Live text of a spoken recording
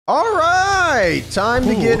All right, time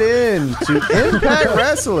to get into Impact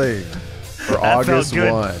Wrestling for August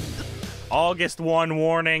 1. August 1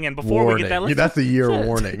 warning, and before we get that, that's the year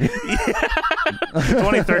warning.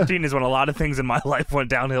 2013 is when a lot of things in my life went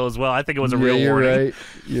downhill as well. I think it was a real warning.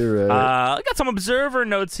 You're right. I got some Observer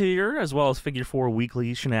notes here, as well as Figure 4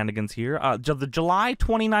 weekly shenanigans here. The July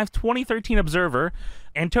 29th, 2013 Observer,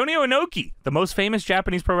 Antonio Inoki, the most famous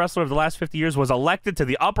Japanese pro wrestler of the last 50 years, was elected to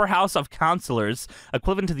the Upper House of Councilors,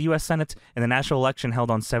 equivalent to the U.S. Senate in the national election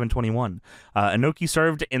held on 7/21. Inoki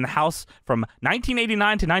served in the House from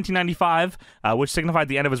 1989 to 1995, which signified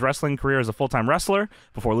the end of his wrestling career as a full-time wrestler.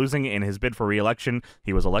 Before losing in his bid for re-election,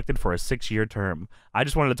 he was elected for a 6-year term. I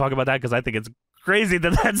just wanted to talk about that because I think it's crazy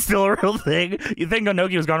that that's still a real thing. You think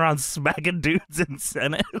Inoki was going around smacking dudes in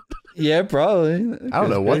Senate? Yeah, probably. I don't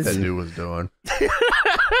know what that dude was doing.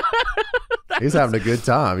 He's having a good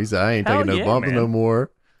time. He said, I ain't taking no bumps no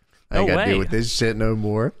more. I ain't got to deal with this shit no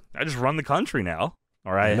more. I just run the country now.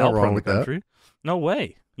 All right, help run the country. That. No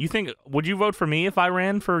way. You think, would you vote for me if I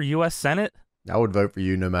ran for U.S. Senate? I would vote for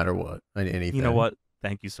you no matter what. Anything. You know what?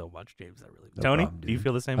 Thank you so much, James. Tony, problem, do you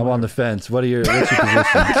feel the same way? I'm on the fence. What's your position?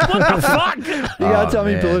 What the fuck? You gotta tell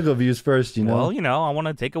me political views first, you know? Well, you know, I want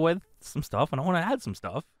to take away some stuff and I want to add some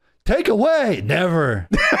stuff. Take away? Never.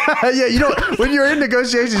 Yeah, you don't. When you're in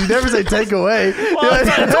negotiations, you never say take away. Well,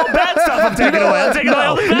 it's all bad stuff I'm taking away. I'm taking away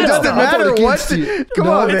all the bad stuff. It doesn't matter what. Come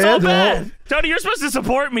on, man. It's all bad. Tony, you're supposed to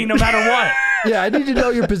support me no matter what. Yeah, I need to know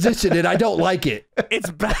your position, and I don't like it.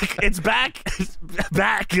 It's back. It's back.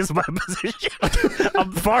 Back is my position.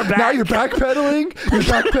 I'm far back. Now you're backpedaling? You're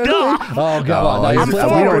backpedaling? No. Oh, God.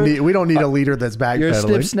 We don't need a leader that's backpedaling. You're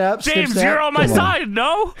snip, snap, James, snip, snap. you're on my side,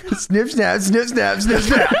 no? Snip, snap, snip, snap, snip,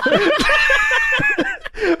 snap.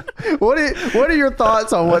 What are your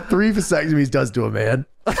thoughts on what 3 vasectomies does to a man?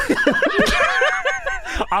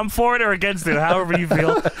 I'm for it or against it, however you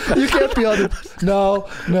feel. You can't be on the... No.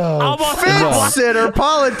 I'm a fence sitter,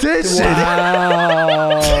 politician.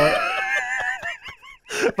 Wow.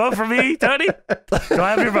 Vote for me, Tony? Do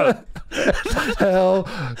I have your vote? Hell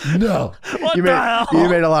no. What the hell? You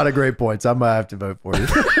made a lot of great points. I'm going to have to vote for you.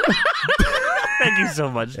 Thank you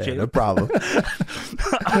so much, James. No problem.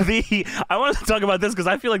 I wanted to talk about this because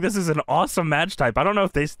I feel like this is an awesome match type. I don't know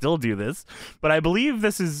if they still do this, but I believe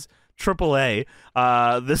this is AAA.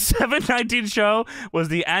 The 7/19 show was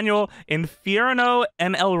the annual Infierno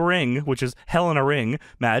en el Ring, which is Hell in a Ring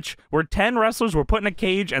match, where 10 wrestlers were put in a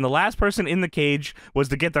cage, and the last person in the cage was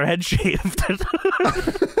to get their head shaved.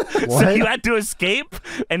 So you had to escape,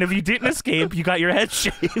 and if you didn't escape, you got your head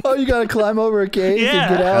shaved. Oh, you got to climb over a cage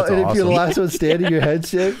and get out, and if you're the last one standing, your head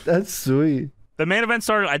shaved? That's sweet. The main event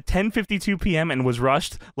started at 10:52 p.m. and was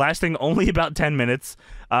rushed, lasting only about 10 minutes.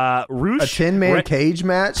 Roosh, a 10-man cage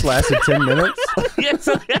match lasted 10 minutes? Yes,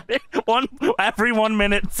 every 1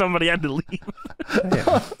 minute, somebody had to leave.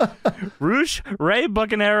 Roosh, Rey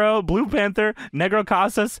Bucanero, Blue Panther, Negro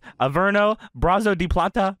Casas, Averno, Brazo de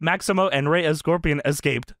Plata, Maximo, and Rey Escorpion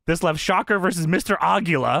escaped. This left Shocker versus Mr.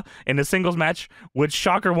 Aguila in a singles match, which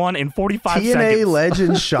Shocker won in 45 seconds. TNA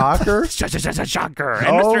legend Shocker? Shocker. And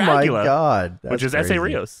Oh Mr. my Aguila, God. which is S.A.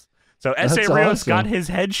 Rios. So S.A. Rios got his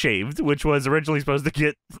head shaved, which was originally supposed to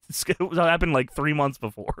get happened like 3 months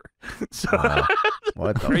before. So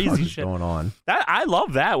what the crazy fuck is shit going on? I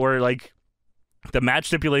love that, where like the match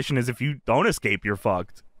stipulation is if you don't escape, you're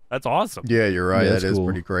fucked. That's awesome. Yeah, you're right. Yeah, that is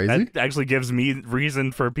pretty crazy. That actually gives me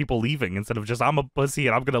reason for people leaving instead of just I'm a pussy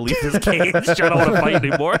and I'm gonna leave this cage. I don't want to fight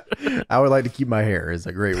anymore. I would like to keep my hair. Is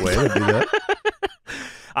a great way to do that.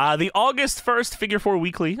 The August 1st Figure 4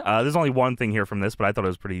 Weekly. There's only one thing here from this, but I thought it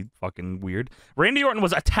was pretty fucking weird. Randy Orton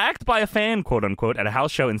was attacked by a fan, quote unquote, at a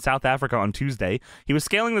house show in South Africa on Tuesday. He was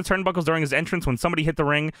scaling the turnbuckles during his entrance when somebody hit the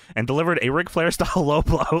ring and delivered a Ric Flair style low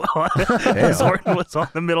blow as Orton was on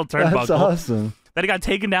the middle turnbuckle. That's awesome. Then he got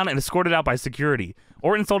taken down and escorted out by security.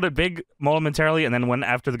 Orton sold it big momentarily and then went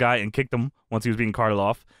after the guy and kicked him once he was being carted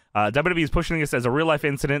off. WWE is pushing this as a real-life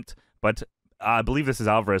incident, but I believe this is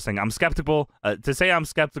Alvarez saying, I'm skeptical. To say I'm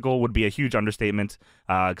skeptical would be a huge understatement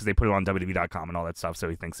because they put it on WWE.com and all that stuff, so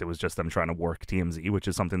he thinks it was just them trying to work TMZ, which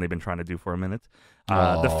is something they've been trying to do for a minute.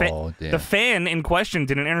 The fan in question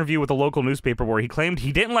did an interview with a local newspaper where he claimed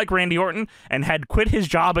he didn't like Randy Orton and had quit his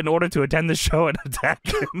job in order to attend the show and attack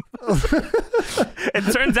him.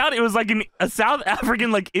 It turns out it was like a South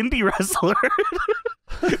African like indie wrestler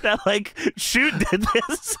that like Shoot did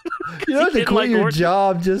this. You don't have to quit your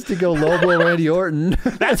job just to go low blow Randy Orton.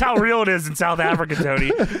 That's how real it is in South Africa,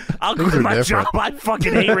 Tony. I'll quit my job. I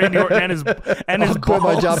fucking hate Randy Orton and his I'll quit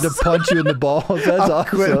my job to punch you in the balls. That's I'll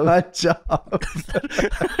awesome. quit my job.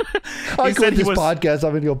 I quit this podcast.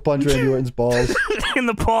 I'm going to go punch Randy Orton's balls. In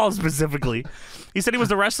the balls specifically. He said he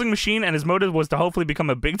was a wrestling machine, and his motive was to hopefully become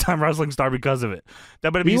a big-time wrestling star because of it.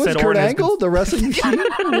 WWE He was said Kurt Orton Angle, the wrestling machine?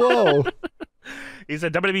 Whoa. He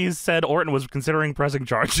said WWE said Orton was considering pressing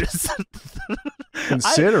charges.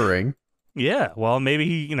 Considering? Yeah, well,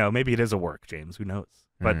 maybe maybe it is a work, James. Who knows?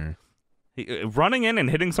 But running in and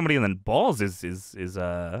hitting somebody in the balls is it's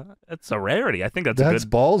a rarity. I think that's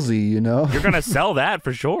ballsy, you know. You're gonna sell that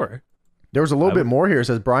for sure. There was a little bit more here. It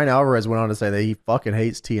says Brian Alvarez went on to say that he fucking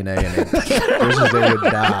hates TNA and he wishes they would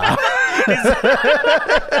die.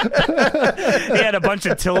 He had a bunch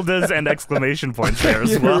of tildes and exclamation points there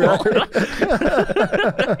as well.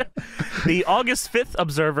 The August 5th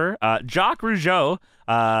Observer, Jacques Rougeau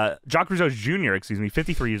Jr.,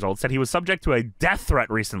 53 years old, said he was subject to a death threat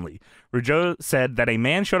recently. Rougeau said that a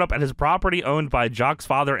man showed up at his property owned by Jacques'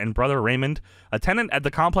 father and brother Raymond. A tenant at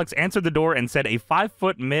the complex answered the door and said a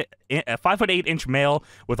 5'8" male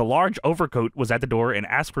with a large overcoat was at the door and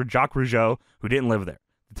asked for Jacques Rougeau, who didn't live there.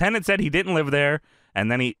 The tenant said he didn't live there, and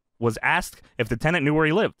then he was asked if the tenant knew where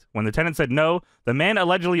he lived. When the tenant said no, the man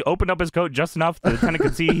allegedly opened up his coat just enough that the tenant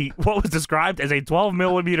could see what was described as a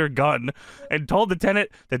 12mm gun and told the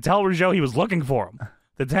tenant to tell Rougeau he was looking for him.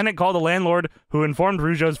 The tenant called the landlord, who informed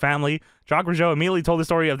Rougeau's family. Jacques Rougeau immediately told the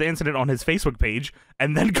story of the incident on his Facebook page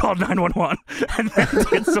and then called 911 and then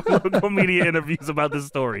did some local media interviews about this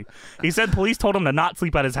story. He said police told him to not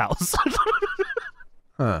sleep at his house.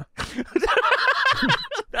 Huh.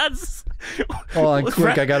 That's... Hold on,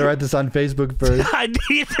 quick. I gotta write this on Facebook first. I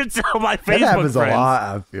need to tell my Facebook That happens friends. a lot,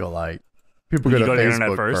 I feel like. People go to the Facebook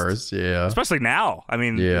internet first. Yeah. Especially now. I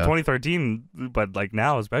mean, 2013, but like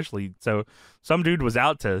now especially. So some dude was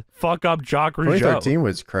out to fuck up Jacques Rougeau. 2013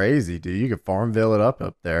 was crazy, dude. You could Farmville it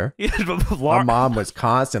up there. My mom was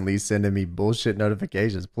constantly sending me bullshit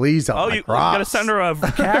notifications. Please help my crops. You gotta send her a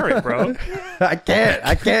carrot, bro. I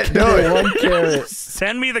can't do it. One carrot.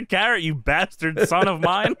 Send me the carrot, you bastard son of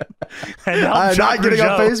mine. And I'm not getting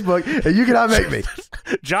on Facebook, and you cannot make me.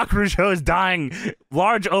 Jacques Rougeau is dying.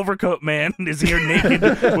 Large overcoat man is here naked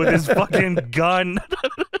with his fucking gun.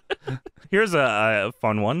 Here's a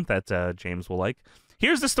fun one that James will like.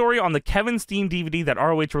 Here's the story on the Kevin Steen DVD that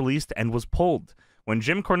ROH released and was pulled. When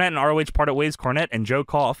Jim Cornette and ROH parted ways, Cornette and Joe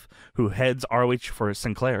Koff, who heads ROH for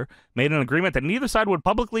Sinclair, made an agreement that neither side would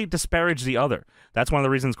publicly disparage the other. That's one of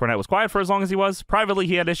the reasons Cornette was quiet for as long as he was. Privately,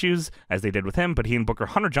 he had issues, as they did with him, but he and Booker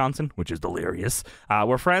Hunter Johnson, which is delirious,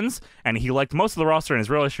 were friends, and he liked most of the roster, and his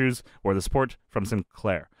real issues were the support from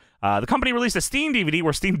Sinclair. The company released a Steen DVD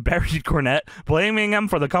where Steen buried Cornette, blaming him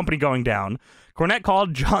for the company going down. Cornette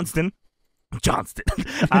called Johnston,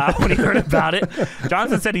 when he heard about it.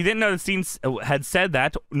 Johnson said he didn't know that Steen had said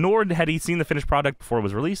that, nor had he seen the finished product before it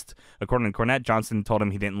was released. According to Cornette, Johnson told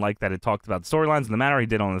him he didn't like that it talked about the storylines in the manner he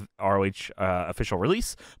did on the ROH official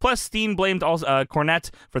release. Plus, Steen blamed Cornette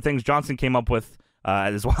for things Johnson came up with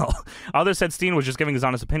as well. Others said Steen was just giving his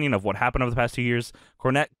honest opinion of what happened over the past 2 years.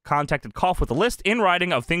 Cornette contacted Koff with a list in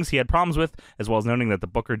writing of things he had problems with, as well as noting that the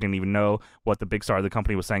booker didn't even know what the big star of the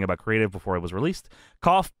company was saying about creative before it was released.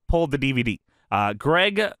 Koff pulled the DVD.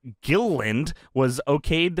 Greg Gilliland was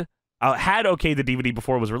had okayed the DVD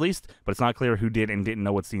before it was released, but it's not clear who did and didn't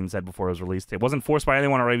know what Steen said before it was released. It wasn't forced by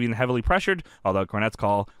anyone or even heavily pressured, although Cornette's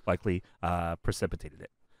call likely precipitated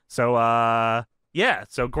it. So, yeah,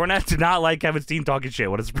 so Cornette did not like Kevin Steen talking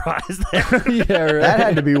shit. What a surprise there. Yeah, right. That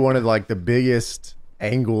had to be one of like the biggest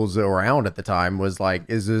angles around at the time was like,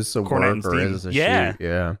 is this a Cornette work or is this a shoot?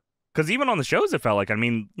 Yeah. Because even on the shows, it felt like, I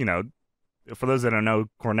mean, you know, for those that don't know,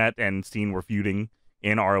 Cornette and Steen were feuding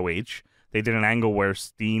in ROH. They did an angle where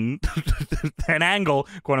Steen, quote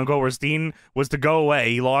unquote, where Steen was to go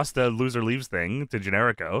away. He lost the loser leaves thing to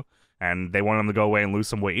Generico, and they wanted him to go away and lose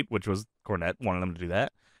some weight, which was Cornette wanted him to do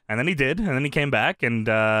that. And then he did, and then he came back, and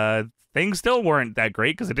things still weren't that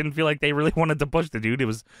great because it didn't feel like they really wanted to push the dude. It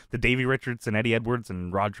was the Davey Richards and Eddie Edwards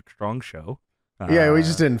and Roderick Strong show. Yeah, we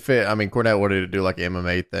just didn't fit. I mean, Cornette wanted to do like an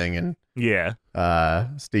MMA thing, and yeah,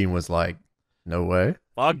 Steen was like, no way.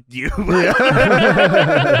 Fuck you. Yeah.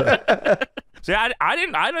 So I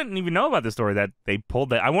didn't even know about the story that they pulled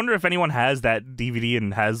that. I wonder if anyone has that DVD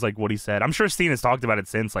and has like what he said. I'm sure Steen has talked about it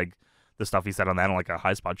since, like the stuff he said on that on like a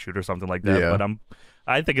high spot shoot or something like that. Yeah. But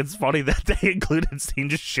I think it's funny that they included Steen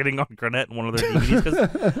just shitting on Cornette in one of their DVDs because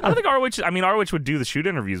I don't think ROH would do the shoot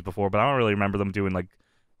interviews before, but I don't really remember them doing like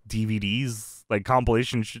DVDs, like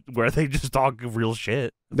compilation where they just talk real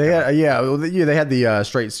shit. They had, they had the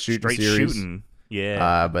straight shooting series. Shooting.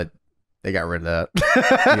 Yeah. But they got rid of that.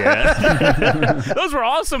 Yeah. Those were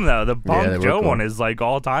awesome though. The Punk Joe cool. one is like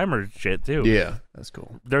all timer shit too. Yeah, that's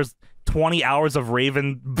cool. There's 20 hours of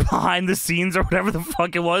Raven behind the scenes or whatever the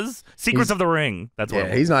fuck it was. Secrets of the Ring. That's what it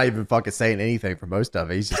was. He's not even fucking saying anything for most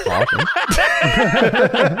of it. He's just talking.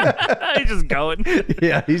 He's just going.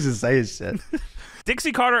 Yeah, he's just saying shit.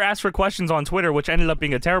 Dixie Carter asked for questions on Twitter, which ended up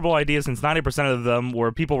being a terrible idea since 90% of them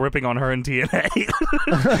were people ripping on her in TNA.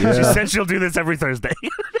 She said she'll do this every Thursday.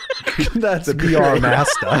 That's the PR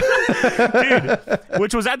master. Dude,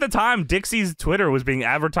 which was at the time, Dixie's Twitter was being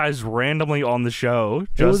advertised randomly on the show.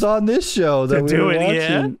 It was on this show that we were watching.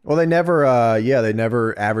 Yeah. Well, they never, they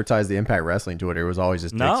never advertised the Impact Wrestling Twitter. It was always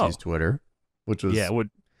just Dixie's Twitter, which was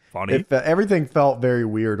funny. Everything felt very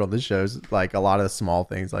weird on the shows, like a lot of small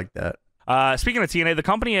things like that. Speaking of TNA, the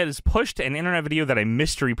company has pushed an internet video that a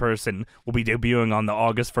mystery person will be debuting on the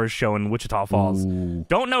August 1st show in Wichita Falls. Ooh.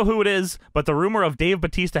 Don't know who it is, but the rumor of Dave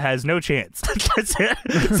Bautista has no chance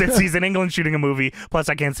since he's in England shooting a movie. Plus,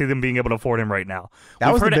 I can't see them being able to afford him right now.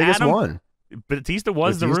 That was the biggest one. Batista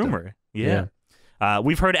was the rumor. Yeah.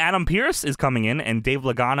 We've heard Adam Pearce is coming in, and Dave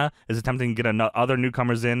Lagana is attempting to get other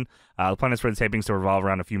newcomers in. The plan is for the tapings to revolve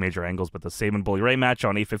around a few major angles, but the Saban Bully Ray match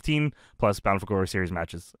on 8/15, plus Bound for Glory series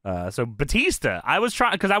matches. So Batista, I was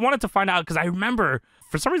trying, because I wanted to find out, because I remember,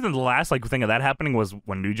 for some reason, the last thing of that happening was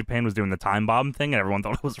when New Japan was doing the time bomb thing, and everyone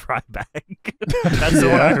thought it was Ryback. That's the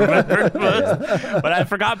one I remember. But I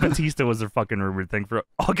forgot Batista was a fucking rumored thing for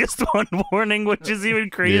August 1 morning, which is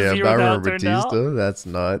even crazier. Yeah, I remember Batista. That's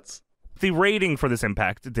nuts. The rating for this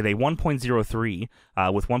Impact did a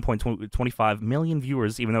 1.03 with 1.25 million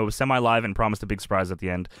viewers, even though it was semi-live and promised a big surprise at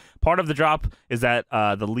the end. Part of the drop is that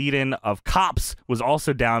the lead-in of Cops was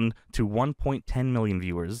also down to 1.10 million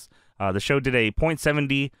viewers. The show did a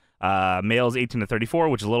 0.70 males 18 to 34,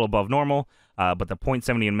 which is a little above normal, but the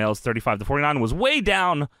 0.70 in males 35 to 49 was way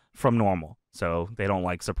down from normal. So they don't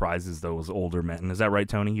like surprises, those older men. Is that right,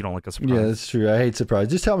 Tony? You don't like a surprise? Yeah, that's true. I hate surprise.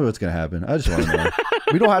 Just tell me what's going to happen. I just want to know.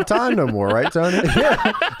 We don't have time no more, right, Tony?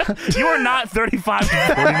 Yeah. You are not 35 to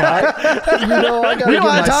 49. I gotta we don't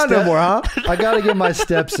have time no more, huh? I got to get my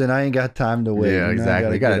steps in. I ain't got time to wait. Yeah,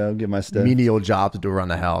 exactly. I got to get my steps. Menial job to do around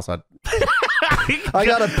the house. I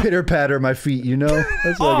got to pitter-patter my feet,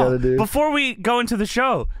 That's what I got to do. Before we go into the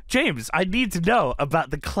show, James, I need to know about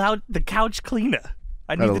the couch cleaner.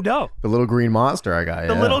 I need to know. The little green monster I got.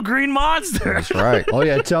 The little green monster. That's right. Oh,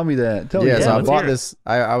 yeah. Tell me that. Tell me that. So I bought this.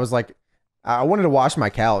 I was like, I wanted to wash my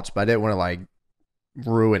couch, but I didn't want to, like,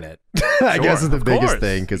 ruin it. I guess is the biggest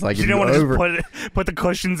thing. Because, like, you don't want to just put the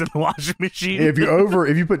cushions in the washing machine. If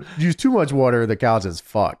you use too much water, the couch is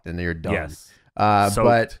fucked and you're done. Yes.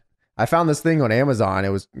 But I found this thing on Amazon. It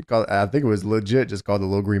was called, I think it was legit, just called the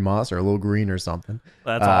Little Green Monster, or a Little Green or something.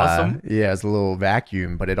 That's awesome. Yeah, it's a little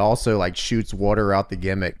vacuum, but it also like shoots water out the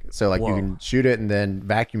gimmick. So like you can shoot it and then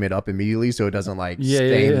vacuum it up immediately, so it doesn't like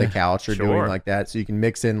stain the couch or doing like that. So you can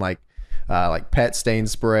mix in like pet stain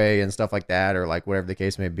spray and stuff like that, or like whatever the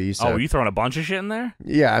case may be. So, were you throwing a bunch of shit in there?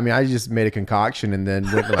 Yeah, I mean, I just made a concoction and then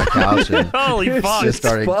went to my couch and holy fuck, just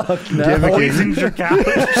started poisoned your couch.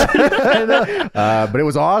 But it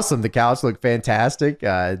was awesome. The couch looked fantastic.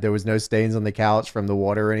 There was no stains on the couch from the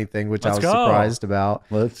water or anything, which I was surprised about.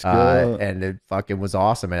 Let's go. And it fucking was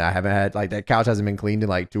awesome. And I haven't had that couch hasn't been cleaned in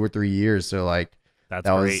like 2 or 3 years. So like that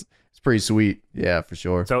great. It's pretty sweet. Yeah, for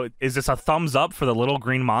sure. So is this a thumbs up for the Little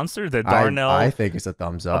Green Monster? The Darnell? I think it's a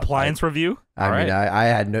thumbs up. Appliance review? I mean, I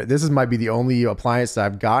had no. This might be the only appliance that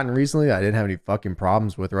I've gotten recently. I didn't have any fucking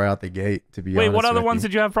problems with right out the gate. To be honest. Wait, what other ones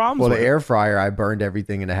did you have problems with? Well, the air fryer, I burned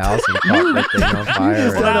everything in the house and caught everything on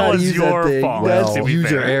fire. Well, that was your fault. That's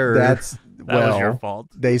user error. That was your fault.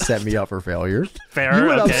 They set me up for failure. Fair. You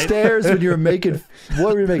went upstairs when you were making.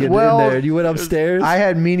 What were you making in there? You went upstairs. I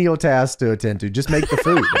had menial tasks to attend to. Just make the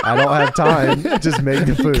food. I don't have time. Just make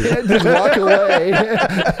the food. You can't just walk away.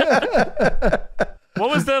 What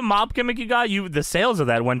was the mop gimmick you got? The sales of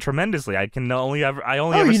that went tremendously. I only ever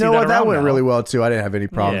you know what? That went really well too. I didn't have any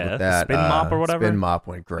problems with that. Spin mop or whatever. Spin mop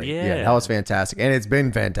went great. Yeah, that was fantastic, and it's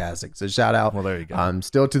been fantastic. So shout out. Well, there you go.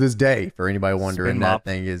 Still to this day, for anybody wondering, that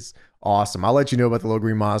thing is awesome. I'll let you know about the Little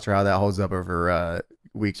Green Monster, how that holds up over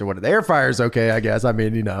weeks or whatever. The air fryer's okay, I guess. I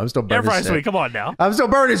mean, I'm still burning air fryer's shit. sweet. Come on now. I'm still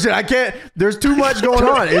burning shit. I can't. There's too much going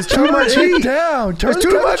on. It's too much heat. Down. There's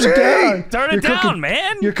too much heat. Turn it down,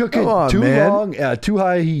 man. You're cooking too long. Yeah, too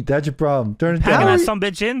high heat. That's your problem. Turn it down. Packing that some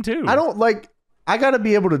bitch in too. I don't like. I got to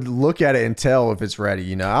be able to look at it and tell if it's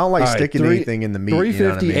ready. I don't like sticking anything in the meat.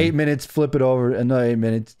 350, you know 8 minutes. Flip it over. Another 8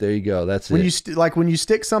 minutes. There you go. That's when it. When you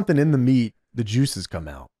stick something in the meat, the juices come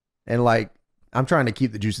out, and I'm trying to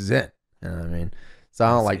keep the juices in. You know what I mean? So I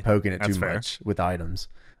don't like poking it too much with items.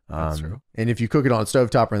 That's true. And if you cook it on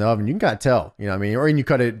stovetop or in the oven, you can kind of tell. You know what I mean? Or you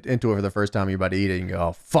cut it into it for the first time you're about to eat it and you go,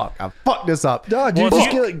 oh, fuck, I fucked this up. No, dude,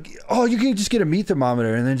 you can just get a meat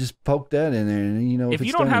thermometer and then just poke that in there. And, you know, if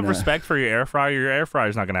you don't have respect for your air fryer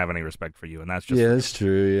is not going to have any respect for you. And that's just. Yeah, that's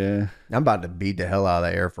true. Yeah. I'm about to beat the hell out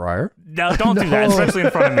of that air fryer. No, don't do that, especially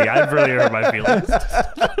in front of me. I'd really hurt my feelings.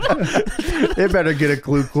 It better get a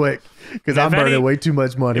clue quick because I'm burning way too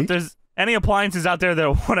much money. If there's any appliances out there that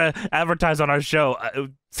want to advertise on our show,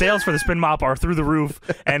 sales for the Spin Mop are through the roof,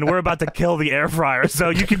 and we're about to kill the air fryer, so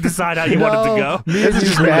you can decide how you want it to go. This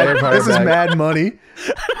is mad money.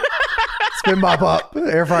 Spin Mop up,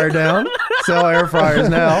 air fryer down. Sell air fryers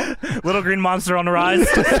now. Little green monster on the rise.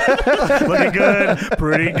 Looking good.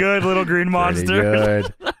 Pretty good, little green monster. Pretty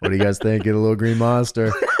good. What do you guys think? Get a little green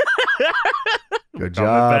monster. Good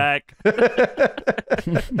job. Back.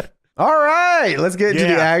 All right, let's get into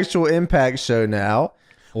the actual Impact show now.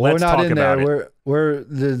 We're not in there. We're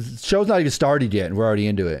the show's not even started yet, and we're already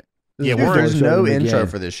into it. There's no intro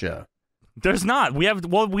for this show. There's not. We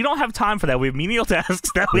don't have time for that. We have menial tasks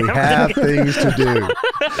that we have things to do.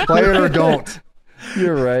 Play it or don't.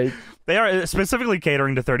 You're right. They are specifically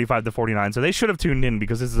catering to 35 to 49, so they should have tuned in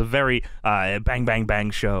because this is a very bang, bang, bang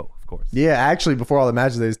show, of course. Yeah, actually, before all the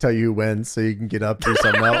matches, they just tell you who wins so you can get up to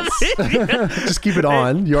something else. Just keep it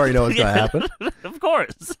on. You already know what's going to happen. Of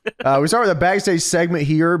course. We start with a backstage segment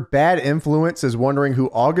here. Bad Influence is wondering who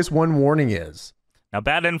August 1 Warning is. Now,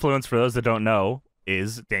 Bad Influence, for those that don't know,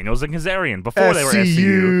 is Daniels and Kazarian before they were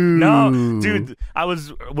SCU. No, dude, I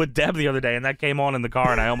was with Deb the other day and that came on in the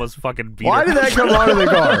car and I almost fucking beat her. Why did that come on in the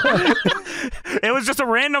car? It was just a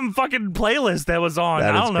random fucking playlist that was on.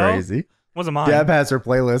 That I don't know. Crazy. Wasn't mine. Deb has her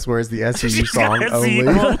playlist where it's the SCU song only.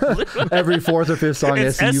 Every fourth or fifth song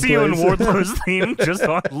it's SCU and Wardlow's theme just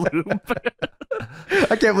on loop.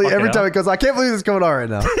 I can't believe every time it goes, I can't believe this is going on right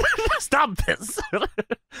now. Stop this. But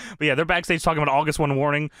yeah, they're backstage talking about August 1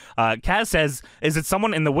 Warning. Kaz says, is it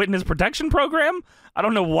someone in the witness protection program? I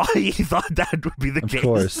don't know why he thought that would be the case. Of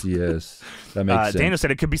course, yes. That makes sense. Daniel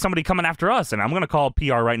said it could be somebody coming after us, and I'm going to call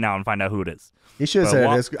PR right now and find out who it is. He should have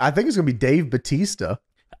said it. I think it's going to be Dave Batista.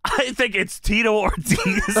 I think it's Tito Ortiz.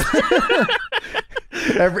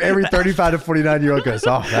 every 35 to 49-year-old goes,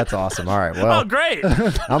 oh, that's awesome. All right, well. Oh, great.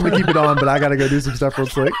 I'm going to keep it on, but I got to go do some stuff real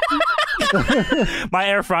quick. My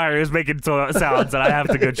air fryer is making sounds, and I have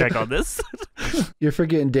to go check on this. You're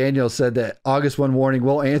forgetting Daniel said that August 1 Warning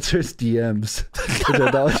won't answer his DMs.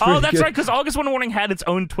 That's right, because August 1 Warning had its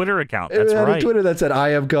own Twitter account. That's right. A Twitter that said, I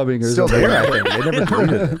am coming. Or still there, I think. They never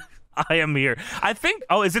deleted it. I am here. I think,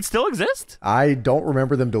 is it still exist? I don't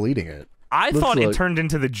remember them deleting it. I thought it turned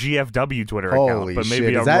into the GFW Twitter account, but maybe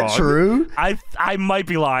I'm wrong. Is that true? I might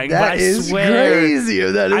be lying, but I swear. Crazy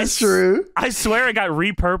if that is true. I swear it got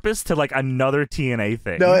repurposed to like another TNA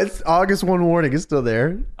thing. No, it's August 1 Warning. It's still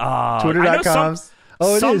there. Twitter.com.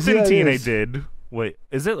 Something TNA did. Wait,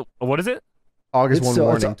 is it? What is it? August 1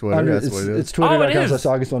 Warning Twitter. That's what it is. It's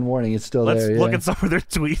Twitter.com/August 1 Warning. It's still there. Let's look at some of their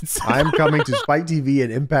tweets. I'm coming to Spike TV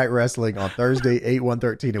and Impact Wrestling on Thursday,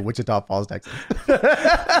 8/1/13 in Wichita Falls, Texas.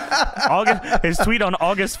 His tweet on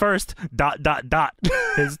August 1st. ...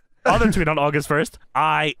 His other tweet on August 1st.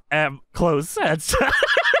 I am close.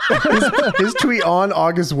 His tweet on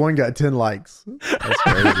August 1 got 10 likes. That's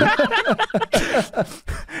crazy.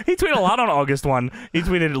 He tweeted a lot on August 1. He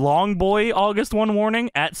tweeted Long Boy August 1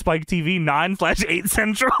 Warning at Spike TV 9/8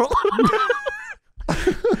 Central.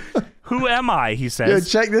 Who am I? He says. Yo,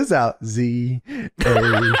 check this out. Z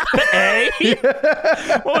A.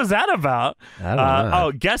 What was that about? I don't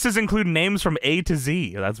know. Guesses include names from A to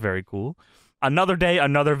Z. That's very cool. Another day,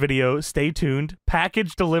 another video. Stay tuned.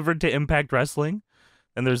 Package delivered to Impact Wrestling.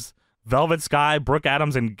 And there's Velvet Sky, Brooke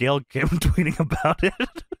Adams, and Gail Kim tweeting about it.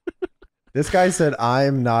 This guy said,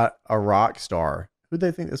 I'm not a rock star. Who'd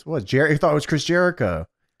they think this was? He thought it was Chris Jericho.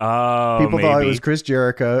 Oh, People thought it was Chris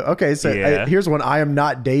Jericho. Okay, so here's one. I am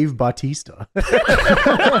not Dave Bautista.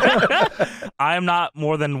 I am not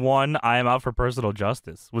more than one. I am out for personal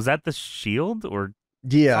justice. Was that the Shield or?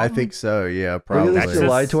 Yeah, I think so. Yeah, probably. Look at this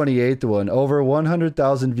July 28th one. Over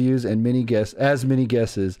 100,000 views and many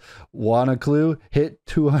guesses. Want a clue? Hit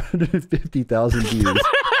 250,000 views.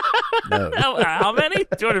 No. How many?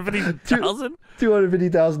 250,000?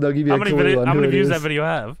 250,000. They'll give you a clue. How many views that video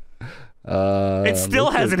have? It still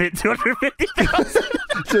hasn't hit 250,000.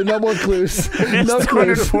 So no more clues. It's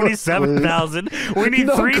 247,000. We need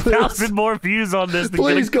 3,000 more views on this.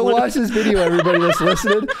 Please go watch this video, everybody that's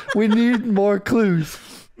listening. We need more clues.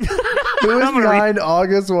 Who is behind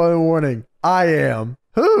August 1 Warning? I am.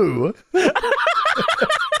 Who?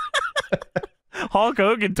 Hulk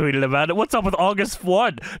Hogan tweeted about it. What's up with August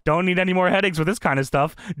 1? Don't need any more headaches with this kind of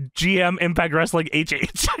stuff. GM Impact Wrestling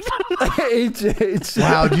HH. HH.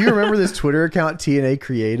 Wow, do you remember this Twitter account, TNA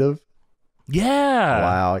Creative? Yeah.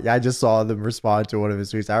 Wow. Yeah, I just saw them respond to one of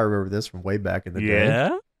his tweets. I remember this from way back in the day.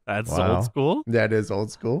 Yeah. That's old school. That is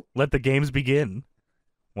old school. Let the games begin.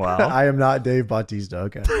 Wow. I am not Dave Bautista.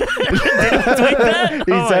 Okay. Did he tweet that?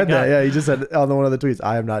 He said that. Yeah, he just said on one of the tweets,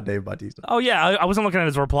 I am not Dave Bautista. Oh, yeah. I wasn't looking at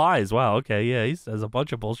his replies. Wow. Okay. Yeah. He says a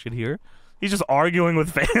bunch of bullshit here. He's just arguing with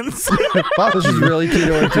fans. This is really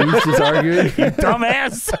Tito Ortiz just arguing. You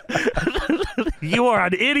dumbass. You are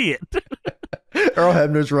an idiot. Earl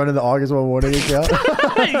Hebner's running the August 1 warning account.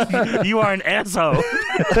 You are an asshole.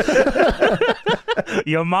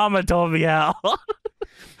 Your mama told me how.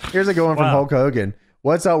 Here's a good one from Hulk Hogan.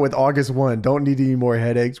 What's up with August 1? Don't need any more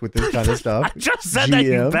headaches with this kind of stuff. I just said that,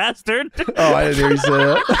 you bastard. Oh, I didn't hear you say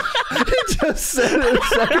that. He just said it a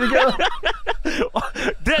second ago.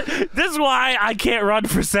 This is why I can't run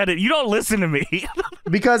for Senate. You don't listen to me.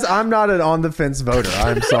 Because I'm not an on-the-fence voter.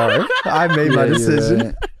 I'm sorry. I made my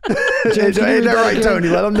decision. James, ain't that right, Tony?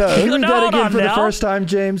 Let him know. Can you read that again for now. the first time,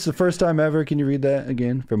 James? The first time ever. Can you read that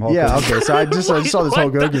again from Hulk? Yeah, okay. So I just saw this Hulk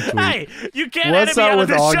Hogan tweet. Hey, you can't What's edit me up out with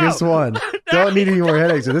of this August show. 1? Don't need any more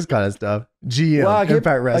headaches with this kind of stuff. GM, Wow,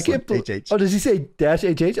 Impact Wrestling, HH. Oh, does he say dash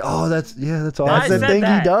HH? Oh, that's awesome. That's the thing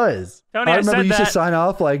he does. Tony, I remember you said should that. sign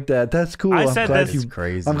off like that. That's cool. I said That's this.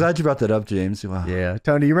 crazy. I'm glad you brought that up, James. Wow. Yeah.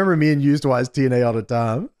 Tony, you remember me and you used to watch TNA all the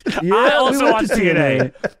time? Yeah, I we also went watched to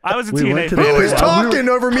TNA. I was a We TNA went to fan. the- Who is Yeah, talking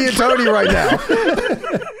over me and Tony right now?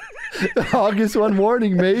 August 1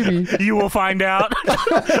 warning, maybe. You will find out.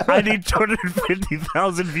 I need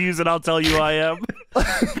 250,000 views and I'll tell you I am.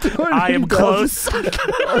 I am close. We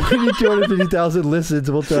need 250,000 listens,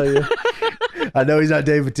 we'll tell you. I know he's not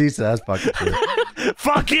Dave Bautista. That's fucking true.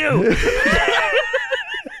 Fuck you.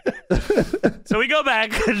 So we go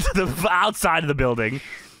back to the outside of the building,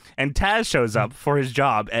 and Taz shows up for his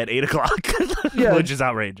job at 8 o'clock, Yeah. which is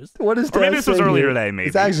outrageous. What is Or maybe this was saying earlier here? today, maybe.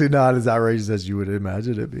 It's actually not as outrageous as you would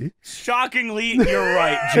imagine it be. Shockingly, you're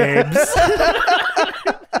right, James.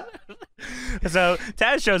 So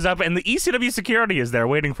Taz shows up, and the ECW security is there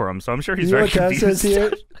waiting for him, so I'm sure he's You know very what Taz says confused.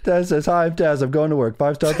 here? Taz says, hi, I'm Taz. I'm going to work.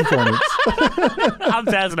 5-star performance. I'm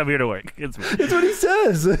Taz, and I'm here to work. It's me. That's what he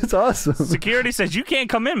says. It's awesome. Security says, you can't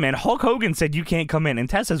come in, man. Hulk Hogan said you can't come in. And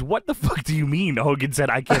Taz says, what the fuck do you mean? Hogan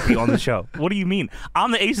said, I can't be on the show. What do you mean?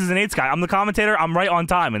 I'm the Aces and Eights guy. I'm the commentator. I'm right on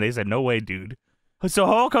time. And they said, no way, dude. So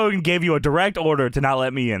Hulk Hogan gave you a direct order to not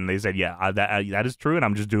let me in. They said, yeah, that is true, and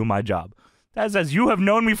I'm just doing my job. Taz says, you have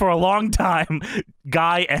known me for a long time,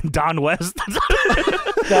 Guy and Don West.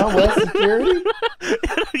 Don West Security?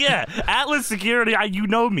 Yeah, Atlas Security, you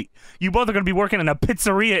know me. You both are going to be working in a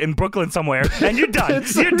pizzeria in Brooklyn somewhere, and you're done.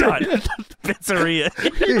 You're done. Pizzeria.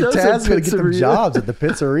 Dude, does Taz's a going to get them pizzeria. jobs at the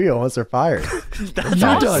pizzeria once they're fired. That's You're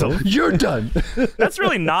awesome. done. You're done. That's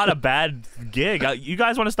really not a bad gig. You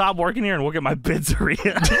guys want to stop working here and work at my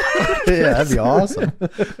pizzeria? Yeah, that'd be awesome.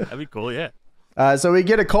 That'd be cool, yeah. So we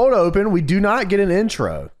get a cold open. We do not get an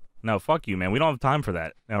intro. No, fuck you, man. We don't have time for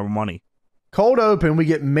that. No money. Cold open, we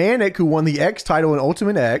get Manic, who won the X title in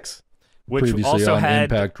Ultimate X. Which Previously also on had...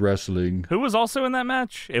 Impact Wrestling. Who was also in that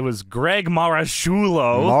match? It was Greg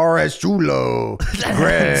Marashulo. Mareschulo.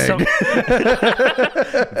 Greg.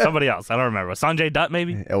 Somebody else. I don't remember. Sanjay Dutt,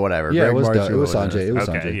 maybe? Yeah, whatever. Yeah, Greg it was Mareschulo It was in this. Sanjay. It was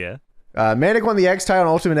Okay, Sanjay. yeah. Manic won the X title in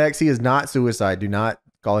Ultimate X. He is not Suicide. Do not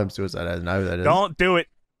call him Suicide. I don't know who that is. Don't do it.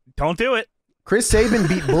 Don't do it. Chris Sabin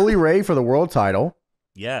beat Bully Ray for the world title.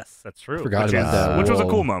 Yes, that's true. Forgot which about that. Which was a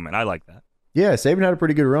Whoa. cool moment. I like that. Yeah, Sabin had a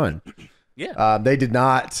pretty good run. Yeah. They did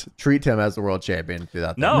not treat him as the world champion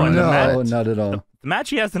throughout that No, run. and the match- No, not at all. The match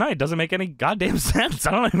he has tonight doesn't make any goddamn sense.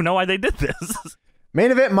 I don't even know why they did this.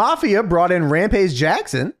 Main Event Mafia brought in Rampage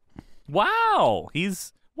Jackson. Wow.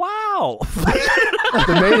 Wow.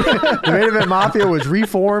 The main Event Mafia was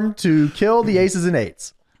reformed to kill the Aces and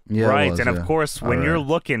Eights. Yeah, it right. was, And yeah. of course, when All you're right.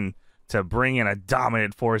 looking to bring in a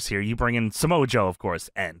dominant force here, you bring in Samoa Joe, of course,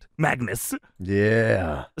 and Magnus.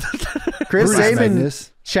 Yeah. Chris Bruce Sabin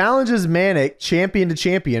Magnus. challenges Manic champion to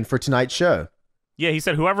champion for tonight's show. Yeah, he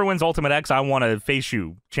said, whoever wins Ultimate X, I want to face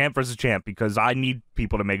you, champ versus champ, because I need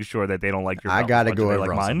people to make sure that they don't like your I belt got to as much go as they and like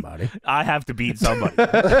run mine. somebody. I have to beat somebody.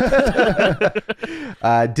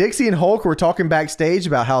 Dixie and Hulk were talking backstage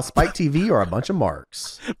about how Spike TV are a bunch of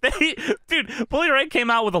marks. Dude, Bully Ray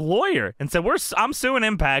came out with a lawyer and said, I'm suing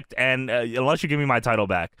Impact, and unless you give me my title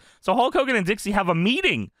back. So Hulk Hogan and Dixie have a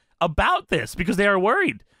meeting about this because they are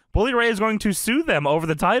worried. Bully Ray is going to sue them over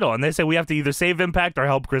the title, and they say we have to either save Impact or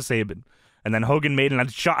help Chris Sabin. And then Hogan made an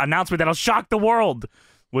announcement that'll shock the world.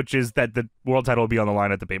 which is that the world title will be on the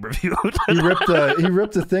line at the pay-per-view. He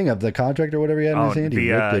ripped the thing up, the contract or whatever he had in his hand.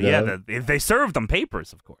 He ripped it up. They served them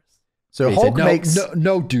papers, of course. So he Hulk said, makes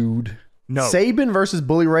no, dude. No. Sabin versus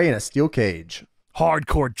Bully Ray in a steel cage.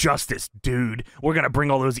 Hardcore justice, dude. We're gonna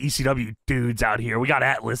bring all those ECW dudes out here. We got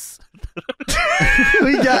Atlas.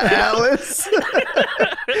 We got Atlas.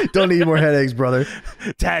 Don't need more headaches, brother.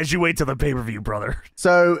 Taz, you wait till the pay-per-view, brother.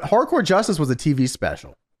 So Hardcore Justice was a TV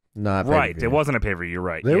special. Not right. It wasn't a pay-per-view. You're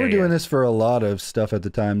right. They were doing this for a lot of stuff at the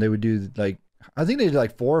time. They would do I think they did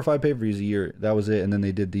like 4 or 5 pay-per-views a year. That was it. And then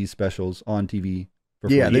they did these specials on TV.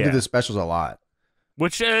 Yeah, they did the specials a lot.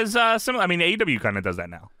 Which is similar. I mean, AEW kind of does that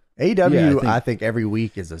now. AEW, I think every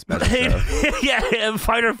week is a special show. Yeah,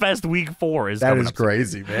 Fyter Fest Week 4 is that is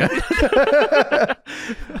crazy, man.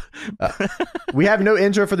 We have no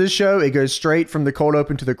intro for this show. It goes straight from the cold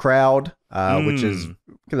open to the crowd, which is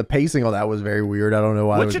the pacing on that was very weird. I don't know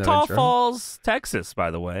why. Wichita Falls, Texas,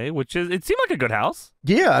 by the way, which is it seemed like a good house.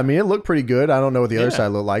 Yeah, I mean it looked pretty good. I don't know what the other side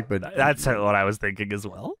looked like, but that's what I was thinking as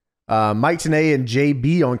well. Mike Tenay and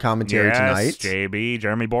JB on commentary tonight. JB,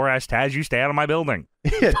 Jeremy Borash, Taz, you stay out of my building.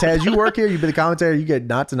 Yeah, Taz, you work here. You be the commentator. You get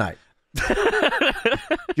not tonight.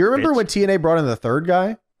 You remember when TNA brought in the third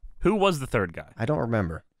guy? Who was the third guy? I don't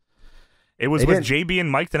remember. It was with JB and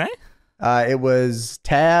Mike Tenay? It was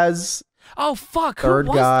Taz. Oh, fuck. Third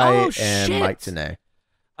guy and Mike Tenay.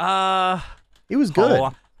 He was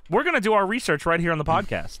good. We're going to do our research right here on the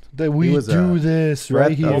podcast. That we do this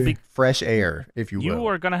right here. Fresh air, if you will. You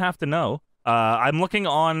are going to have to know. I'm looking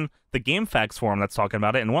on the GameFAQs forum that's talking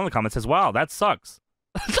about it, and one of the comments says, wow, that sucks.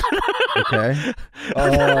 Okay.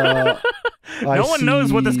 No one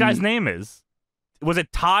knows what this guy's name is. Was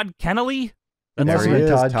it Todd Kennelly? It must have been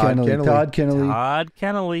Todd Kennelly. Todd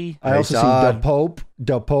Kennelly. I also see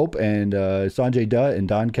Da Pope, and Sanjay Dutt, and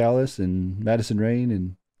Don Callis, and Madison Rain,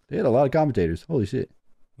 and they had a lot of commentators. Holy shit.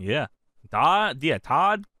 Yeah. Todd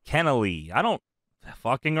Kennelly. I don't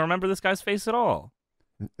fucking remember this guy's face at all.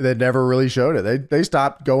 They never really showed it. They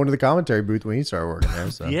stopped going to the commentary booth when he started working there.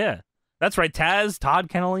 So. Yeah. That's right. Taz, Todd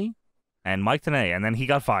Kennelly, and Mike Tenay, and then he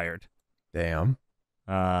got fired. Damn.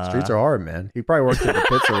 Streets are hard, man. He probably worked at the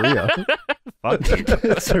Pizzeria. Fuck you.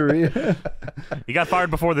 Pizzeria. He got fired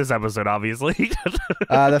before this episode, obviously.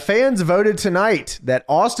 The fans voted tonight that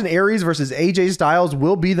Austin Aries versus AJ Styles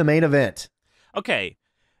will be the main event. Okay.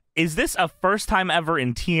 Is this a first time ever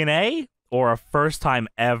in TNA or a first time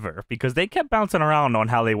ever? Because they kept bouncing around on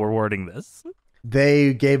how they were wording this.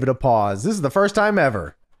 They gave it a pause. This is the first time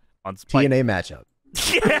ever on TNA matchup.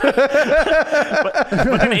 Yeah.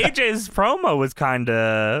 but then AJ's promo was kind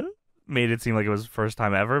of made it seem like it was first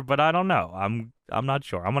time ever, but I don't know. I'm not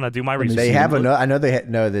sure. I'm gonna do my research. They have another. I know they had,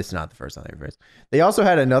 no. This is not the first time they faced. They also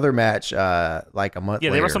had another match like a month. Yeah,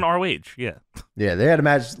 later. they wrestled ROH. Yeah. Yeah, they had a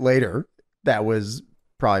match later that was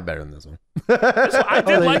probably better than this one. I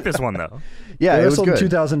did like this one though. Yeah, it was good.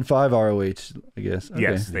 2005 ROH, I guess. Okay.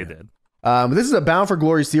 Yes, they did. This is a Bound for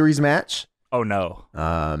Glory series match. Oh no.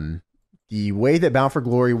 The way that Bound for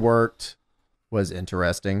Glory worked was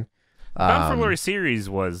interesting. Bound for Glory series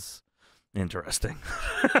was interesting.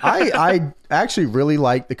 I actually really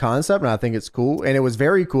like the concept, and I think it's cool. And it was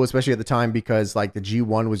very cool, especially at the time, because like the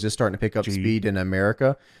G1 was just starting to pick up speed in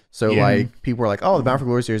America. So like people were like, "Oh, the Bound for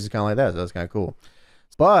Glory series is kind of like that." So that's kind of cool.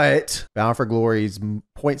 But Bound for Glory's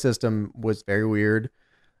point system was very weird.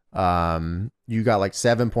 You got like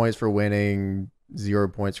 7 points for winning, 0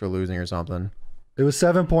 points for losing, or something. It was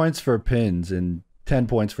 7 points for pins and 10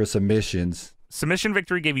 points for submissions. Submission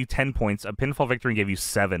victory gave you 10 points. A pinfall victory gave you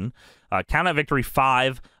 7. Count out victory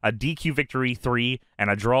 5. A DQ victory 3, and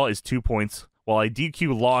a draw is 2 points. While a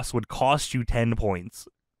DQ loss would cost you 10 points.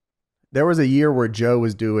 There was a year where Joe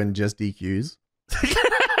was doing just DQs.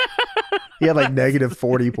 He had like negative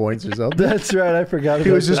 40 points or something. That's right. I forgot about that.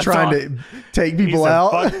 He was just trying to take people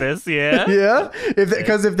out. Fuck this, yeah. Yeah.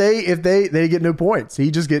 Because if they get no points, he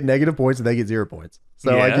just get negative points and they get 0 points.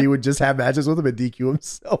 So like he would just have matches with him and DQ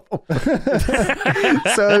himself.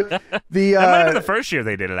 So that might have been the first year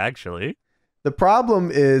they did it, actually. The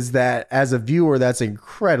problem is that as a viewer, that's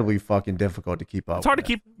incredibly fucking difficult to keep up. It's hard to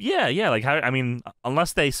keep. Yeah. Like how? I mean,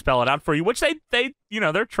 unless they spell it out for you, which they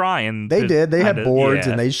they're trying. They did. They have boards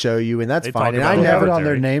and they show you, and that's fine. And I have it on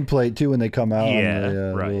their nameplate too when they come out. Yeah, on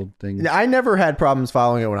the, right. Little thing. I never had problems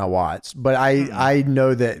following it when I watched, but I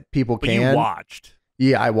know that people but can. You watched.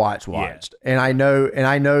 Yeah, I watched, and I know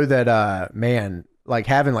that man, like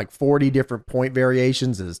having like 40 different point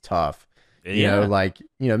variations is tough. You know, like,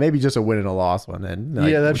 maybe just a win and a loss one. And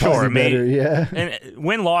like, that's probably better. Yeah. And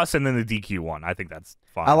win, loss, and then the DQ one. I think that's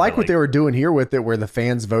fine. I like what they were doing here with it, where the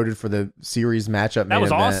fans voted for the series matchup. That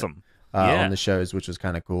was awesome. On the shows, which was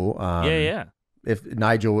kind of cool. Yeah. if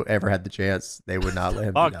Nigel ever had the chance, they would not let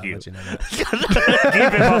him. Fuck you. Let you know that.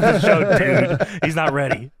 Keep him off the show, dude. He's not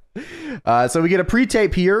ready. So we get a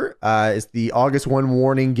pre-tape here. It's the August 1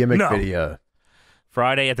 warning gimmick video.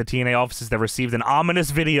 Friday at the TNA offices, they received an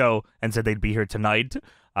ominous video and said they'd be here tonight.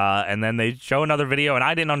 And then they show another video, and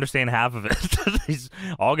I didn't understand half of it.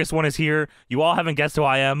 August 1 is here. You all haven't guessed who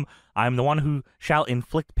I am. I'm the one who shall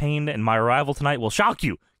inflict pain, and my arrival tonight will shock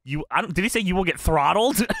you. Did he say you will get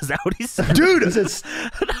throttled? Is that what he said? Dude,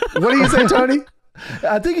 what do you say, Tony?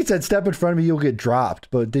 I think he said step in front of me, you'll get dropped.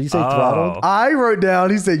 But did he say throttled? I wrote down,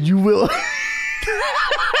 he said you will.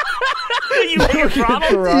 You will get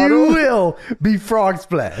throttled? You will be frog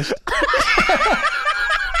splashed.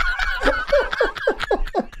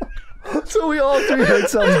 So we all three heard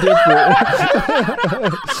something different.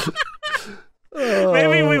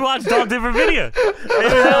 Maybe we watched all different videos. Maybe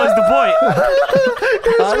that was the point.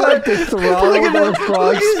 I like the throttle or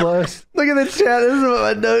frog splash. Look at the chat. This is what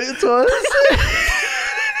my notes was.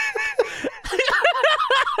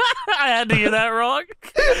 I had to hear that wrong.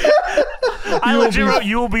 I legit wrote,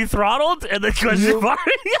 you will be throttled, and then question mark.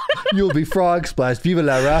 You'll be frog splashed. Viva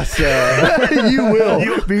la raza. You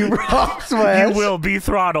will be frog splashed. You will be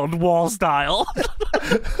throttled, wall style.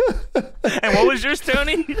 And what was yours,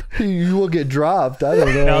 Tony? You will get dropped. I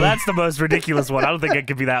don't know. No, that's the most ridiculous one. I don't think it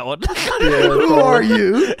could be that one. Who are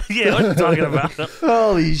you? Yeah, what are you talking about?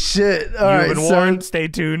 Holy shit. All right, You've been warned. Stay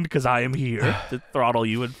tuned, because I am here to throttle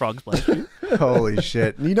you and frog splash you. Holy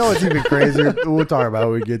shit. You know what's even crazier? We'll talk about it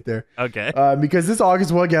when we get there. Okay. Because this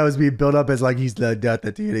August 1 guy was being built up as like he's the death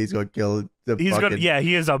that TNA's going to kill.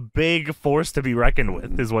 He is a big force to be reckoned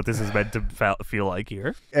with, is what this is meant to feel like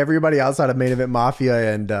here. Everybody outside of Main Event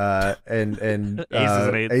Mafia and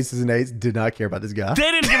Aces and Eights did not care about this guy.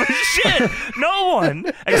 They didn't give a shit. No one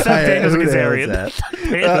except Daniel's Kazarian.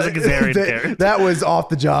 Daniel's a Kazarian character. That was off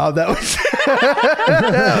the job. That was,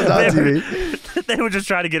 that was on TV. They were just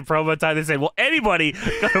trying to get promo time. They said, "Well, anybody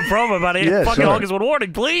got a promo about it? Fucking August 1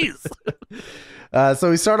 warning, please." So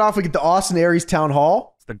we start off. We get the Austin Aries Town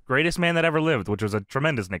Hall. The greatest man that ever lived, which was a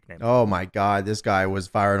tremendous nickname. Oh my God, this guy was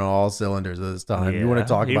firing on all cylinders at this time. Yeah, you want to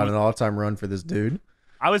talk about an all-time run for this dude?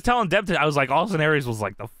 I was telling Deb, I was like, Austin Aries was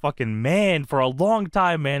like the fucking man for a long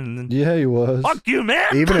time, man. And then, yeah, he was. Fuck you,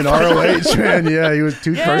 man. Even in ROH, man. Yeah, he was first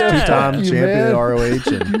two-time champion in ROH.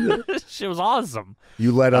 And shit was awesome.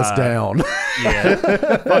 You let us down. Yeah.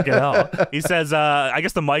 Fucking hell. He says, I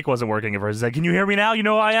guess the mic wasn't working at first. He's like, can you hear me now? You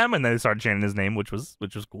know who I am? And then they started chanting his name, which was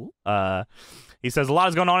cool. He says a lot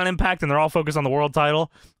is going on in Impact, and they're all focused on the world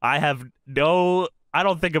title. I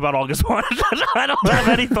don't think about August 1. I don't have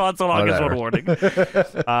any thoughts on August 1 warning.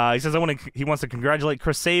 He says he wants to congratulate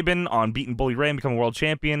Chris Sabin on beating Bully Ray and becoming world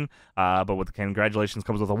champion. But with the congratulations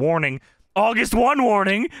comes with a warning. August 1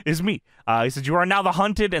 warning is me. He says, you are now the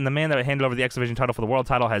hunted, and the man that handed over the X Division title for the world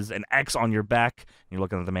title has an X on your back. And you're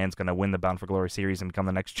looking at the man's going to win the Bound for Glory series and become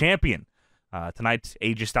the next champion. Tonight,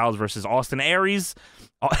 AJ Styles versus Austin Aries.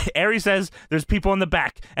 Aries says there's people in the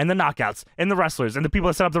back, and the knockouts, and the wrestlers, and the people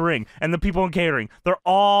that set up the ring, and the people in catering. They're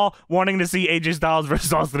all wanting to see AJ Styles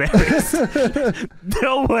versus Austin Aries.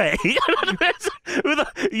 No way.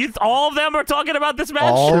 All of them are talking about this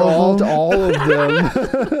match? All of them.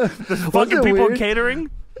 The fucking people in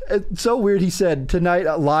catering? It's so weird. He said, tonight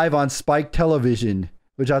live on Spike Television.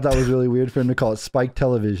 Which I thought was really weird for him to call it Spike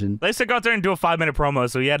Television. They said go out there and do a 5-minute promo,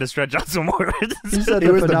 so he had to stretch out some more. He said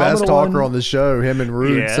he was the best talker on the show, him and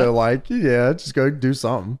Rude. Yeah. So, just go do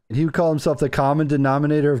something. And he would call himself the common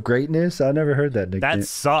denominator of greatness. I never heard that nickname. That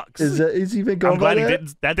sucks. Is he even going I'm glad by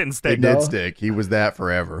that didn't stick. It did stick. He was that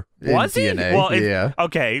forever. Was he? TNA. Well, yeah.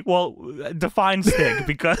 Okay. Well, define stick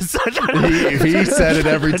because he said it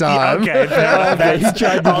every time. Okay. He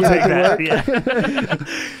tried to I'll take that. Yeah.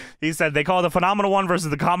 He said they call it the phenomenal one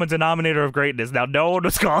versus the common denominator of greatness. Now, no one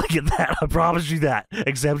was calling it that. I promise you that,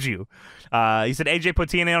 except you. He said AJ put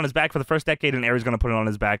TNA on his back for the first decade, and Aries going to put it on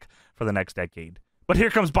his back for the next decade. But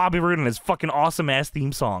here comes Bobby Roode and his fucking awesome-ass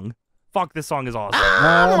theme song. Fuck, this song is awesome.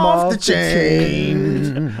 I'm off the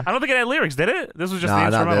chain. I don't think it had lyrics, did it? This was just the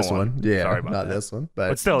instrumental not this one. Yeah, sorry about not that. this one.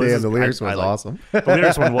 But still, damn, the lyrics was awesome. The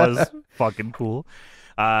lyrics one was fucking cool.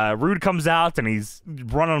 Rude comes out and he's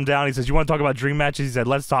running him down. He says, you want to talk about dream matches? He said,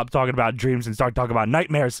 let's stop talking about dreams and start talking about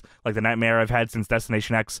nightmares, like the nightmare I've had since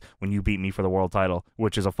Destination X when you beat me for the world title,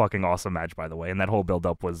 which is a fucking awesome match, by the way. And that whole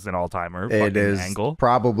build-up was an all-timer. It is angle.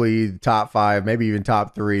 Probably top 5, maybe even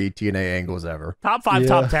top 3 TNA angles ever. Top 5,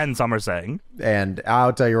 top 10, some are saying. And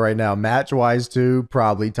I'll tell you right now, match-wise too,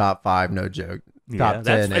 probably top 5, no joke. Top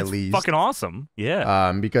 10 at least. Fucking awesome.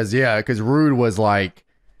 Yeah. Because Rude was like,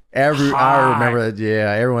 I remember that.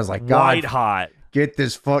 Yeah, everyone's like, God, white hot. get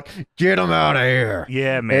him out of here.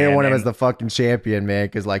 Yeah, man. They didn't want him as the fucking champion, man,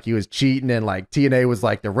 because like he was cheating and like TNA was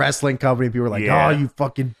like the wrestling company. People were like, oh, you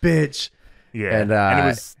fucking bitch. Yeah, and it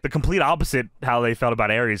was the complete opposite how they felt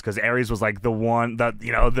about Aries, because Aries was like the one that,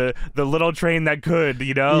 you know, the little train that could,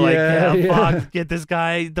 you know, fuck, get this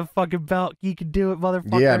guy the fucking belt. He can do it,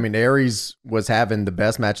 motherfucker. Yeah, I mean, Aries was having the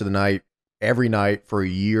best match of the night every night for a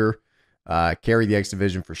year. Carried the X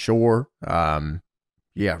Division for sure.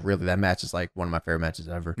 Yeah, really, that match is like one of my favorite matches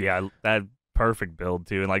ever. Yeah, that perfect build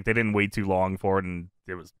too, and like they didn't wait too long for it, and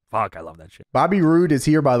it was fuck. I love that shit. Bobby Roode is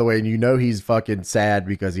here, by the way, and you know he's fucking sad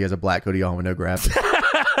because he has a black hoodie on with no graphics.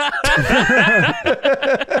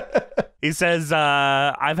 He says,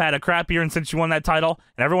 I've had a crap year, and since you won that title,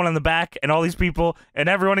 and everyone in the back, and all these people, and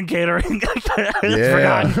everyone in catering,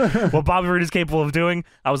 forgot what Bobby Roode is capable of doing.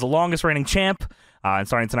 I was the longest reigning champ. And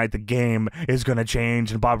starting tonight, the game is going to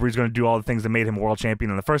change, and Bobby Roode's going to do all the things that made him world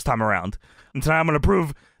champion in the first time around. And tonight I'm going to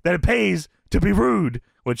prove that it pays to be rude,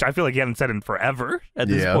 which I feel like he hadn't said in forever at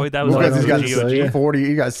this point. That was because like he's got 40.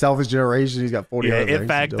 He got Selfish Generation. He's got 40 other things. It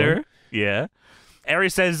Factor. Yeah.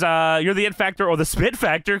 Aries says, you're the It Factor or the Spit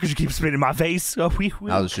Factor because you keep spitting in my face. Oh, that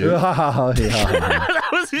was a shoot. That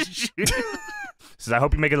was a shoot. Says, I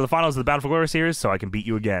hope you make it to the finals of the Bound for Glory series so I can beat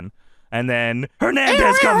you again. And then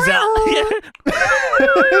Hernandez comes out. Yeah,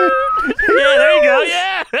 there you go.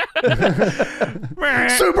 Yeah.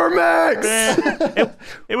 Supermax.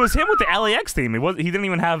 It was him with the LAX theme. He didn't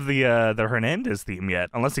even have the Hernandez theme yet,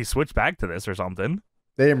 unless he switched back to this or something.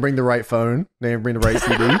 They didn't bring the right phone. They didn't bring the right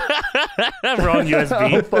CD. Wrong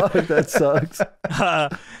USB. Oh, fuck, that sucks.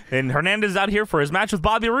 And Hernandez is out here for his match with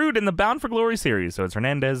Bobby Roode in the Bound for Glory series. So it's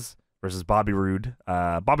Hernandez versus Bobby Roode.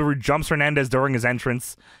 Bobby Roode jumps Hernandez during his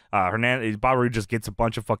entrance. Bobby Roode just gets a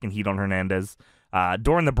bunch of fucking heat on Hernandez.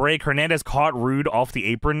 During the break, Hernandez caught Roode off the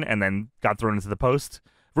apron and then got thrown into the post.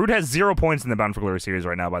 Roode has 0 points in the Bound for Glory series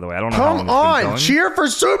right now, by the way. I don't know how long it's been going. Cheer for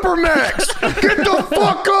Supermax! Get the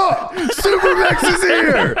fuck up! Supermax is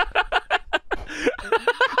here!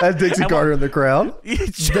 That's Dixie Carter in the crowd.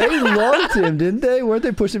 They loved him, didn't they? Weren't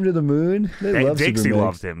they pushing him to the moon? They loved Dixie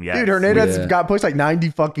loved him, yeah. Dude, Hernandez got pushed like 90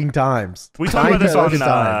 fucking times. We talk about this on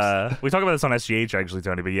SGH actually,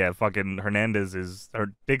 Tony, but yeah, fucking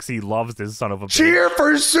Dixie loves this son of a bitch. Cheer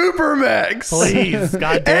for Supermax! Please,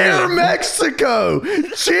 goddamn. Air Mexico!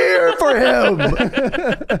 Cheer for him!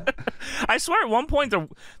 I swear at one point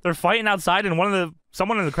they're fighting outside and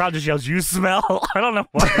someone in the crowd just yells, "You smell." I don't know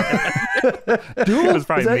what. Dude, is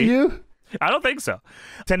that you? I don't think so.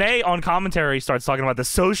 TNA on commentary starts talking about the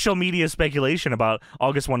social media speculation about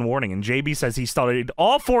August 1 warning, and JB says he studied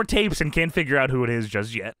all 4 tapes and can't figure out who it is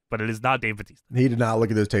just yet, but it is not Dave Bautista. He did not look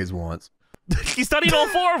at those tapes once. He studied all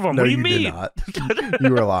 4 of them. No, what do you mean? Did not. You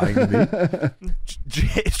were lying to me.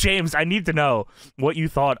 James, I need to know what you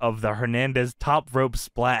thought of the Hernandez top rope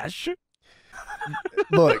splash.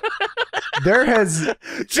 Look, there has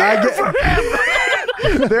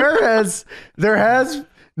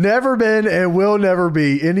never been and will never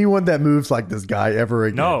be anyone that moves like this guy ever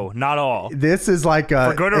again. No, not all. This is like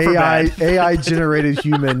a AI generated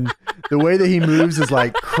human. The way that he moves is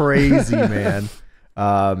like crazy, man.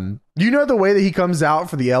 You know the way that he comes out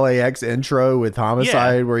for the LAX intro with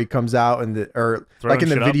Homicide, where he comes out in like in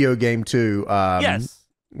the video game too. Yes,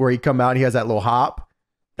 where he come out and he has that little hop.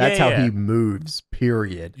 That's how he moves,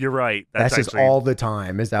 period. You're right. That's just all the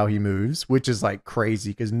time is how he moves, which is like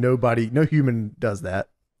crazy because no human does that.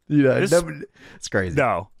 You know, it's crazy.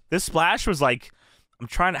 No, this splash was like,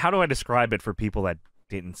 how do I describe it for people that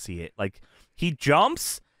didn't see it? Like, he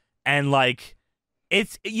jumps and like,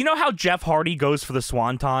 you know how Jeff Hardy goes for the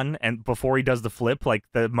swanton and before he does the flip, like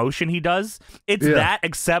the motion he does, it's that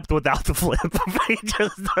except without the flip. He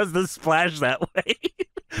just does the splash that way.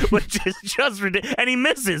 Which is just ridiculous, and he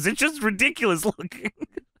misses. It's just ridiculous looking.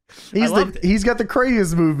 He's got the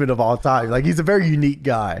craziest movement of all time. Like, he's a very unique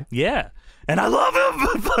guy. Yeah, and I love him.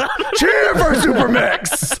 Cheer for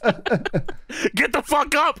Supermax! Get the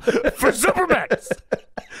fuck up for Supermax!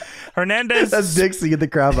 Hernandez. That's Dixie in the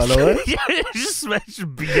crowd, by the way. Yeah, just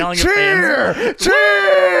yelling cheer! At fans.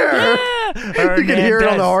 Cheer! Yeah! You can hear it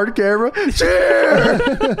on the hard camera. Cheer!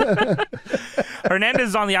 Hernandez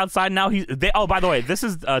is on the outside now. By the way, this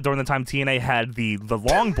is during the time TNA had the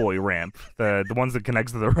long boy ramp, the ones that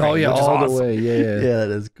connects to the ring. Oh yeah, all awesome. the way. Yeah, that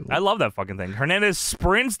is cool. I love that fucking thing. Hernandez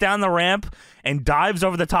sprints down the ramp and dives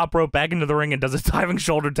over the top rope back into the ring and does a diving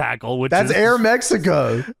shoulder tackle. That's Air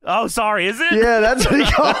Mexico. Oh, sorry, is it? Yeah, that's what he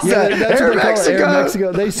calls that. That's Air Mexico. Air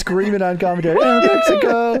Mexico. They scream it on commentary. Air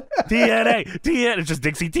Mexico. TNA. It's just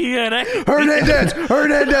Dixie TNA. Hernandez.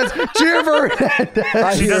 Cheer for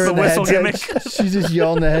Hernandez. She does the whistle gimmick. She's just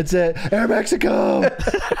yelling the headset. Air Mexico.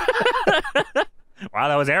 Wow,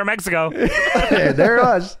 that was Air Mexico. Yeah, there it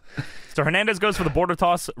was. So Hernandez goes for the border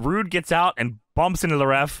toss. Rude gets out and bumps into the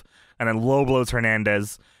ref, and then low blows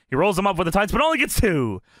Hernandez. He rolls him up with the tights, but only gets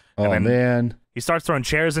 2. Oh, man. He starts throwing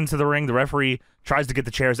chairs into the ring. The referee tries to get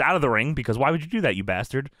the chairs out of the ring because why would you do that, you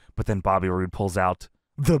bastard? But then Bobby Roode pulls out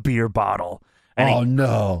the beer bottle. And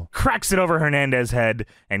no. Cracks it over Hernandez's head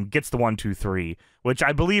and gets the 1, 2, 3, which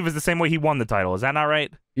I believe is the same way he won the title. Is that not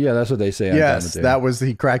right? Yeah, that's what they say. Yes, that was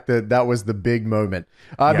the big moment.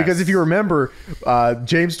 Because if you remember,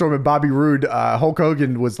 James Storm and Bobby Roode, Hulk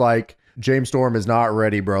Hogan was like, James Storm is not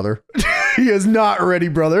ready, brother. He is not ready,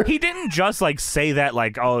 brother. He didn't just like say that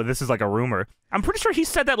like, oh, this is like a rumor. I'm pretty sure he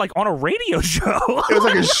said that like on a radio show. It was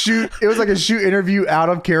like a shoot. It was like a shoot interview out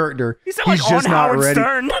of character. He said like He's on just not Howard ready.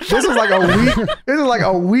 Stern. This was like a week. This was like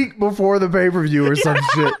a week before the pay-per-view or some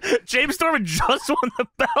shit. James Storm had just won the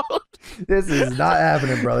belt. This is not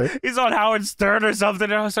happening, brother. He's on Howard Stern or something.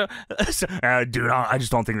 Dude, I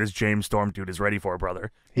just don't think this James Storm dude is ready for it,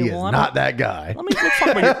 brother. He is not that guy.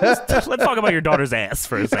 Let's talk about your daughter's ass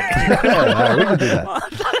for a second. We can do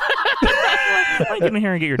that. Why get in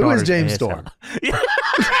here and get your Who daughter's is James ass Storm?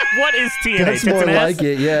 What is TNA? That's more like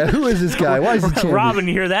it, yeah. Who is this guy? Why is he champion? Robin,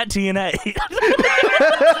 you hear that? TNA.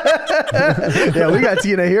 Yeah, we got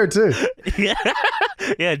TNA here too.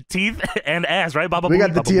 Yeah, teeth and ass, right? We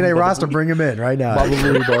got the TNA roster. Bring him in right now.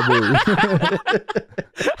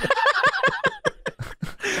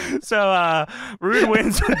 So Rude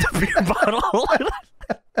wins with the beer bottle.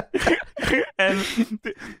 And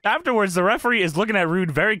afterwards, the referee is looking at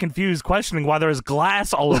Rude very confused, questioning why there's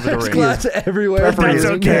glass all over the ring. Glass everywhere. That's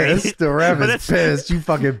okay. Pissed. The ref is pissed. You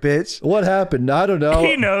fucking bitch. What happened? I don't know.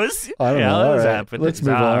 He knows. I don't know. All right. Let's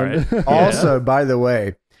move on. Right. Also, by the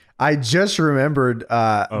way, I just remembered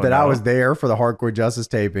that I was there for the Hardcore Justice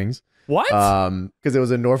tapings. What? Because it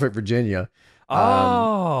was in Norfolk, Virginia.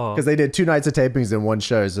 Because they did 2 nights of tapings in one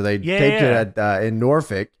show. So they taped it at, in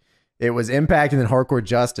Norfolk. It was Impact and then Hardcore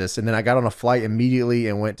Justice. And then I got on a flight immediately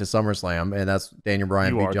and went to SummerSlam. And that's Daniel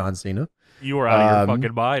Bryan beat John Cena. You were out of your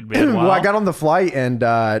fucking mind, man. Wow. Well, I got on the flight and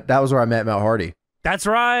that was where I met Matt Hardy. That's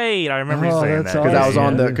right. I remember you saying that.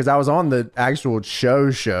 Because I was on the actual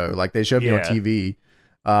show. Like they showed me on TV.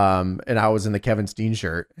 And I was in the Kevin Steen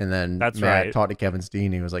shirt, and then Matt talked to Kevin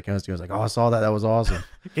Steen. He was like, "Oh, I saw that. That was awesome."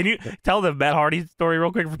 Can you tell the Matt Hardy story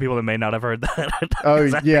real quick for people that may not have heard that? Oh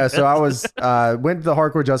yeah, so I was went to the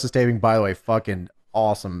Hardcore Justice taping. By the way, fucking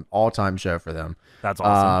awesome, all-time show for them. That's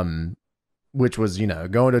awesome. Which was going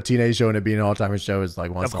to a TNA show and it being an all-time show is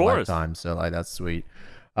like once in a lifetime. So like that's sweet.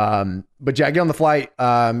 But yeah, I get on the flight.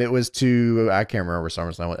 It was to I can't remember where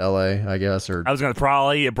SummerSlam was, LA, I guess, or I was gonna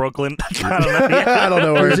probably at Brooklyn. I don't know. I don't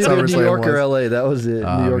know where it was either SummerSlam New York was. or LA. That was it.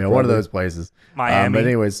 New York, one of those places. Miami. But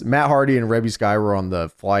anyways, Matt Hardy and Rebby Sky were on the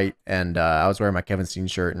flight, and I was wearing my Kevin Steen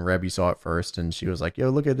shirt, and Rebby saw it first, and she was like, "Yo,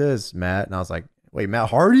 look at this, Matt," and I was like, "Wait, Matt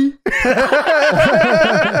Hardy?"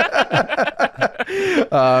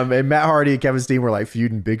 And Matt Hardy and Kevin Steen were like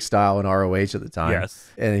feuding big style in ROH at the time. Yes.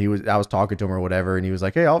 And I was talking to him or whatever, and he was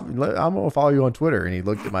like, "Hey, I'm gonna follow you on Twitter." And he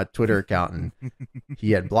looked at my Twitter account, and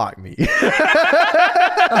he had blocked me.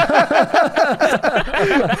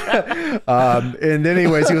 And then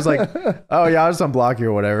anyways, he was like, "Oh yeah, I'll just unblock you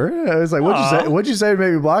or whatever." I was like, "What'd you say to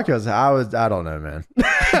make me block you?" I don't know, man.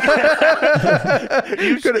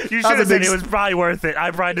 You should have said it was probably worth it.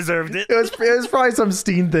 I probably deserved it. It was probably some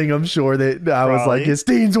Steen thing, I'm sure, that I was like, "Yeah,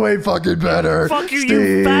 Steen's way fucking better." Fuck you, Steen.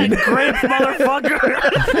 you fat grape motherfucker.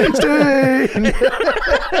 Steen.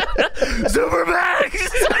 Supermax.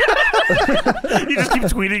 You just keep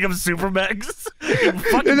tweeting him Supermax.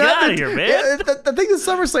 Fucking get out of here, man. Yeah, I think the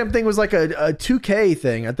SummerSlam thing was like a 2K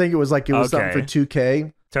thing. I think it was something for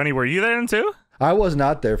 2K. Tony, were you there then too? I was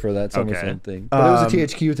not there for that SummerSlam thing. But it was a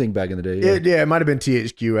THQ thing back in the day. Yeah, it might have been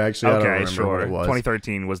THQ, actually. Okay, I don't remember what it was.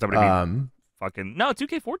 2013 was WWE. No,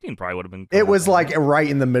 2K14 probably would have been. It was like right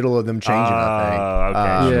in the middle of them changing, I think.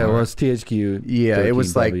 Okay. Yeah, well, it's THQ. Yeah, it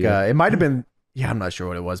was like, it might have been. Yeah, I'm not sure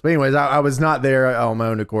what it was. But anyways, I was not there on my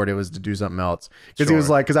own accord. It was to do something else. Because he was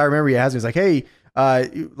like, because I remember he asked me, he's like, "Hey,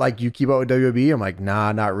 like you keep up with WWE?" I'm like,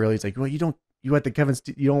 "Nah, not really." He's like, "Well, you went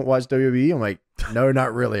to you don't watch WWE?" I'm like, "No,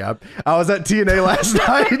 not really. I was at TNA last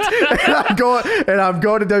night, and I'm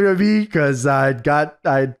going to WWE because I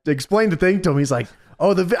explained the thing to him. He's like,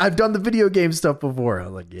 "Oh, I've done the video game stuff before." I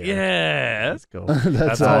was like, "Yeah, that's cool."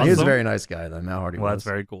 That's awesome. He was a very nice guy, though. Matt Hardy. Well, that's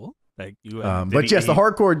very cool. Thank you. But yes, the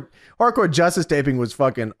hardcore Justice taping was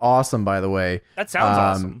fucking awesome. By the way, that sounds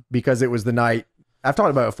awesome because it was the night I've talked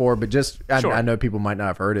about it before, but I know people might not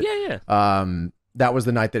have heard it. Yeah. That was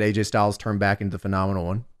the night that AJ Styles turned back into the Phenomenal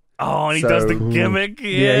One. Oh, and he does the gimmick.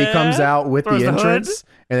 Yeah, he comes out with Throws the the entrance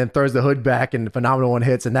and then throws the hood back, and Phenomenal One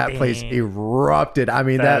hits, and that place erupted. I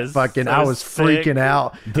mean, I was freaking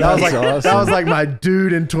out. That was like my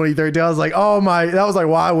dude in 2013. I was like, oh my, that was like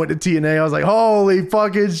why I went to TNA. I was like, holy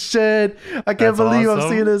fucking shit. I can't believe I'm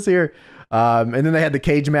seeing this here. And then they had the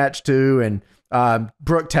cage match too, and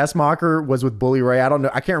Brooke Tessmacher was with Bully Ray. I don't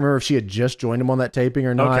know. I can't remember if she had just joined him on that taping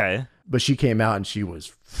or not. Okay. But she came out and she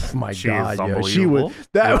was, oh my God, yo, was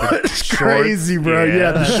crazy, bro.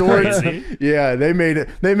 Yeah, the shorts. Yeah, they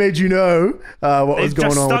made you know what was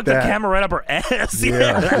going on with that. They just stuck the camera right up her ass.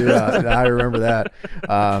 Yeah, I remember that.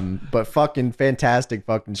 But fucking fantastic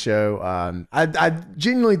fucking show. I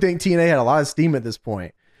genuinely think TNA had a lot of steam at this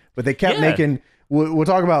point, but they kept making. We'll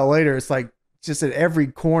talk about it later. It's like just at every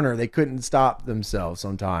corner they couldn't stop themselves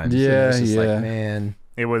sometimes. Yeah, it's just like, man.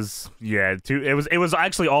 It was it was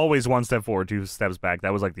actually always one step forward, two steps back.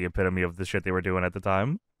 That was like the epitome of the shit they were doing at the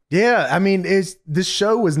time. Yeah, I mean, this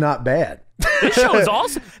show was not bad. This show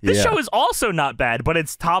is also not bad, but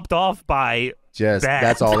it's topped off by just bad.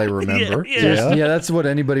 That's all they remember. Yeah, that's what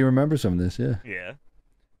anybody remembers from this. Yeah. Yeah.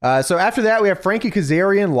 So after that, we have Frankie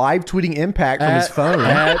Kazarian live tweeting Impact from his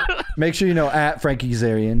phone. Make sure you know at Frankie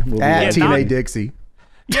Kazarian. At TNA Dixie.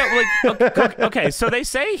 Yeah, like okay, so they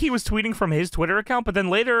say he was tweeting from his Twitter account, but then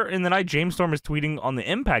later in the night, James Storm is tweeting on the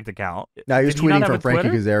Impact account. No, he was tweeting from Frankie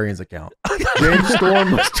Kazarian's account. James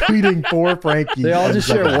Storm was tweeting for Frankie. They all just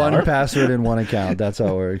share one password in one account. That's how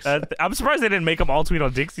it works. I'm surprised they didn't make them all tweet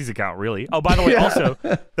on Dixie's account, really. Oh, by the way, also,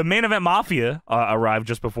 the Main Event Mafia arrived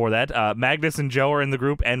just before that. Magnus and Joe are in the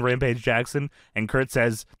group, and Rampage Jackson, and Kurt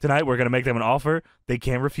says, tonight we're going to make them an offer they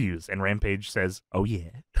can't refuse. And Rampage says, oh,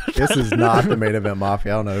 yeah. This is not the Main Event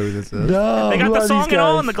Mafia. I don't know who this is. No, they got the song and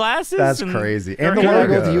all and the glasses. That's crazy. And the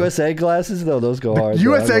logo with the USA glasses, though, those go hard.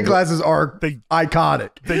 USA glasses are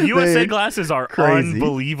iconic. The USA glasses are crazy.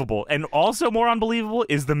 Unbelievable. And also more unbelievable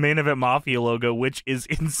is the Main Event Mafia logo, which is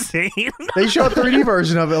insane. They show a 3D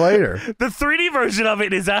version of it later. The 3D version of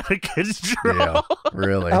it is out of control. Yeah,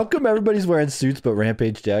 really. How come everybody's wearing suits but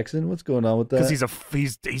Rampage Jackson? What's going on with that? Because he's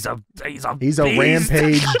a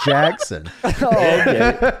Rampage Jackson. Oh,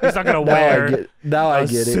 okay. He's not gonna wear I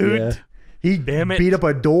get suit. It. Yeah. He beat up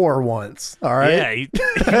a door once. All right.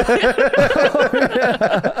 Yeah.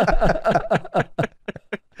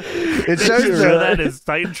 It shows that is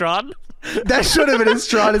Titantron. That should have been his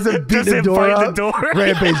Tron as a beat the door up.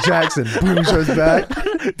 Rampage Jackson. Boom, shows back.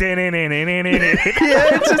 Yeah,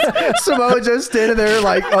 it's just Samoa Joe standing there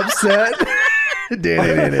like upset. And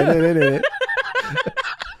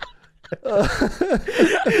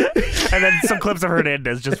then some clips of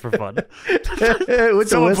Hernandez just for fun.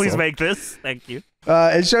 Someone please make this. Thank you.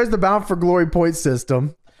 It shows the Bound for Glory point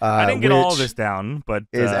system. I didn't get all this down, but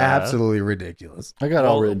is absolutely ridiculous. I got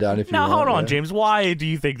all written down. If you now, want, hold on, James. Why do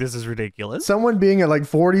you think this is ridiculous? Someone being at like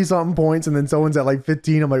 40 something points, and then someone's at like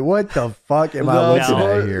 15. I'm like, what the fuck am I looking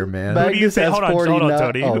at here, man? Who do you think? Hold on,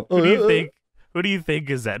 Tony. Who do you think? Who do you think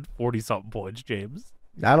is at 40 something points, James?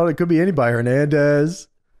 I don't know. It could be anybody. Hernandez.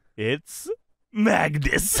 It's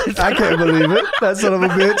Magnus. I can't believe it. That son of a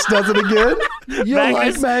bitch does it again. You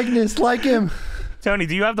like Magnus, like him. Tony,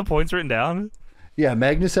 do you have the points written down? Yeah,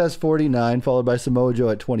 Magnus has 49, followed by Samoa Joe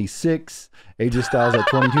at 26, AJ Styles at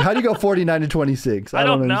 22. How do you go 49 to 26? I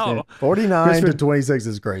don't know. 49 to 26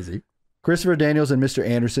 is crazy. Christopher Daniels and Mr.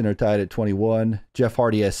 Anderson are tied at 21. Jeff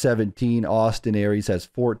Hardy has 17. Austin Aries has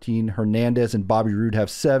 14. Hernandez and Bobby Roode have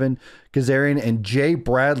 7. Kazarian and Jay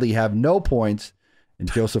Bradley have no points.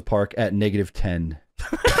 And Joseph Park at -10.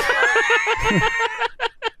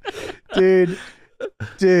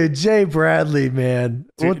 Dude, Jay Bradley, man.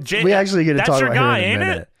 We actually get to talk about him in a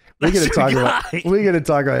minute. We're gonna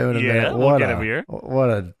talk about him in a minute. We'll get him here. What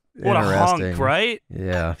a hunk, right?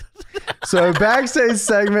 Yeah. So backstage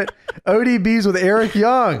segment, ODB's with Eric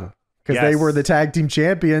Young because they were the tag team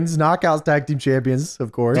champions, Knockouts tag team champions,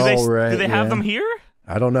 of course. Do they have them here?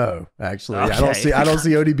 I don't know. Actually, okay. I don't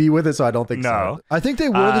see ODB with it, so I don't think so. I think they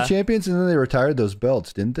were the champions, and then they retired those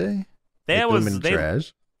belts, didn't they?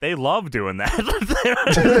 Trash. They love doing that.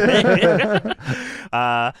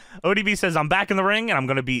 ODB says, I'm back in the ring, and I'm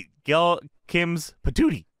going to beat Gil Kim's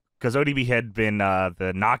Patootie. Because ODB had been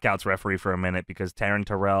the Knockouts referee for a minute because Taryn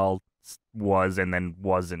Terrell was and then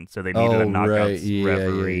wasn't. So they needed a Knockouts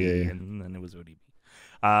referee, and then it was ODB.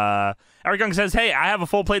 Eric Young says, hey, I have a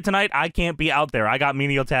full plate tonight. I can't be out there. I got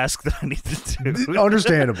menial tasks that I need to do.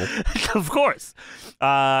 Understandable. Of course.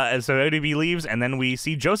 And so ODB leaves, and then we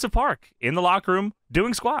see Joseph Park in the locker room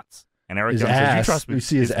doing squats. And Eric Young says, "You trust me." We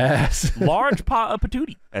see his ass. Large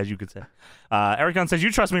patootie, as you could say. Eric Young says,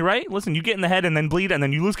 "You trust me, right? Listen, you get in the head and then bleed, and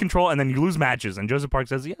then you lose control, and then you lose matches." And Joseph Park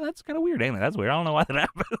says, "Yeah, that's kind of weird, ain't it? That's weird. I don't know why that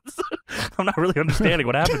happens. I'm not really understanding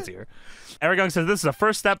what happens here." Eric Young says, "This is a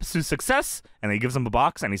first step to success," and he gives him a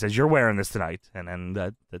box, and he says, "You're wearing this tonight." And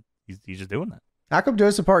then he's just doing that. How come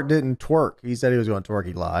Joseph Park didn't twerk? He said he was going to twerk.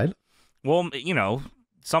 He lied. Well, you know,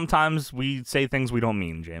 sometimes we say things we don't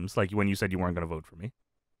mean, James. Like when you said you weren't going to vote for me.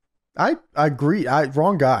 I agree.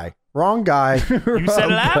 Wrong guy. Wrong guy. You said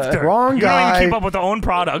it after. Wrong guy. You don't even keep up with the own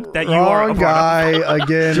product that you are a Wrong guy.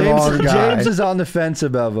 Again, wrong guy. James is on the fence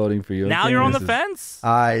about voting for you. Now you're on the fence?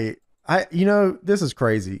 You know, this is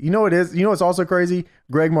crazy. You know what it is? You know what's also crazy?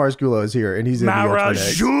 Greg Marzullo is here, and he's in the Ultimate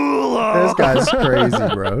X. This guy's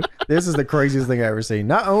crazy, bro. This is the craziest thing I've ever seen.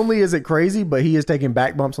 Not only is it crazy, but he is taking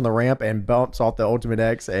back bumps on the ramp and bumps off the Ultimate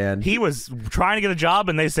X. And he was trying to get a job,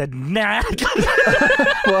 and they said, "Nah,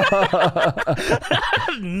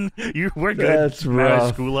 we're good." That's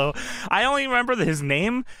rough. Marzullo. I only remember his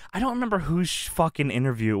name. I don't remember whose fucking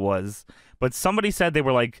interview it was, but somebody said they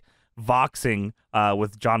were like voxing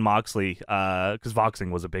with John Moxley, because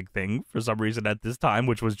voxing was a big thing for some reason at this time,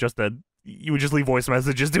 which was just you would just leave voice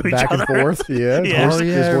messages to each back other. Back and forth, yeah. Yeah.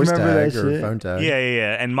 His voice tag or phone tag.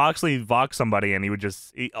 Yeah. And Moxley voxed somebody, and he would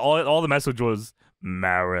just all the message was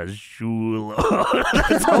Marzullo.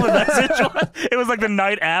 That's all the message was. It was like the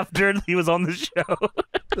night after he was on the show.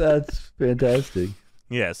 That's fantastic.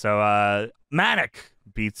 Yeah. So Manic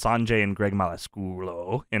beats Sanjay and Greg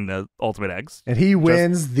Marzullo in the Ultimate X, and he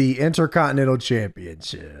wins the Intercontinental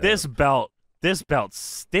Championship. This belt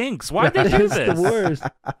stinks. Why'd they do this? It's the worst.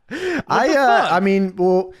 I mean,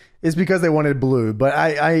 well, it's because they wanted blue,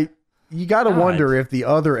 but you got to wonder if the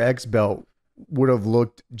other X belt would have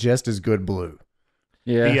looked just as good blue.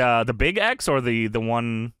 Yeah. The big X or the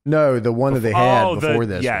one? No, the one that they had before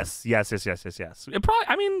this. Yes. It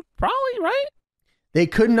probably right. They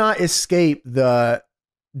could not escape the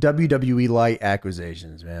WWE Light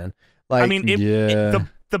acquisitions, man. Like, I mean,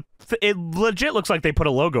 it legit looks like they put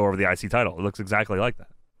a logo over the IC title. It looks exactly like that.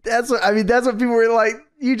 That's what people were like.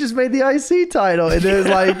 You just made the IC title, and there's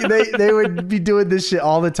like they would be doing this shit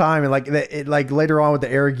all the time, and like later on with the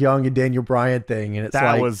Eric Young and Daniel Bryan thing, and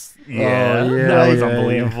that was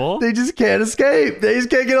unbelievable. They just can't escape. They just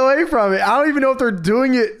can't get away from it. I don't even know if they're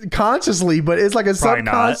doing it consciously, but it's like a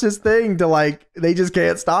subconscious thing to like they just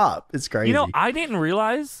can't stop. It's crazy. You know, I didn't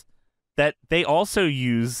realize that they also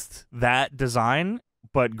used that design,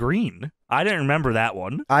 but green. I didn't remember that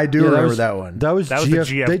one. I do remember that one. That was the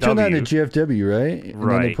GFW. They turned that into GFW, right? And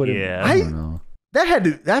right. Then they put I don't know.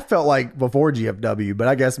 That felt like before GFW, but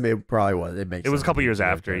I guess it probably was. It makes. It was a couple years GFW.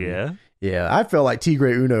 after, yeah. Yeah, I felt like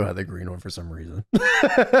Tigre Uno had the green one for some reason.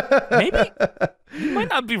 Maybe. You might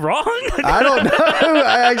not be wrong. I don't know.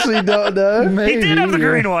 I actually don't know. Maybe, he did have the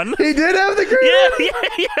green one. He did have the green one?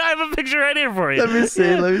 Yeah. I have a picture right here for you. Let me see.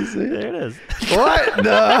 There it is. What?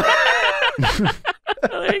 No.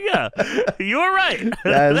 There you go. You were right.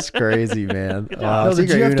 That's crazy, man. No, the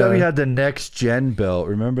GFW had the next gen belt.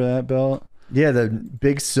 Remember that belt? Yeah, the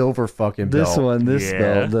big silver fucking belt. This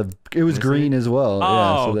belt. It was green as well.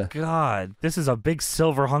 Oh, God. This is a big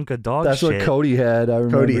silver hunk of dog shit. That's what Cody had. I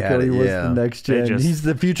remember Cody was the next gen. He's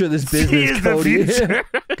the future of this business, he is Cody. The future.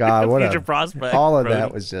 God, what future prospect. All of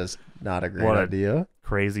that was just not a great idea.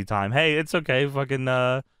 Crazy time. Hey, it's okay. Fucking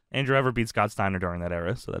Andrew Ever beat Scott Steiner during that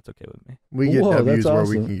era, so that's okay with me. We get W's where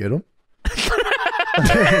we can get them.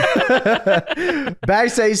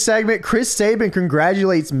 Backstage segment, Chris Sabin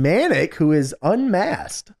congratulates Manic, who is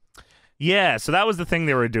unmasked. Yeah, so that was the thing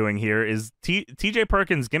they were doing here is TJ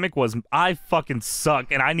Perkins' gimmick was, I fucking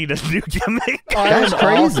suck and I need a new gimmick. That's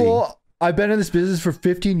crazy. Awful. I've been in this business for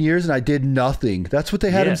 15 years and I did nothing. That's what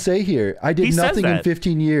they had him say here. I did nothing in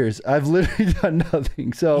 15 years. I've literally done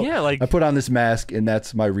nothing. So I put on this mask and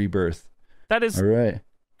that's my rebirth. That is all right.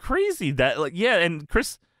 Crazy. That and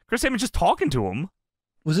Chris Sabin just talking to him.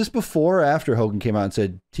 Was this before or after Hogan came out and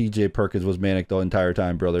said TJ Perkins was Manic the entire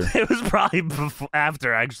time, brother? It was probably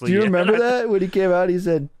after, actually. Do you remember that? When he came out, he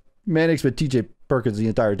said, Manic's been TJ Perkins the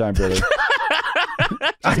entire time, brother.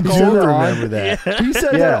 I do remember that. Yeah. He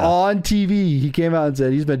said that on TV. He came out and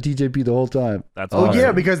said he's been TJP the whole time. That's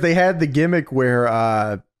yeah, because they had the gimmick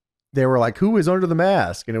where they were like, "Who is under the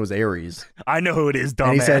mask?" And it was Aries. I know who it is,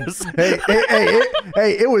 dumbass. And he said,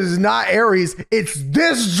 "Hey, it was not Aries. It's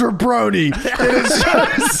this jabroni." And it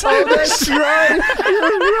shows, that's right. You're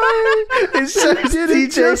right. It shows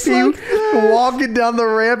TJP walking down the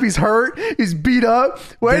ramp. He's hurt. He's beat up.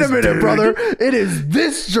 Wait a minute, brother. It is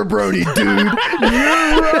this jabroni, dude.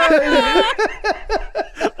 You're right.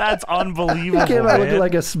 That's unbelievable. He came out looking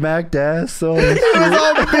like a smacked ass. So he was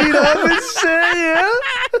all beat up and shit.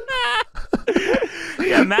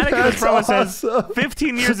 Yeah, Matic in his promo says,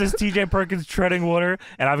 15 years as TJ Perkins treading water,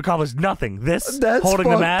 and I've accomplished nothing. That's holding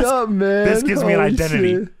the mask, up, man. this gives me an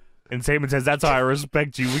identity. Shit. And Saban says, that's how I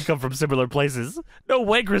respect you. We come from similar places. No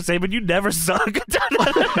way, Chris Saban, you never suck.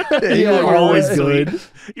 You were always good.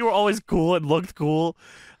 You were always cool and looked cool.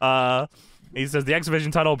 He says, the X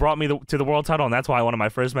Division title brought me to the world title, and that's why I wanted my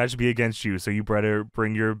first match to be against you. So you better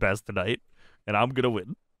bring your best tonight, and I'm going to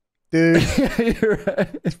win. Dude, you're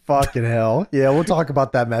right. Fucking hell. Yeah, weell talk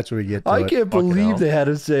about that match when we get to it. I can't believe they had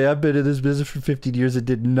him say, I've been in this business for 15 years and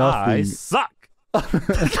did nothing. I suck.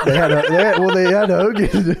 They had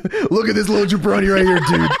Hogan. Look at this little jabroni right here,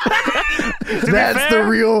 dude. That's the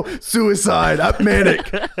real suicide. I'm manic.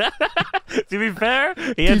 To be fair,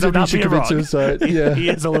 he ends up not being wrong. Suicide. Yeah. He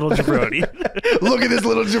is a little jabroni. Look at this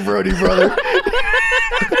little jabroni, brother.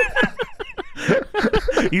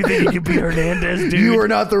 You think you can be Hernandez, dude? You are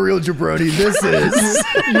not the real jabroni. This is.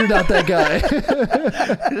 You're not that guy.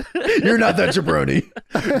 You're not that jabroni.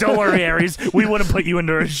 Don't worry, Aries. We wouldn't put you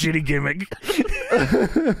into a shitty gimmick.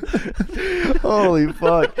 Holy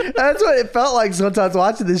fuck. That's what it felt like sometimes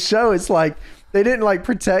watching this show. It's like they didn't like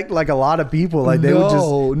protect like a lot of people. Like they would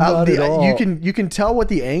just not at all. You can tell what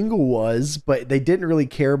the angle was, but they didn't really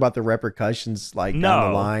care about the repercussions like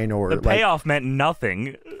down the line, or the payoff meant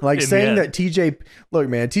nothing. Like saying that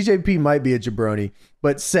TJP might be a jabroni,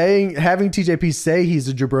 but having TJP say he's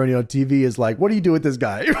a jabroni on TV is like, what do you do with this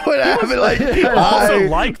guy? What happened? Like, I also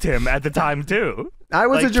liked him at the time too. I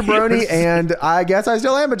was a jabroni, and I guess I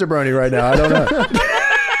still am a jabroni right now. I don't know.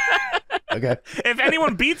 Okay. If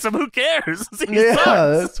anyone beats him, who cares? Yeah,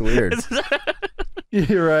 that's weird.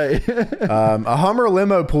 You're right. A Hummer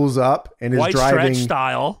limo pulls up and is White driving stretch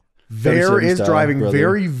style. Driving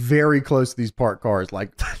very, very close to these parked cars.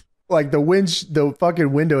 Like the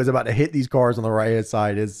fucking window is about to hit these cars on the right hand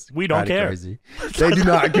side. We don't care. Crazy. They do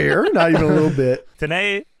not care, not even a little bit.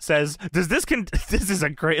 TNA says, this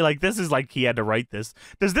is like he had to write this.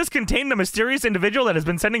 Does this contain the mysterious individual that has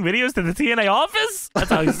been sending videos to the TNA office? That's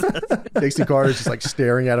how he says. Dixie Carter's just like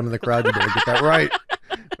staring at him in the crowd. You better get that right.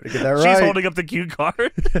 She's holding up the cue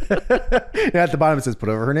card. Yeah, at the bottom it says, put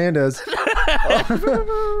over Hernandez.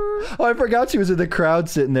 Oh, I forgot she was in the crowd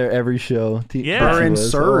sitting there every show. Her and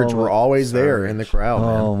Surge were always there in the crowd.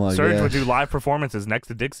 Oh my god. Surge would do live performances next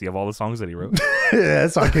to Dixie of all the songs that he wrote. Yeah,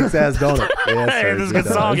 that song kicks ass, don't it? Yeah, hey, this is a good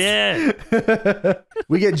song, yeah.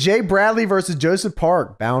 We get Jay Bradley versus Joseph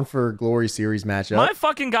Park, Bound for Glory series matchup. My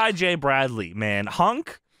fucking guy Jay Bradley, man.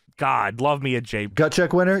 Hunk. God, love me a Jay. Gut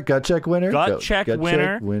check winner. Gut check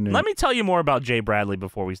winner. Let me tell you more about Jay Bradley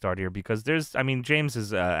before we start here, because James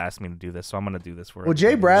has asked me to do this, so I'm going to do this for him. Well,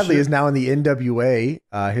 Jay Bradley is now in the NWA.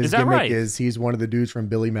 His gimmick is he's one of the dudes from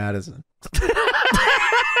Billy Madison.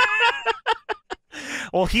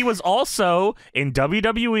 Well, he was also in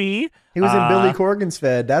WWE. He was in Billy Corgan's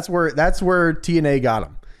Fed. That's where TNA got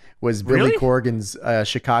him. Was Billy Really? Corgan's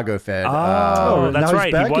Chicago Fed. Oh, that's now right.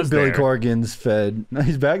 He's back He was in Billy there. Corgan's Fed.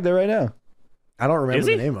 He's back there right now. I don't remember Is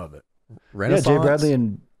the he? name of it. Yeah, Renaissance? Jay Bradley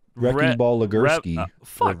and Wrecking Ball Legursky.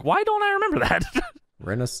 Fuck, why don't I remember that?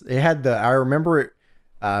 It had I remember it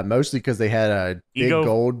mostly because they had a big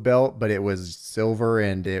gold belt, but it was silver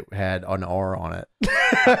and it had an R on it.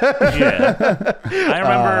 Yeah,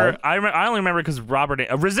 I only remember because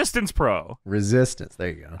Resistance Pro. Resistance. There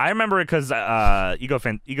you go. I remember it because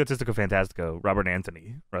Egotistical Fantastico, Robert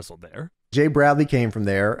Anthony wrestled there. Jay Bradley came from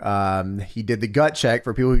there. He did the gut check.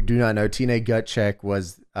 For people who do not know, TNA gut check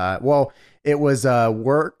was it was a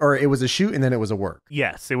work, or it was a shoot and then it was a work.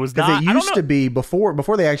 Yes, it was because not. it used to be before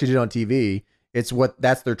they actually did it on TV.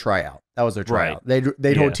 That's their tryout. That was their tryout. Right.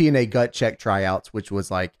 They'd hold TNA gut check tryouts, which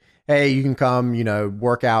was like, hey, you can come,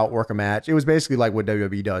 work out, work a match. It was basically like what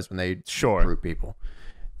WWE does when they recruit people.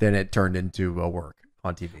 Then it turned into a work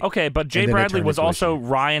on TV. Okay, but Jay Bradley was also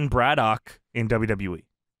Ryan Braddock in WWE.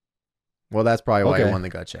 Well, that's probably why he won the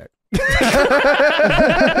gut check.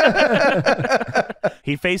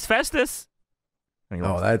 He faced Festus.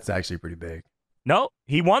 Oh, that's actually pretty big. No,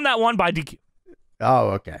 he won that one by DQ.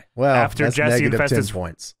 Oh, okay. Well, after that's Jesse and Festus 10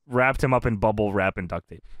 points. Wrapped him up in bubble wrap and duct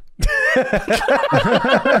tape.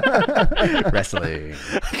 Wrestling.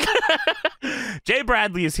 Jay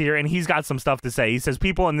Bradley is here, and he's got some stuff to say. He says,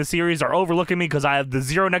 people in the series are overlooking me because I have the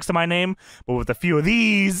 0 next to my name, but with a few of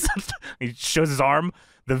these, he shows his arm,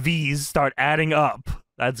 the V's start adding up.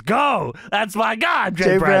 Let's go. That's my God,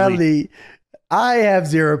 Jay Bradley. I have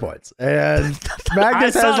 0 points, and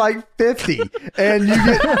Magnus has like 50, and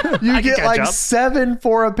you get like 7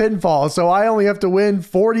 for a pinfall, so I only have to win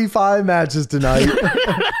 45 matches tonight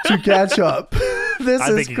to catch up. This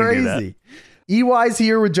is crazy. EY's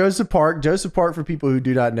here with Joseph Park. Joseph Park, for people who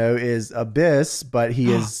do not know, is Abyss, but he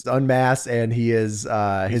is unmasked, and he is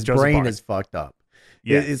his brain is fucked up.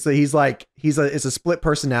 Yeah, it's a split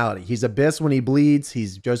personality. He's Abyss when he bleeds.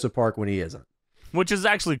 He's Joseph Park when he isn't. Which is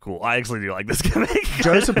actually cool. I actually do like this gimmick.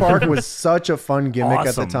 Joseph Park was such a fun gimmick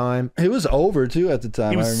at the time. He was over too at the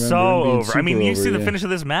time. He was so over. I mean, you see the finish of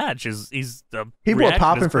this match he's the people are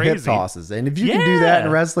popping for hip tosses, and if you can do that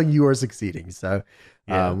in wrestling, you are succeeding. So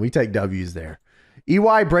we take W's there.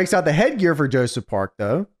 EY breaks out the headgear for Joseph Park,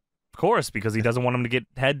 though. Of course, because he doesn't want him to get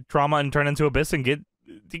head trauma and turn into Abyss and get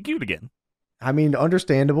DQ'd again. I mean,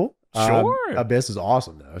 understandable. Sure. Abyss is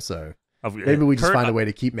awesome though, so maybe we just find a way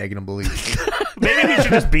to keep making him believe. Maybe he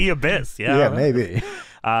should just be Abyss. Yeah, maybe.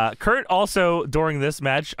 Kurt also, during this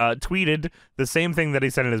match, tweeted the same thing that he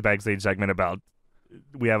said in his backstage segment about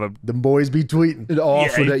the boys be tweeting an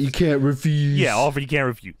offer that you can't refuse. Yeah, offer you can't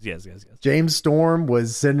refuse. Yes. James Storm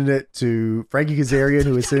was sending it to Frankie Kazarian,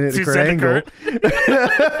 who was sending it to Kurt Angle.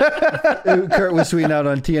 Kurt was tweeting out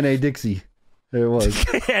on TNA Dixie. There it was.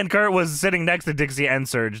 And Kurt was sitting next to Dixie and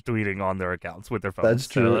Surge tweeting on their accounts with their phones. That's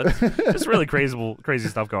true. So it's really crazy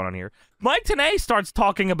stuff going on here. Mike Tenay starts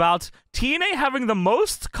talking about TNA having the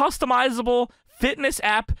most customizable fitness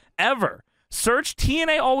app ever. Search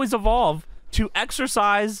TNA Always Evolve to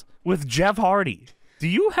exercise with Jeff Hardy. Do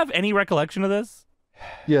you have any recollection of this?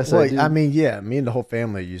 Yes, I mean, yeah, me and the whole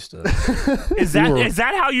family used to. Is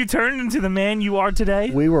that how you turned into the man you are today?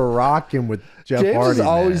 We were rocking with Jeff James Hardy. Is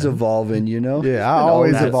always evolving, you know. Yeah, I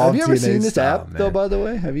always evolve. Have you ever seen this style, app man. though? By the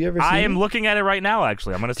way, have you ever seen I it? am looking at it right now.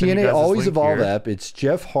 Actually, I'm going to send you TNA guys Always this link Evolve here. app. It's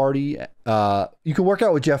Jeff Hardy. You can work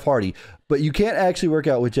out with Jeff Hardy, but you can't actually work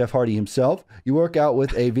out with Jeff Hardy himself. You work out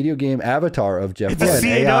with a video game avatar of Jeff It's Hardy.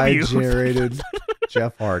 a AI generated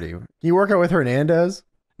Jeff Hardy. Can you work out with Hernandez?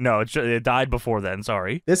 No, it died before then.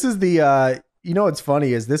 Sorry. This is the you know what's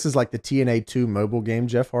funny is this is like the TNA 2 mobile game,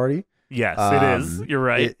 Jeff Hardy. Yes, it is. You're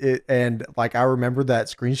right. And like I remember that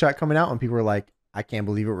screenshot coming out and people were like, I can't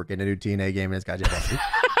believe it. We're getting a new TNA game and it's got Jeff Hardy.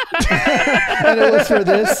 And it was for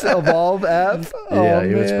this Evolve app. Yeah,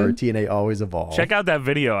 it was for TNA Always Evolve. Check out that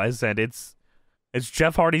video I sent. It's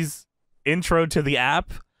Jeff Hardy's intro to the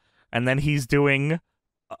app, and then he's doing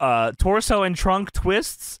torso and trunk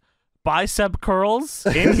twists, bicep curls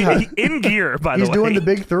in gear. By the way, he's doing the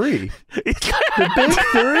big 3. The big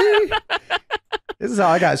 3. This is how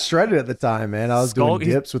I got shredded at the time, man. I was doing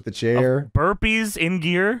dips with the chair, burpees in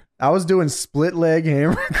gear. I was doing split leg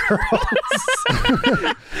hammer curls.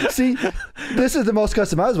 See, this is the most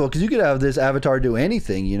customizable because you could have this avatar do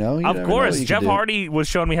anything, you know? Of course. Jeff Hardy was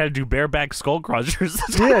showing me how to do bareback skull crushers.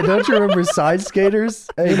 Yeah, don't you remember Side Skaters?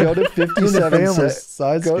 Hey, go to 57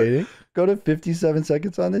 side skating. Go to 57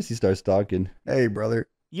 seconds on this. He starts talking. Hey, brother.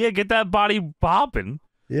 Yeah, get that body popping.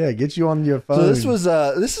 Yeah, get you on your phone.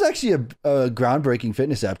 So this is actually a groundbreaking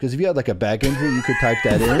fitness app because if you had like a back injury, you could type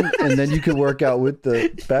that in and then you could work out with the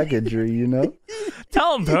back injury, you know?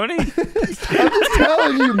 Tell him, Tony. I'm just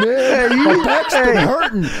telling you, man. My back's been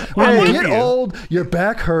hurting. When you get old, your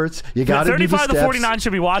back hurts. You got to do the steps. 35 to 49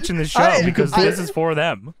 should be watching this show because this is for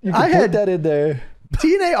them. You can put that in there.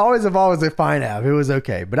 TNA Always Evolve was a fine app. It was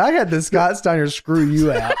okay. But I had the Scott Steiner Screw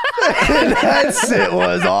You app. And that shit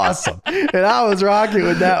was awesome. And I was rocking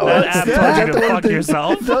with that one. That app told you to fuck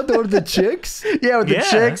yourself. Is that the one with the chicks? Yeah, with the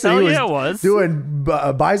chicks. And it was. Doing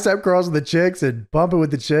bicep curls with the chicks and bumping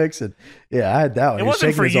with the chicks. And yeah, I had that one. It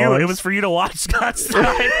wasn't for you. It was for you to watch Scott Steiner.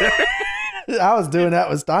 I was doing that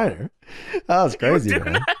with Steiner. That was crazy,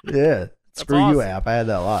 man. Yeah. Screw You app. I had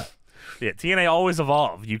that a lot. Yeah, TNA Always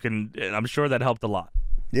Evolve. I'm sure that helped a lot.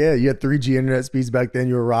 Yeah, you had 3G internet speeds back then.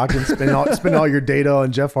 You were rocking, spending all your data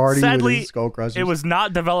on Jeff Hardy. Sadly, with his skull crushers. It was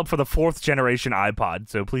not developed for the 4th generation iPod,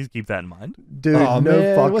 so please keep that in mind. Dude,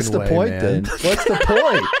 no fucking what's the way, point man. then? What's the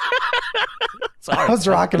point? I was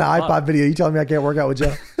rocking an iPod video. You telling me I can't work out with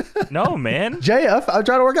Jeff? No, man. JF, I'm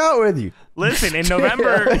trying to work out with you. Listen, in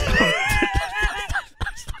November.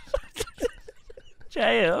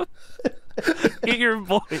 JF. Get your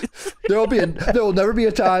voice. There will never be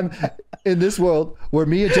a time in this world where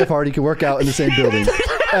me and Jeff Hardy can work out in the same building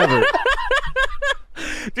ever.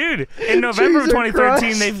 Dude, in November of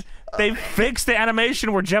 2013, They fixed the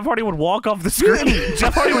animation where Jeff Hardy would walk off the screen.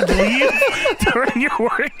 Jeff Hardy would leave during your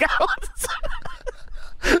workouts.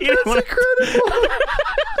 That's incredible.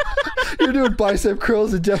 You're doing bicep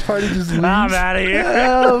curls and Jeff Hardy just leaves. I'm out of here.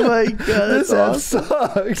 Oh my god, This awesome.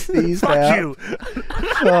 sucks. Fuck you.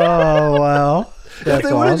 Oh wow. If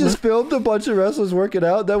they would have just filmed a bunch of wrestlers working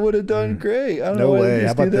out, that would have done great. I don't know No why they way. How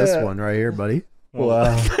just do about this that. one right here, buddy?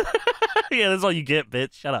 Wow. Yeah, that's all you get,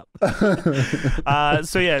 bitch. Shut up.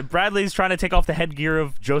 So yeah, Bradley's trying to take off the headgear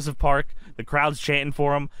of Joseph Park. The crowd's chanting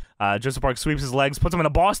for him. Joseph Park sweeps his legs, puts him in a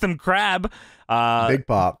Boston Crab. Big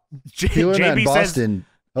pop. Feeling that in JB says, Boston.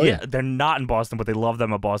 Oh, yeah, they're not in Boston, but they love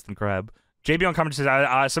them a Boston Crab. JB on commentary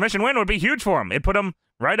says, submission win would be huge for him. It put him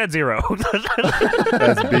right at 0.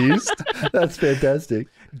 That's beast. That's fantastic.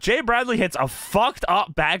 Jay Bradley hits a fucked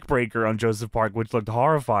up backbreaker on Joseph Park, which looked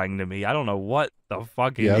horrifying to me. I don't know what the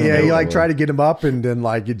fuck he Yeah, did. Yeah, know you like what. try to get him up and then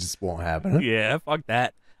like it just won't happen. Yeah, fuck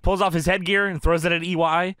that. Pulls off his headgear and throws it at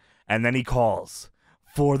EY, and then he calls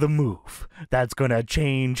for the move that's gonna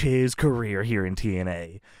change his career here in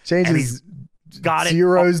TNA. Changes Got it.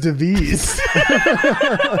 zeros to V's.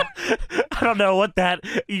 I don't know what that.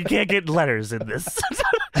 You can't get letters in this.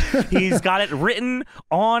 He's got it written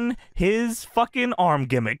on his fucking arm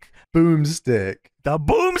gimmick. Boomstick. The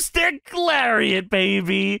boomstick lariat,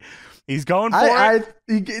 baby. He's going for it.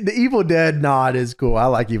 The Evil Dead nod is cool. I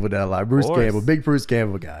like Evil Dead a lot. Bruce course. Campbell, big Bruce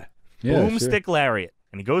Campbell guy. Yeah, Boomstick lariat.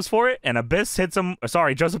 And he goes for it, and Abyss hits him.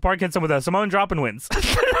 Sorry, Joseph Park hits him with a Samoan drop and wins.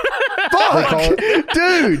 Fuck,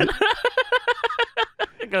 dude.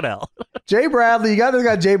 Go to hell. Jay Bradley, you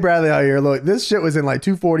got Jay Bradley out here. Look, this shit was in like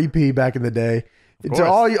 240p back in the day. So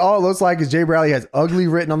all it looks like is Jay Bradley has ugly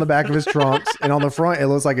written on the back of his trunks, and on the front it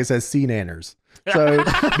looks like it says sea nanners. So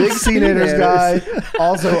big sea nanners guy,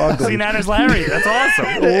 also ugly. See Nanner's Larry. That's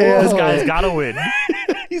awesome. This guy's got to win.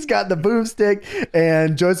 He's got the boomstick,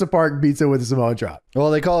 and Joseph Park beats him with a Samoan drop. Well,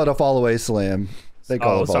 they call it a fall away slam. They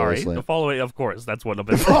call it a fall away sorry. slam. The follow away, of course. That's what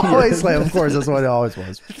Abyss Always slam, of course. That's what it always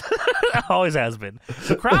was. always has been.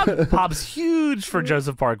 The crowd pops huge for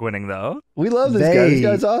Joseph Park winning, though. We love this guy. This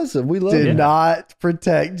guy's awesome. We love Did him. not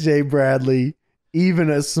protect Jay Bradley even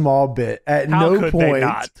a small bit. At How no could point. they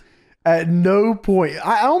not? At no point.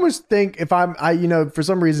 I almost think if for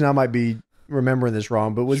some reason I might be remembering this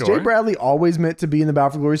wrong, but was Sure. Jay Bradley always meant to be in the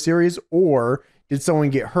Battle for Glory series, or did someone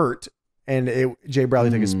get hurt and Jay Bradley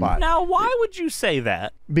took his spot? Now, why would you say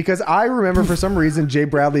that? Because I remember for some reason Jay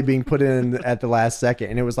Bradley being put in at the last second,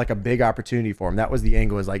 and it was like a big opportunity for him. That was the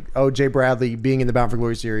angle. Is like, oh, Jay Bradley being in the Bound for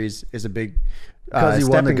Glory series is a big Because he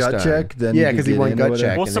won the gut stepping stone. check. Then Yeah, because he won gut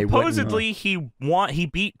check. Well, and they wouldn't- supposedly he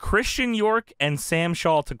beat Christian York and Sam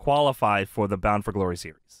Shaw to qualify for the Bound for Glory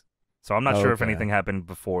series. So I'm not sure if Okay. anything happened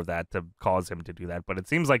before that to cause him to do that, but it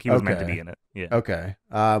seems like he was meant to Okay. be in it. Yeah. Okay.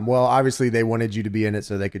 Well, obviously they wanted you to be in it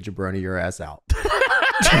so they could jabroni your ass out.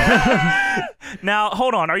 Now,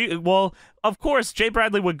 hold on. Well, of course, Jay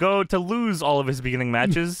Bradley would go to lose all of his beginning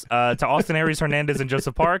matches to Austin Aries, Hernandez, and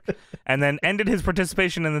Joseph Park, and then ended his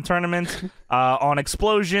participation in the tournament on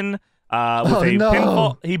Explosion with a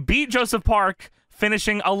pinfall. He beat Joseph Park,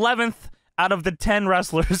 finishing 11th out of the 10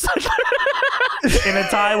 wrestlers in a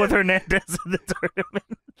tie with Hernandez in the tournament.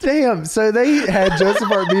 Damn. So they had Joseph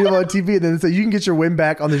Park beat him on TV, and then said you can get your win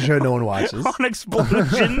back on the show no one watches. On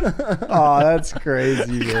Explosion. Oh, that's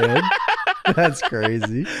crazy, man. That's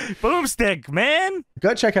crazy. Boomstick, man.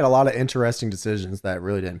 Gut check had a lot of interesting decisions that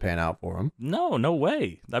really didn't pan out for him. No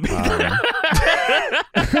way. I mean,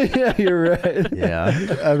 Yeah, you're right.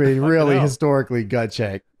 Yeah. I mean, really, hell. historically, gut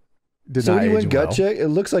check did So not when you age win gut well. check, it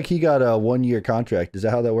looks like he got a 1-year contract. Is that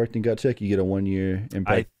how that worked in gut check? You get a 1-year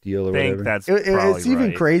impact deal or I think whatever? that's It's even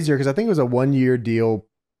right. crazier because I think it was a 1-year deal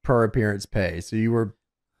per appearance pay. So you were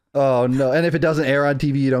Oh no! And if it doesn't air on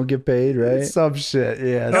TV, you don't get paid, right? some shit.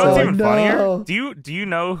 Yeah. No, so it's Oh, even no. funnier. Do you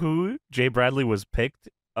know who Jay Bradley was picked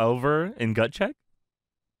over in gut check?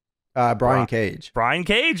 Brian Cage. Brian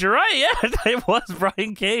Cage, you're right. Yeah, it was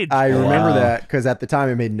Brian Cage. I remember Wow. that because at the time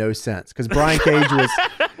it made no sense because Brian Cage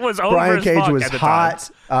was over Brian as Cage fuck was at the hot.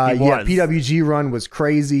 time. He Yeah, was. PWG run was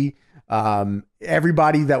crazy.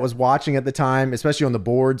 Everybody that was watching at the time, especially on the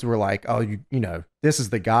boards, were like, "Oh, you know, this is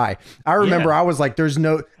the guy." I remember Yeah. I was like, "There's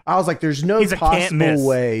no He's a can't miss. possible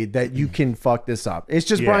way that you can fuck this up." It's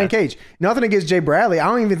just Yeah. Brian Cage. Nothing against Jay Bradley. I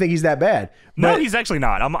don't even think he's that bad. No, But- he's actually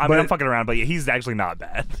not. I'm but- fucking around, but he's actually not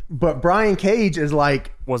bad. But Brian Cage is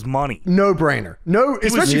like Was money. no brainer. No,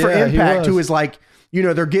 especially for Yeah, he Impact, was. who is like, you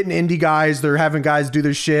know, they're getting indie guys, they're having guys do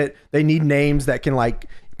their shit. They need names that can like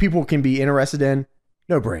people can be interested in.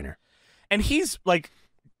 No brainer. And he's like,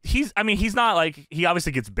 he's not like, he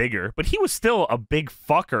obviously gets bigger, but he was still a big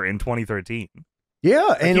fucker in 2013.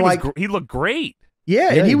 Yeah, and he like he looked great.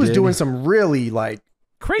 Yeah, and he was doing some really like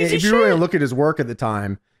crazy if you really look at his work at the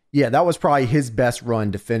time, yeah, that was probably his best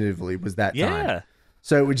run definitively was that time.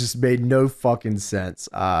 So it just made no fucking sense.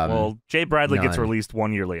 Well, Jay Bradley gets released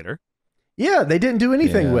 1 year later. Yeah, they didn't do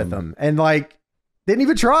anything with him. And like, didn't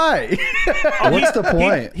even try. What's the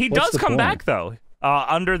point? He does come back though,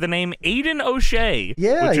 under the name Aiden O'Shea.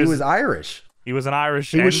 Yeah, he was Irish. He was an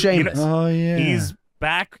Irish. He was Sheamus. Oh yeah. He's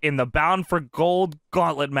back in the Bound for Gold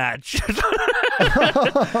gauntlet match.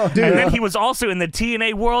 Dude. And then he was also in the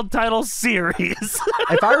TNA World Title Series.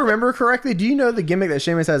 If I remember correctly, do you know the gimmick that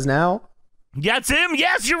Sheamus has now? Yeah, it's him.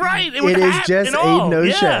 Yes, you're right. It is just Aiden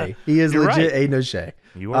O'Shea. Yeah. He is legit Aiden O'Shea.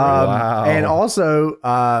 You are right. Wow. And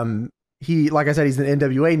also, he, like I said, he's in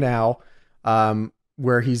NWA now,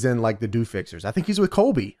 where he's in like the Do Fixers. I think he's with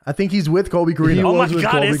Colby. I think he's with Colby Carino. Oh my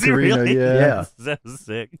God, is he really? Yeah. That's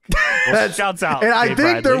sick. Well, shouts out. And I think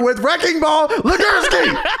Bradley. they're with Wrecking Ball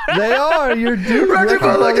Legursky. They are. You're doing Wrecking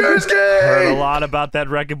Ball Legursky. Heard a lot about that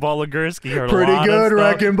Wrecking Ball Legursky. Pretty good,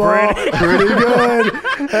 Wrecking Ball. Pretty good.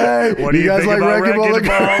 Hey, what do you guys think like about Wrecking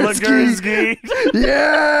Ball Legursky?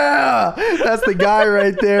 Yeah, that's the guy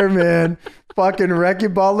right there, man. Fucking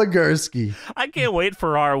Wrecking Ball Legursky. I can't wait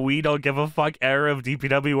for our We Don't Give a Fuck era of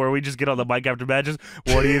DPW where we just get on the mic after matches.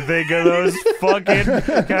 What do you think of those fucking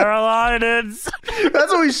Carolinians?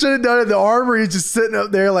 That's what we should have done in the Armory. He's just sitting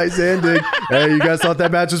up there like Zandig. Hey, you guys thought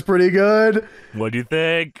that match was pretty good? What'd you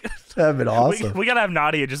think? That'd been awesome. We gotta have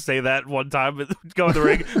Nadia just say that one time and go in the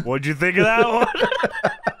ring. What'd you think of that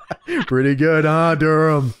one? Pretty good, huh,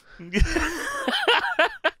 Durham?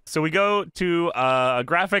 So we go to a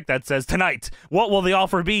graphic that says, tonight, what will the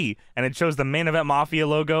offer be? And it shows the Main Event Mafia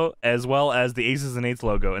logo as well as the Aces and Eights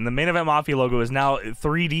logo. And the Main Event Mafia logo is now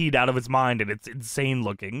 3D'd out of its mind, and it's insane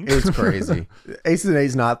looking. It's crazy. Aces and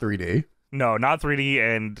Eights not 3D. No, not 3D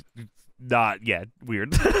and not,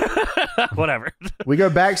 weird. Whatever. We go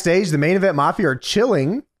backstage. The Main Event Mafia are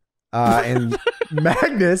chilling. And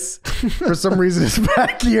Magnus, for some reason, is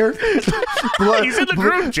back here. Blood, he's in the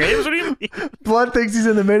group, James. What do you mean? Blood thinks he's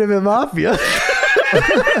in the Main Event Mafia.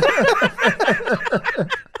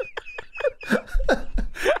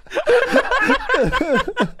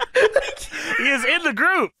 He is in the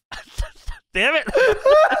group. Damn it.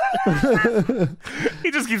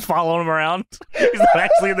 He just keeps following him around. He's not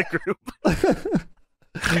actually in the group.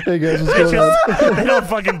 Hey guys, what's going on? They don't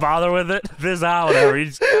fucking bother with it. This out, whatever. You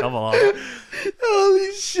just come along.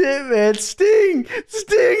 Holy shit, man. Sting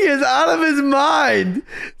is out of his mind.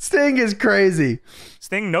 Sting is crazy.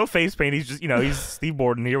 Sting, no face paint. He's just, he's Steve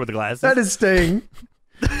Borden here with the glasses. That is Sting.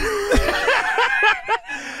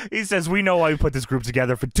 He says, we know why we put this group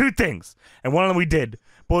together for two things. And one of them we did.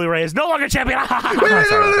 Bully Ray is no longer champion.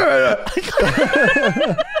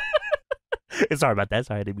 Sorry about that.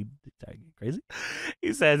 Sorry, I didn't mean to get crazy.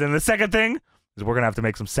 He says, and the second thing is we're going to have to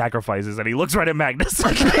make some sacrifices. And he looks right at Magnus.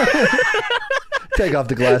 Take off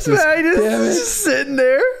the glasses. Magnus is just sitting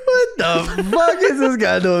there. What the fuck is this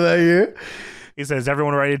guy doing out here? He says,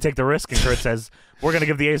 everyone ready to take the risk? And Kurt says, we're going to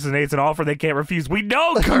give the Aces and Eights an offer they can't refuse. We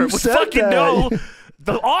know, Kurt. We fucking know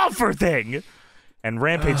the offer thing. And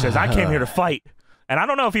Rampage says, I came here to fight. And I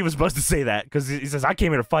don't know if he was supposed to say that because he says, I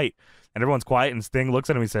came here to fight. And everyone's quiet, and Sting looks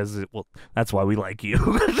at him. He says, well, that's why we like you.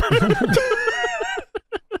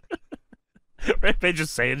 Rampage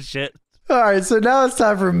is saying shit. All right, so now it's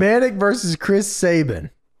time for Manic versus Chris Sabin.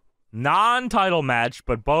 Non-title match,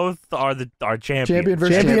 but both are champions. Champion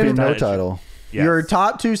versus champion, no title. Yes. Your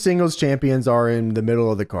top two singles champions are in the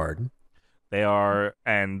middle of the card. They are,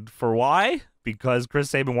 and for why? Because Chris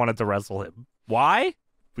Sabin wanted to wrestle him. Why?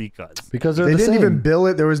 Because they didn't even bill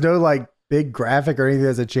it. There was no like big graphic or anything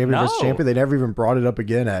as a champion versus champion. They never even brought it up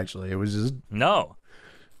again. Actually, it was just no.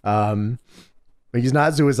 But he's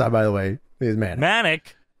not Suicide, by the way. He's Manic.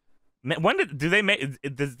 Manic. When do they make?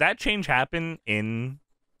 Does that change happen in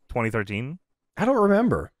 2013? I don't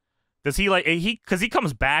remember. Does he because he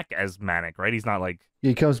comes back as Manic, right? He's not like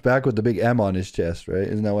he comes back with the big M on his chest, right?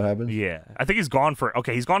 Isn't that what happens? Yeah, I think he's gone for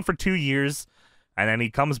 2 years, and then he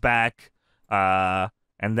comes back, and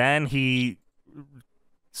then he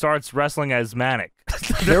starts wrestling as Manic.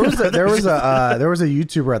 there was a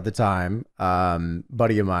YouTuber at the time,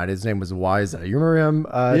 buddy of mine. His name was Wiza. You remember him?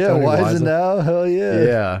 Yeah, Wiza now. Hell yeah.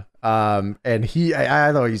 Yeah. And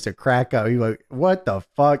I thought he used to crack up. He was like, "What the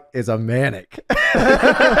fuck is a Manic?"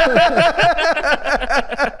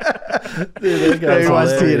 Dude, they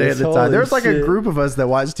watched TNA at the time. There was like a group of us that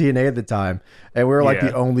watched TNA at the time, and we were like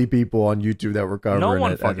the only people on YouTube that were covering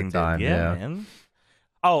it at the time. Yeah, man.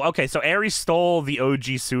 Oh, okay. So Aries stole the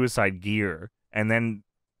OG Suicide gear, and then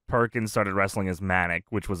Perkins started wrestling as Manic,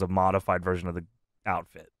 which was a modified version of the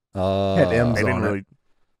outfit. Had M's they didn't on really. it.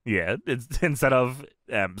 Yeah, it's instead of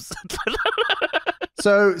M's.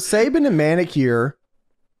 So Saban and Manic here,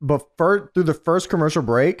 but through the first commercial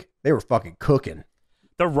break, they were fucking cooking.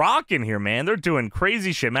 They're rocking here, man. They're doing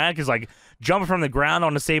crazy shit. Manic is like jumping from the ground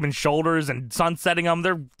onto Saban's shoulders and sunsetting them.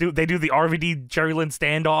 They do the RVD Jerry Lynn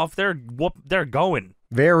standoff. They're going.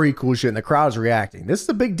 Very cool shit, and the crowd's reacting. This is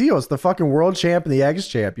a big deal. It's the fucking world champ and the X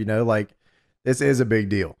champ. You know, like this is a big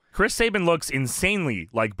deal. Chris Sabin looks insanely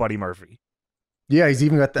like Buddy Murphy. Yeah, he's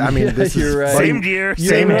even got the. I mean, this is right. Same gear,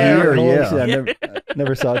 same gear. Yeah, I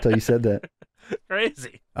never saw it until you said that.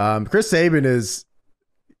 Crazy. Chris Sabin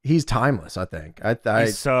he's timeless. I think.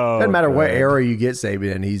 He's so doesn't matter good. what era you get Sabin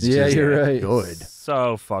in. He's just you're right. good.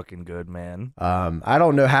 So fucking good, man. I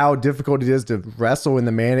don't know how difficult it is to wrestle in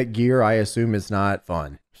the Manic gear. I assume it's not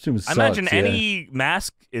fun. I imagine any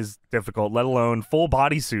mask is difficult, let alone full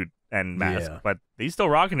bodysuit and mask. Yeah. But he's still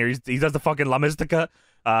rocking here. He does the fucking La Mystica.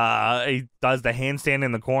 He does the handstand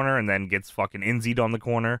in the corner and then gets fucking Inzied on the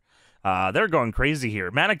corner. They're going crazy here.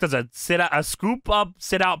 Manic does a scoop up,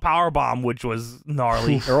 sit out power bomb, which was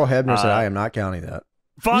gnarly. Earl Hebner said, "I am not counting that."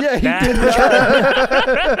 Fuck yeah, that.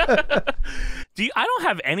 I don't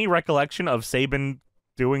have any recollection of Sabin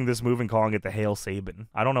doing this move and calling it the Hail Sabin.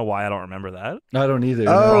 I don't know why I don't remember that. I don't either.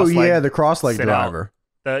 Oh Cross-leg yeah, the cross leg sit driver.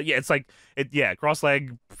 Yeah, it's like cross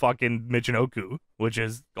leg fucking Michinoku, which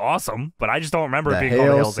is awesome, but I just don't remember it being called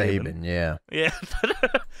Hail Sabin. Yeah.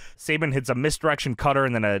 Sabin hits a misdirection cutter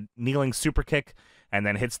and then a kneeling super kick, and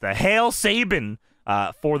then hits the Hail Sabin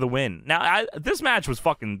for the win. Now, this match was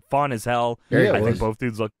fucking fun as hell. Yeah, I think both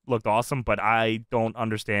dudes looked awesome, but I don't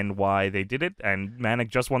understand why they did it. And Manic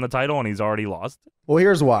just won the title, and he's already lost. Well,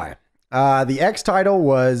 here's why. The X title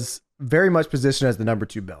was very much positioned as the number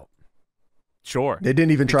 2 belt. Sure. They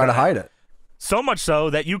didn't even try to hide it. So much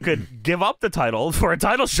so that you could give up the title for a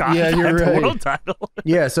title shot Yeah, at you're the right. world title.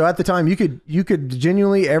 Yeah, so at the time you could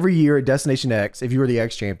genuinely every year at Destination X, if you were the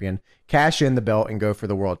X champion, cash in the belt and go for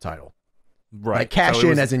the world title. Right. Like cash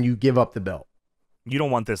in as in you give up the belt. You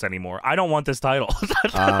don't want this anymore. I don't want this title.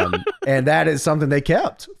 And that is something they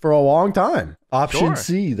kept for a long time. Option Sure.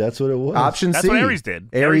 C, that's what it was. Option That's C. what Aries did.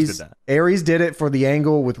 Aries did that. Aries did it for the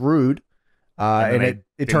angle with Rude. And it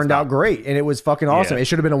didn't turned out stop. great. And it was fucking awesome. Yeah. It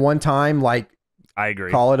should have been a one-time, like, I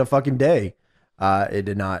agree. call it a fucking day. It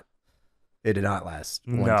did not last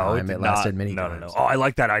one time. It lasted many times. No. Oh, I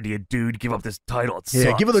like that idea, dude. Give up this title. It Yeah,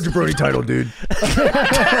 sucks. give it the Jabroni title, dude.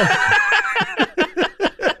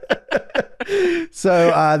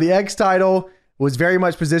 So the X title was very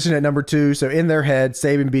much positioned at number 2. So in their head,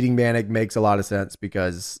 Sabin beating Manic makes a lot of sense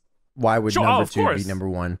because why would number 2 course. beat number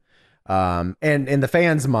 1? And in the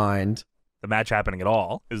fans' mind, The match happening at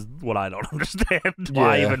all is what I don't understand.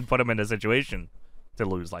 Why Yeah. even put him in a situation to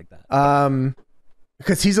lose like that?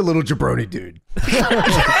 because he's a little jabroni dude.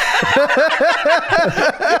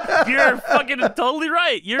 You're fucking totally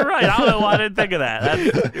right. You're right. I don't know why I didn't think of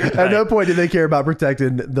that. You're At right. no point did they care about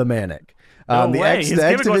protecting the Manic. No The way. X, His the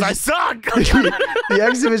X gimmick was, division, I suck. the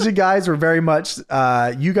X Division guys were very much,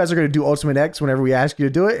 you guys are going to do Ultimate X whenever we ask you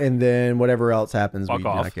to do it, and then whatever else happens, we do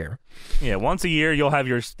Fuck off. not care. Yeah, once a year you'll have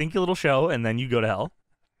your stinky little show, and then you go to hell.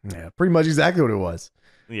 Yeah, pretty much exactly what it was.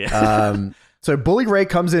 Yeah, So Bully Ray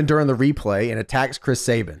comes in during the replay and attacks Chris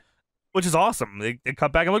Sabin. which is awesome. They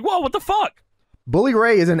cut back. I'm like, whoa, what the fuck? Bully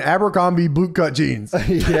Ray is in Abercrombie bootcut jeans.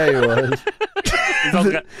 Yeah, he was.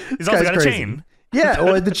 He's also got a crazy. chain. Yeah,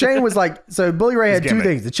 well, the chain was like, so Bully Ray had His 2 gimmick.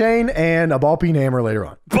 things, the chain and a ball peen hammer later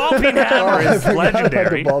on. Ball peen hammer is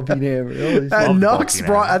legendary. The ball peen hammer. Holy shit. Love Nux ball peen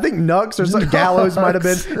brought, hammer. I think Nux or some Gallows might have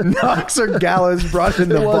been, Nux or Gallows brought in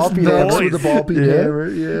the It ball was peen Nux hammer. with the ball peen Yeah. hammer.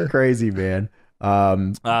 Yeah. Crazy, man.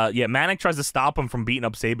 Yeah, Manic tries to stop him from beating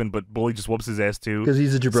up Sabin, but Bully just whoops his ass too. Because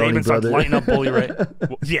he's a jabroni Sabin starts brother. lighting up Bully Ray.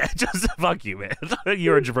 Well, yeah, just fuck you, man.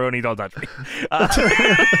 You're a jabroni. Don't touch me.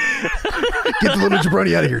 Get the little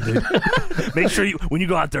jabroni out of here, dude. Make sure when you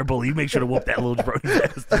go out there, Bully, you make sure to whoop that little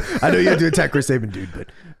jabroni's ass. I know you had to attack Chris Sabin, dude, but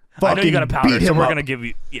I know you got a powder, beat so him we're up. gonna give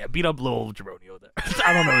you beat up little jabroni over there.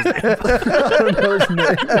 I don't know his name. I don't know his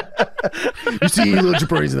name. You see any little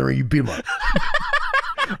jabronis in the ring, you beat him up.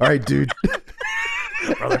 All right, dude.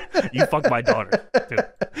 Brother, you fucked my daughter, too.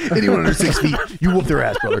 Anyone under 6 feet, you whoop their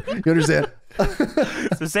ass, brother. You understand?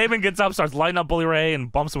 So Sabin gets up, starts lighting up Bully Ray,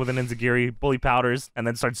 and bumps him with an enziguri. Bully powders, and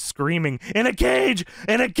then starts screaming, "In a cage!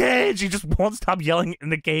 In a cage!" He just won't stop yelling "in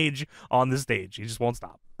the cage" on the stage. He just won't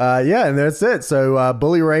stop. Yeah, and that's it. So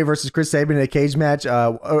Bully Ray versus Chris Sabin in a cage match.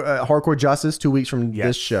 Hardcore Justice, 2 weeks from Yes.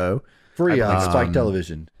 this show. Free I on believe Spike so.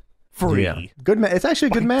 Television. free. Yeah. Good. It's actually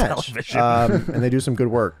a good match. And they do some good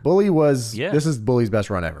work. Bully was. Yeah. This is Bully's best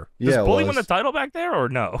run ever. Does Bully win the title back there or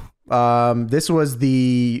no? This was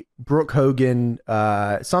the Brooke Hogan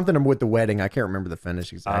something with the wedding. I can't remember the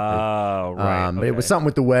finish exactly. Oh, right. But it was something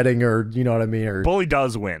with the wedding, or you know what I mean. Or Bully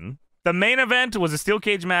does win. The main event was a steel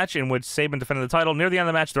cage match in which Sabin defended the title. Near the end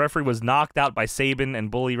of the match, the referee was knocked out by Sabin and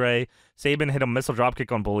Bully Ray. Sabin hit a missile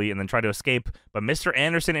dropkick on Bully and then tried to escape, but Mr.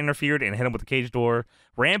 Anderson interfered and hit him with the cage door.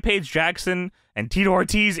 Rampage Jackson and Tito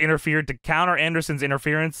Ortiz interfered to counter Anderson's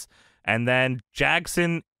interference, and then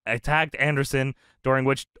Jackson attacked Anderson, during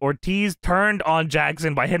which Ortiz turned on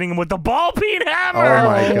Jackson by hitting him with the ball-peen hammer. Oh,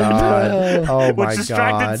 my God. Oh, my God. Which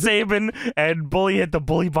distracted Sabin, and Bully hit the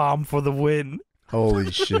Bully Bomb for the win.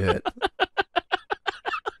 Holy shit.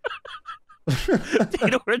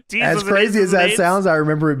 As crazy as that sounds, I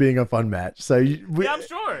remember it being a fun match. So yeah, I'm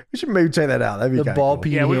sure. We should maybe check that out. That'd be the ball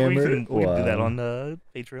cool. hammer. We can do that on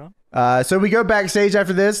Patreon. So we go backstage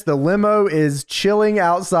after this. The limo is chilling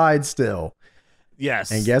outside still.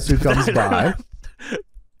 Yes. And guess who comes by?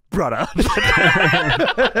 Brother.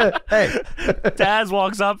 Hey. Taz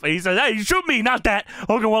walks up and he says, "Hey, you shoot me, not that.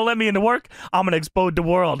 Hogan won't let me into work. I'm going to explode the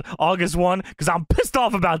world August 1 because I'm pissed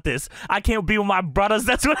off about this. I can't be with my brothers."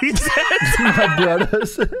 That's what he said. My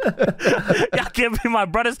brothers. I can't be with my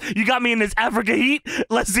brothers. You got me in this Africa heat.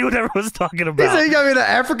 Let's see what everyone's talking about. He said you got me in the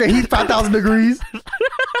Africa heat, 5,000 degrees.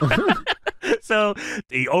 So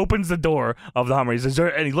he opens the door of the Hummer. He says,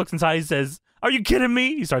 and he looks inside. He says, "Are you kidding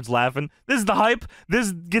me?" He starts laughing. "This is the hype.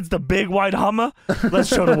 This gets the big white Hummer. Let's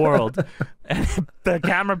show the world." And the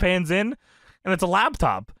camera pans in, and it's a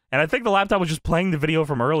laptop. And I think the laptop was just playing the video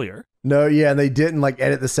from earlier. No, yeah, and they didn't like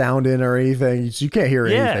edit the sound in or anything. You can't hear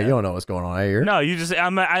anything. You don't know what's going on here. No, you just.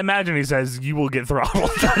 I imagine he says, "You will get throttled."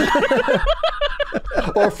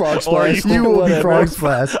 Or frog splash. You will be frog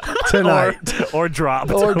splash tonight. Or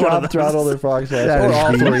dropped. Or dropped, throttled, or frog splash. That or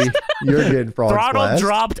all three. You're getting frog Throttled, splash.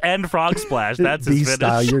 dropped, and frog splash. That's his finish.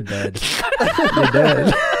 Style, you're dead. You're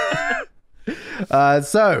dead.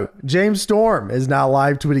 So James Storm is now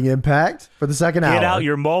live tweeting Impact for the second hour. Get out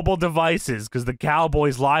your mobile devices because the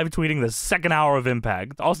Cowboys live tweeting the second hour of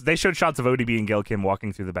Impact. Also, they showed shots of ODB and Gail Kim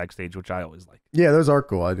walking through the backstage, which I always like. Yeah, those are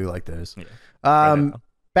cool. I do like those. Yeah.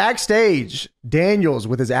 Backstage, Daniels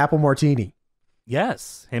with his apple martini.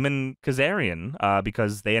 Yes, him and Kazarian,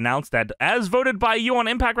 because they announced that, as voted by you on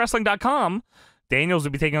ImpactWrestling.com, Daniels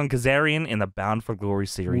would be taking on Kazarian in the Bound for Glory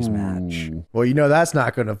series match. Well, you know that's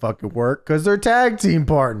not going to fucking work because they're tag team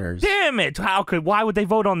partners. Damn it! Why would they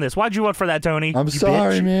vote on this? Why'd you vote for that, Tony? I'm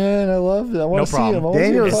sorry, bitch. Man. I love it. I want to see him.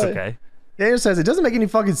 Daniels, see him okay. Daniel says it doesn't make any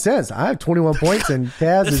fucking sense. I have 21 points and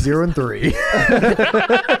Kaz is 0-3.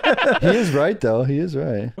 He is right, though. He is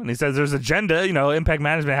right. And he says there's agenda. You know, Impact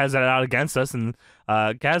Management has that out against us, and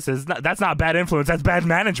Kaz says that's not bad influence. That's bad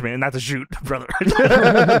management, and not to shoot, brother.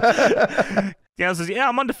 Daniel says, "Yeah,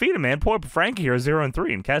 I'm undefeated, man. Poor Frankie here is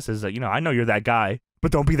 0-3." And Kaz says, I know you're that guy,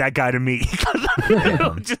 but don't be that guy to me.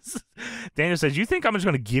 Daniel says, "You think I'm just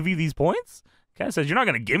going to give you these points?" Kaz says, "You're not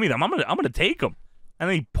going to give me them. I'm going to take them." And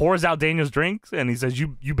then he pours out Daniel's drinks, and he says,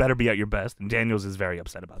 "You better be at your best." And Daniels is very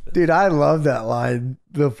upset about this. Dude, I love that line.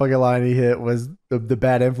 The fucking line he hit was the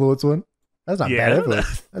bad influence one. That's not bad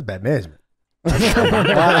influence. That's bad management.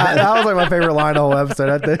 That was like my favorite line the whole episode,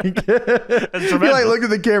 I think. He like looked at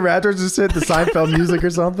the camera after, just hit the Seinfeld music or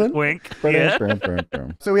something. Wink. Yeah.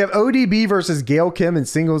 So we have ODB versus Gail Kim in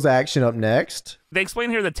singles action up next. They explain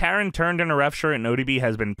here that Taryn turned in a ref shirt, and ODB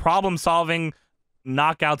has been problem-solving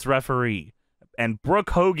knockouts referee. And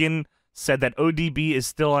Brooke Hogan said that ODB is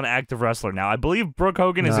still an active wrestler. Now, I believe Brooke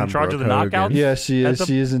Hogan is in charge of the knockouts. Yeah, she is.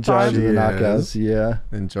 She is in charge of the knockouts. Yeah.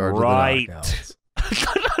 In charge of the knockouts.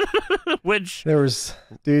 Which there was,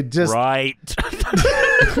 dude, just right.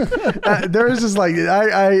 There was just like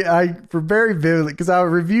I for very vividly, because I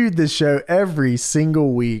reviewed this show every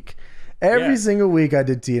single week. Every single week I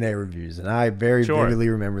did TNA reviews, and I very vividly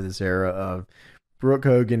remember this era of Brooke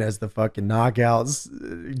Hogan as the fucking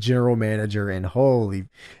knockouts general manager, and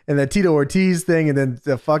the Tito Ortiz thing, and then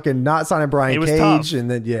the fucking not signing Brian Cage, tough.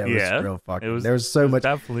 And then it was real fucking. There was so much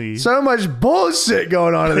bullshit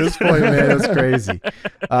going on at this point, man. It was crazy.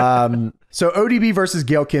 So ODB versus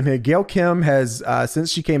Gail Kim here. Gail Kim has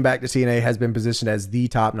since she came back to TNA has been positioned as the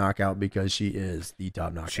top knockout because she is the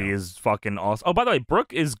top knockout. She is fucking awesome. Oh, by the way,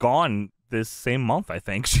 Brooke is gone this same month, I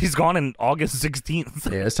think. She's gone in August 16th.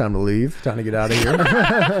 Yeah, it's time to leave. Time to get out of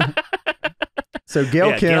here. So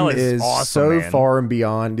Gail Kim is awesome, so far and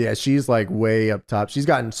beyond. Yeah, she's like way up top. She's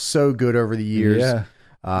gotten so good over the years.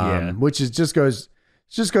 Which is just goes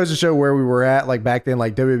to show where we were at. Like back then,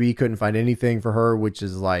 like WWE couldn't find anything for her, which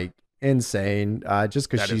is like insane. Just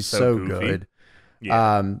because she's so good.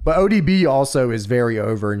 Yeah. But ODB also is very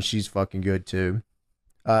over, and she's fucking good too.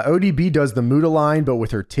 ODB does the Muda line, but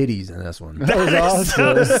with her titties in this one. That was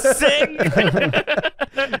awesome. So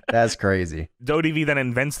sick. That's crazy. ODB then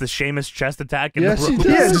invents the Sheamus chest attack. In Yeah, the she ropes.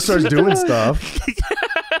 does. Yeah, just starts doing stuff.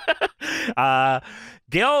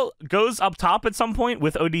 Gail goes up top at some point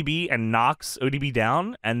with ODB and knocks ODB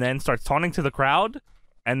down, and then starts taunting to the crowd,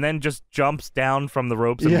 and then just jumps down from the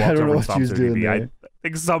ropes and Yeah, I walks don't over know and what she was stomps doing ODB. there. I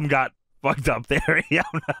think some got fucked up there. Yeah,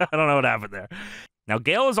 I don't know what happened there. Now,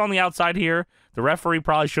 Gail is on the outside here. The referee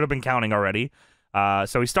probably should have been counting already.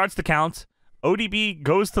 So he starts to count. ODB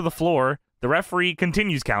goes to the floor. The referee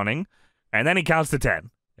continues counting, and then he counts to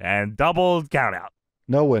 10. And double count out.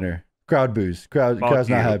 No winner. Crowd boos. Crowd's not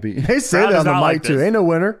you. happy. They say Crowd that does on the not mic like too. this. Ain't no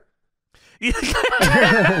winner.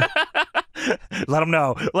 Let him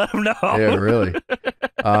know. Let him know. Yeah, really.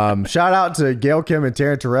 Shout out to Gail Kim and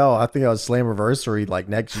Taryn Terrell. I think that was Slammiversary like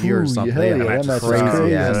next year or Ooh, something. hell They had yeah, a that match was crazy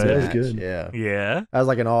crazy. ass That was match. good. Yeah. Yeah. That was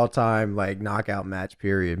like an all-time like knockout match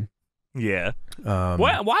period. Yeah. Um,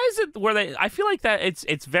 Why is it where they? I feel like that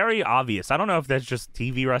it's very obvious. I don't know if that's just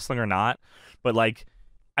TV wrestling or not, but like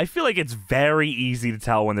I feel like it's very easy to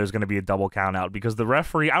tell when there's going to be a double count out because the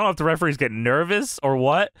referee. I don't know if the referees get nervous or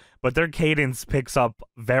what, but their cadence picks up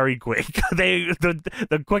very quick.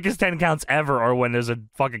 The quickest 10 counts ever are when there's a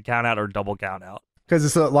fucking count out or double count out. Because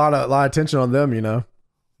it's a lot of attention on them, you know.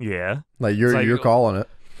 Yeah. Like you're calling it.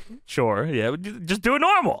 Sure. Yeah. Just do it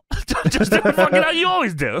normal. Just do it fucking how you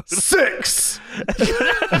always do. 6.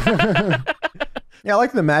 Yeah, I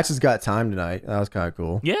like the matches got time tonight. That was kind of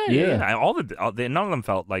cool. Yeah. Yeah. All the none of them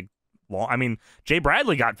felt like long. I mean, Jay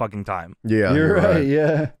Bradley got fucking time. Yeah, You're right.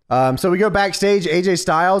 Yeah. So we go backstage. AJ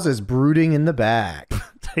Styles is brooding in the back.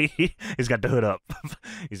 He's got the hood up.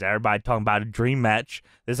 He's everybody talking about a dream match.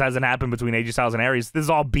 This hasn't happened between AJ Styles and Aries. This is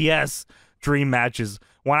all BS. Dream matches.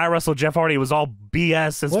 When I wrestled Jeff Hardy, it was all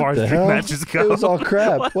BS as What far as the dream hell? matches go. It was all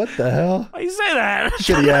crap. What the hell? Why you say that?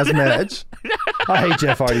 Shitty ass match. I hate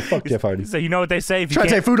Jeff Hardy. Fuck Jeff Hardy. So you know what they say? If you Trying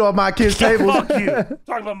to can't take food off my kids' tables. fuck you. Talking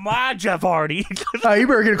about my Jeff Hardy. You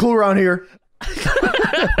better get a clue around here.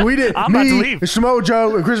 We did. I'm about to Me, leave. and Shmo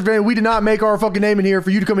Joe, and Chris Van. We did not make our fucking name in here for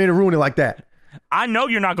you to come in and ruin it like that. I know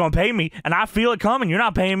you're not going to pay me, and I feel it coming. You're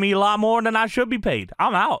not paying me a lot more than I should be paid.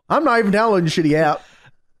 I'm out. I'm not even downloading your shitty app.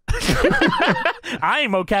 I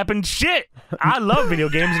ain't mocapping shit. I love video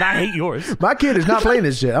games, and I hate yours. My kid is not playing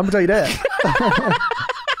this shit. I'm gonna tell you that.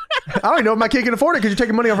 I don't even know if my kid can afford it because you're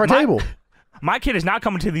taking money off our table. My kid is not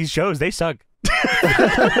coming to these shows. They suck.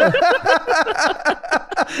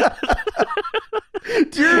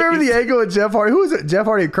 Do you remember the angle of Jeff Hardy? Who was it? Jeff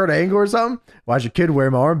Hardy and Kurt Angle or something? Why's your kid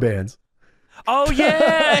wearing my armbands? Oh,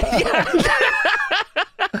 yeah.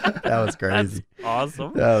 That was crazy.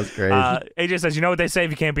 Awesome. That was crazy. AJ says, you know what they say?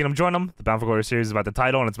 If you can't beat them, join them. The Bound for Glory series is about the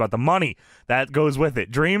title, and it's about the money that goes with it.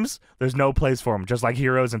 Dreams, there's no place for them. Just like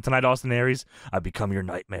heroes. And tonight, Austin Aries, I become your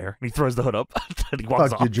nightmare. And he throws the hood up. And he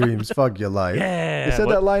walks Fuck off. your dreams. Fuck your life. Yeah. They said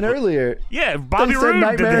that line earlier. Yeah, Bobby They said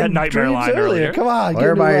Roode did that nightmare dreams line earlier. Come on. Well,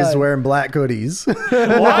 everybody's wearing black hoodies.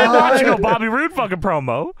 Well, I'm watching a Bobby Roode fucking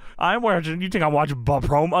promo. I'm watching. You think I'm watching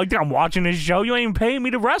promo? You think I'm watching his show? You ain't even paying me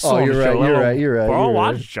to wrestle. Oh, on you're the right, show. you're Hello, right, you're right, Bro, I'll you're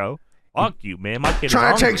watch right. the show. Fuck you, man. My kid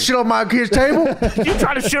Trying is to hungry. take shit on my kid's table. You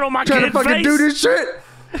trying to shit on my Trying to kid's fucking face? do this shit.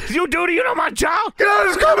 You do to you know my child? Get out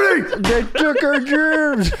of this company. They took our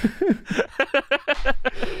dreams.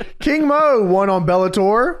 King Mo won on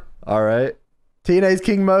Bellator. All right. TNA's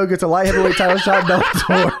King Mo gets a light heavyweight title shot in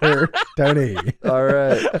Bellator. Tony. All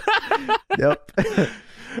right. Yep.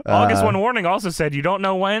 August 1 warning also said you don't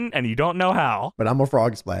know when and you don't know how. But I'm gonna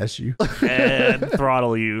frog splash you. And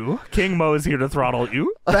throttle you. King Mo is here to throttle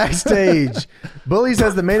you. Backstage, Bully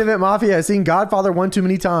says the main event Mafia has seen Godfather one too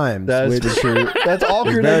many times. That's which true. That's all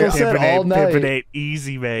very Cornell said all night. Pimpinate,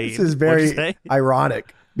 easy, mate. this is very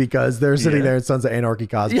ironic because they're sitting there in Sons of Anarchy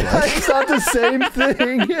cosplay. Yeah, it's not the same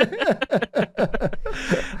thing.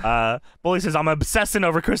 Bully says, I'm obsessing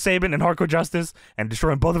over Chris Sabin and Hardcore Justice and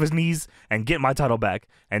destroying both of his knees and getting my title back.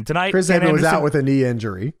 And tonight, Chris Ken Sabin was Anderson- out with a knee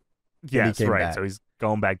injury. Yes, came right. back. So he's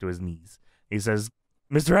going back to his knees. He says,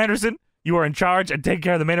 Mr. Anderson, you are in charge and take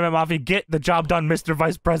care of the main event Mafia. Get the job done, Mr.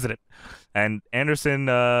 Vice President. And Anderson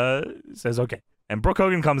says, okay. And Brooke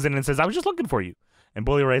Hogan comes in and says, I was just looking for you. And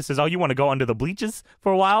Bully Ray says, oh, you want to go under the bleachers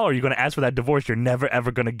for a while? Or are you going to ask for that divorce you're never, ever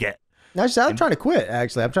going to get? No, I'm trying to quit,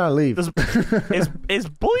 actually. I'm trying to leave. Is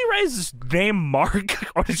Bully Ray's name Mark?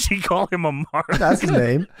 Or did she call him a Mark? That's his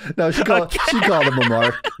name. No, she called him a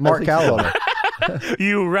Mark. Mark Calloway.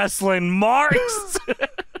 You wrestling marks.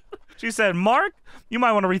 She said, Mark, you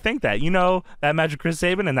might want to rethink that. You know, that match with Chris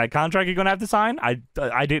Sabin and that contract you're going to have to sign?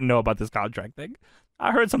 I didn't know about this contract thing.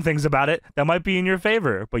 I heard some things about it that might be in your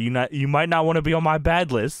favor, but you might not want to be on my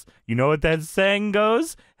bad list. You know what that saying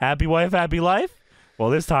goes? Happy wife, happy life? Well,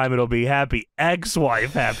 this time it'll be happy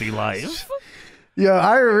ex-wife, happy life. Yeah,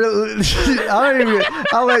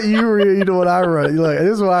 I'll let you read what I wrote. Look,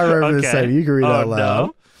 this is what I wrote for this segment. You can read out loud.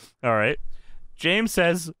 No? All right. James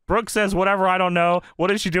says, Brooke says, whatever, I don't know. What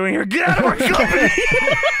is she doing here? Get out of our company!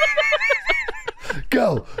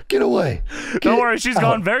 Go. Get away. Don't worry, she's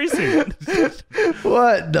gone very soon.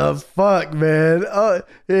 What the fuck, man? Oh,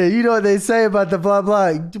 yeah, you know what they say about the blah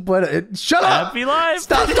blah. But shut up. Happy life.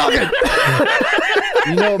 Stop talking.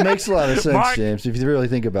 You know, it makes a lot of sense, Mark, James, if you really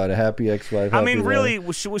think about it. Happy ex-wife. I mean, really,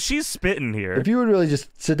 she's spitting here. If you would really just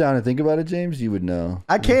sit down and think about it, James, you would know.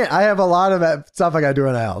 I can't. I have a lot of stuff I got to do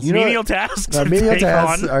in the house. You know, menial tasks. Menial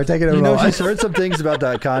tasks are taking over. You know, she's heard some things about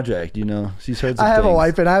that contract. You know, she's heard some I have things. a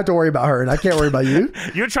wife, and I have to worry about her, and I can't worry about you.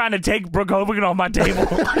 You're trying to take Brooke Hogan off my table.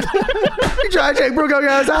 You trying to take Brooke Hogan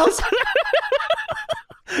out of his house?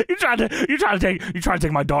 You're trying to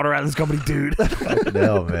take my daughter out of this company, dude.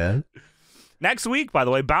 No, man. Next week, by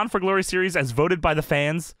the way, Bound for Glory series as voted by the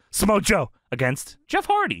fans, Samoa Joe against Jeff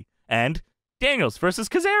Hardy and Daniels versus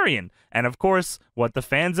Kazarian. And of course, what the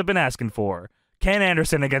fans have been asking for, Ken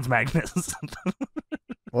Anderson against Magnus.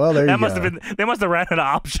 Well, there you go. They must have ran out of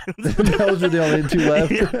options. Those were the only two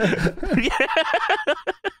left. Yeah.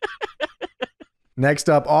 Next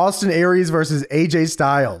up, Austin Aries versus AJ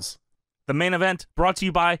Styles. The main event brought to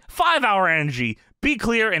you by 5 Hour Energy. Be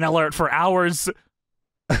clear and alert for hours.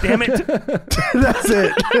 Damn it. That's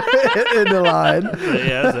it. In the line.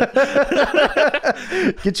 Yeah, that's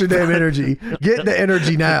it. Get your damn energy. Get the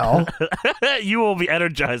energy now. You will be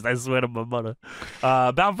energized, I swear to my mother.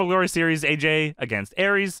 Bound for Glory series, AJ against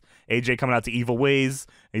Aries. AJ coming out to Evil Ways.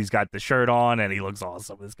 He's got the shirt on and he looks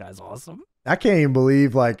awesome. This guy's awesome. I can't even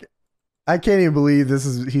believe he's about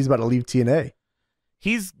to leave TNA.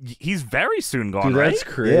 He's very soon gone, Dude, right? that's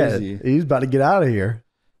crazy. Yeah, he's about to get out of here.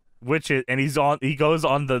 He goes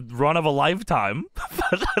on the run of a lifetime.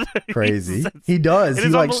 Crazy. He does.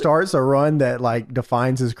 He starts a run that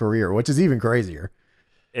defines his career, which is even crazier.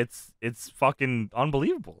 It's fucking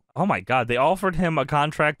unbelievable. Oh my god, they offered him a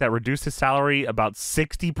contract that reduced his salary about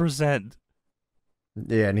 60%.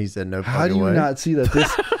 Yeah, and he said no. How do you not see that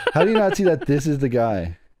this? How do you not see that this is the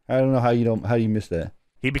guy? I don't know how you missed that.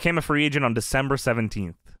 He became a free agent on December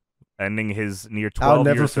 17th, ending his near 12-year I'll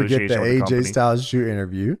never forget the AJ Styles shoot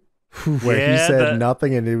interview. Where he said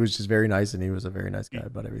nothing, and it was just very nice, and he was a very nice guy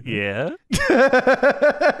about everything. Yeah.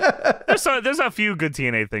 there's a few good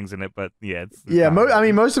TNA things in it, but yeah.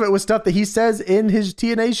 Most of it was stuff that he says in his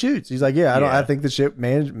TNA shoots. He's like, I think the ship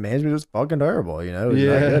management was fucking terrible. You know, it was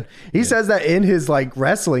not good. He says that in his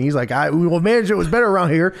wrestling. He's like, management was better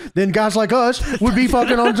around here than guys like us would be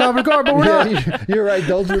fucking on top of the car, but we're not. You're right.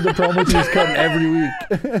 Those were the promos he was cutting every week.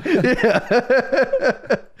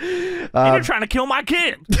 And you're trying to kill my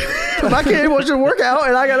kid. My kid wants to work out,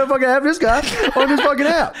 and I gotta fucking have this guy on this fucking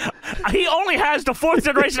app. He only has the 4th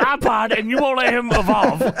generation iPod, and you won't let him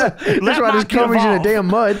evolve. That's why this company's in the damn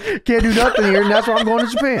mud. Can't do nothing here, and that's why I'm going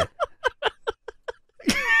to Japan.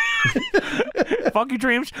 Fuck your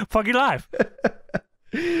dreams. Fuck your life.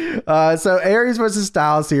 So Aries versus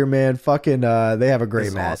Styles here, man. Fucking, they have a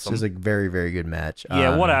great match. Awesome. It's a very, very good match.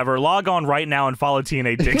 Yeah, whatever. Log on right now and follow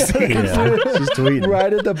TNA Dixie. Yeah, she's tweeting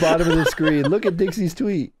right at the bottom of the screen. Look at Dixie's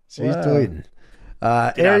tweet. She's tweeting.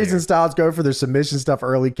 Aries and Styles go for their submission stuff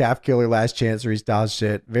early. Calf killer, last chancery Styles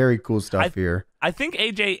shit. Very cool stuff here. I think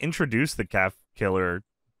AJ introduced the calf killer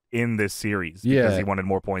in this series because he wanted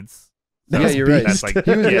more points. Yeah, you're right. That's he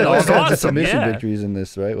was awesome. submission victories in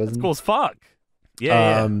this, right? Wasn't cool as fuck.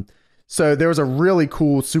 Yeah. So there was a really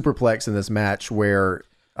cool superplex in this match where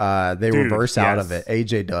they reverse out of it.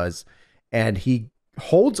 AJ does, and he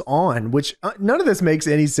holds on, which none of this makes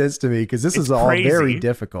any sense to me because this is all very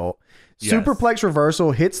difficult. Yes. Superplex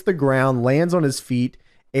reversal, hits the ground, lands on his feet.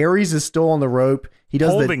 Aries is still on the rope. He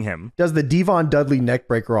does does the Devon Dudley neck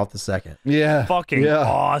breaker off the second. Yeah. Fucking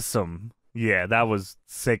awesome. Yeah, that was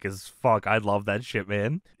sick as fuck. I love that shit,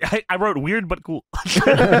 man. I wrote weird but cool.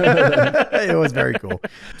 It was very cool.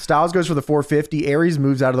 Styles goes for the 450. Aries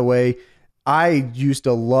moves out of the way. I used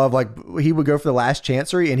to love, he would go for the last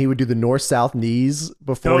chancery and he would do the north-south knees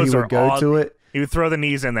before he would go to it. He would throw the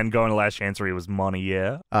knees and then go into last chancery. It was money,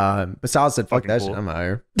 yeah. But Styles said, fuck that shit. I'm out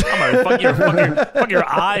here. Fuck your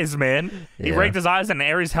eyes, man. He raked his eyes and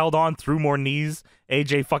Aries held on, threw more knees.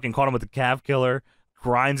 AJ fucking caught him with the calf killer.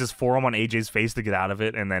 Grinds his forearm on AJ's face to get out of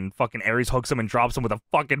it, and then fucking Aries hooks him and drops him with a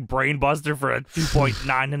fucking brain buster for a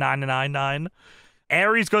 2.99999.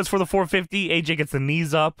 Aries goes for the 450. AJ gets the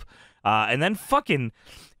knees up, and then fucking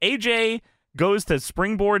AJ goes to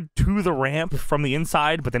springboard to the ramp from the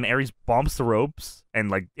inside, but then Aries bumps the ropes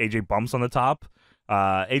and like AJ bumps on the top.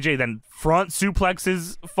 AJ then front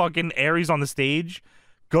suplexes fucking Aries on the stage,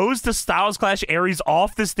 goes to Styles Clash Aries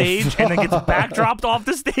off the stage, and then gets backdropped off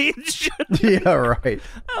the stage. Yeah, right.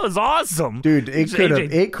 That was awesome, dude. It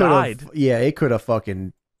could have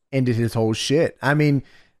fucking ended his whole shit. I mean,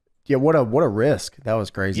 yeah, what a risk. That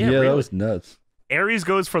was crazy. Yeah, really. That was nuts. Aries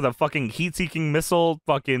goes for the fucking heat-seeking missile,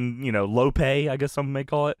 fucking, low pay, I guess some may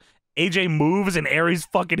call it. AJ moves and Aries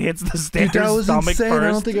fucking hits the stairs. Dude, that was stomach insane. First.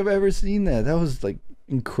 I don't think I've ever seen that. That was like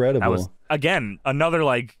incredible. That was, again, another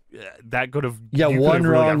like that could have. Yeah, one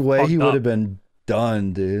wrong way he would have up. been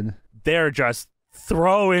done, dude. They're just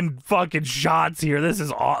throwing fucking shots here. This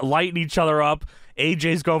is lighting each other up.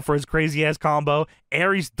 AJ's going for his crazy ass combo.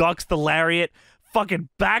 Aries ducks the lariat. Fucking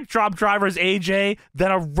backdrop drivers AJ.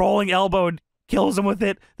 Then a rolling elbow and kills him with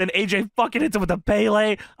it. Then AJ fucking hits him with a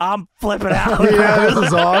Pele. I'm flipping out. Yeah, this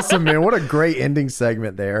is awesome, man. What a great ending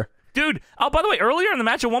segment there. Dude, oh, by the way, earlier in the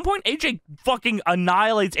match, at one point, AJ fucking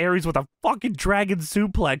annihilates Aries with a fucking dragon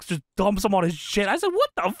suplex, just dumps him on his shit. I said, what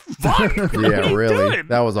the fuck? Yeah, really. Doing?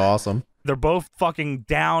 That was awesome. They're both fucking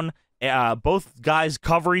down. Both guys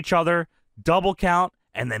cover each other, double count,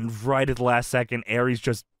 and then right at the last second, Aries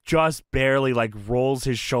just barely like rolls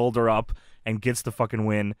his shoulder up and gets the fucking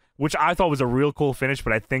win, which I thought was a real cool finish,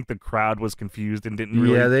 but I think the crowd was confused and didn't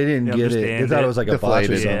really they didn't get it. They thought it was like a botch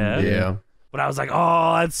or something. Yeah. But I was like,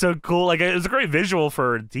 oh, that's so cool. Like, it was a great visual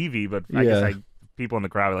for TV, but I guess people in the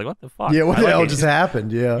crowd were like, what the fuck? Yeah, what the hell just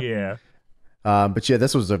happened? Yeah. Yeah. But yeah,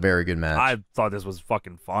 this was a very good match. I thought this was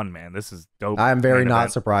fucking fun, man. This is dope. I'm very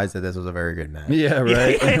not surprised that this was a very good match. Yeah,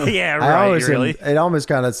 right. Yeah, right. Really? It almost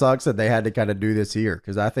kind of sucks that they had to kind of do this here,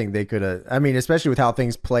 because I think they could have. I mean, especially with how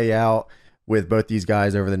things play out with both these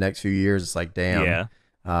guys over the next few years, it's like, damn. Yeah.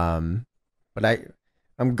 But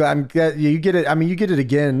I'm glad you get it. I mean, you get it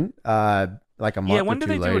again. Like a month or two later. Yeah, when did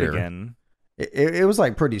they do it again? It was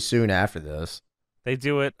like pretty soon after this. They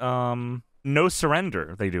do it. No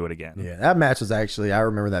Surrender. They do it again. Yeah, that match was actually, I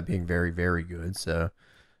remember that being very, very good. So,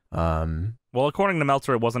 well, according to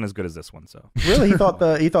Meltzer, it wasn't as good as this one. So really, he thought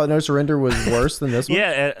No Surrender was worse than this one.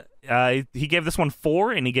 Yeah, he gave this one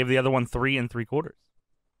 4, and he gave the other one 3 3/4.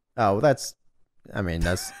 Oh, well, that's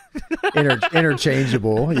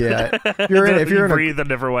interchangeable. Yeah, if you're breathe a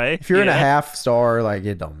different way. If you're in a half star, like,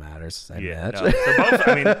 it don't matter. It's the same match. No. So both,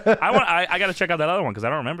 I mean, I got to check out that other one because I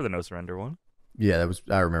don't remember the No Surrender one. Yeah,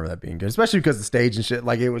 I remember that being good, especially because the stage and shit,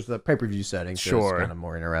 like, it was the pay-per-view setting, so it's kind of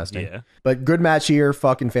more interesting. Yeah. But good match here,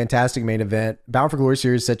 fucking fantastic main event. Bound for Glory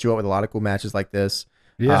series set you up with a lot of cool matches like this.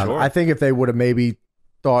 Yeah, sure. I think if they would have maybe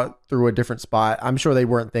thought through a different spot, I'm sure they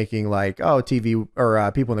weren't thinking like, oh, TV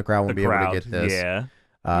or people in the crowd won't be able to get this. Yeah.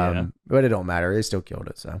 But it don't matter. They still killed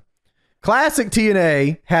it. So classic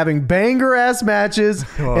TNA having banger ass matches,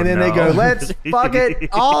 and then they go, let's fuck it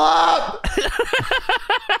all up.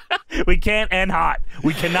 We can't end hot.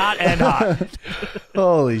 We cannot end hot.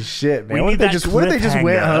 Holy shit, man. What if they just went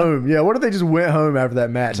home? Yeah, what if they just went home after that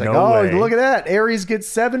match? Like, look at that. Aries gets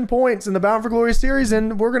 7 points in the Bound for Glory series,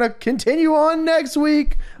 and we're going to continue on next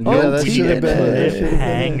week. Yeah, that should have been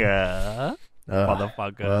hanger.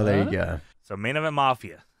 Motherfucker. Well, there you go. So Main Event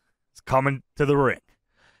Mafia is coming to the ring.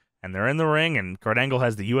 And they're in the ring, and Kurt Angle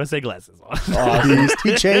has the USA glasses on. Oh,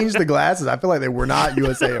 he changed the glasses. I feel like they were not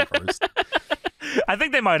USA at first. I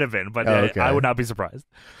think they might have been, but I would not be surprised.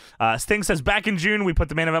 Sting says, back in June, we put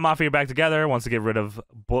the Main Event Mafia back together. Wants to get rid of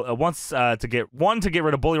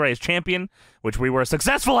Bully Ray as champion, which we were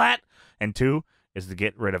successful at, and 2 is to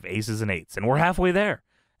get rid of Aces and Eights, and we're halfway there.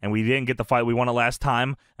 And we didn't get the fight we wanted last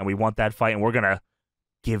time, and we want that fight, and we're gonna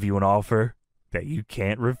give you an offer that you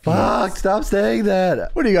can't refuse. Fuck! Stop saying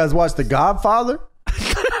that. What do you guys watch, The Godfather?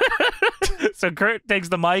 So Kurt takes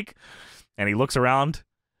the mic, and he looks around.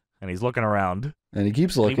 And he's looking around. And he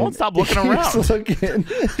keeps looking. He won't stop looking around. Looking.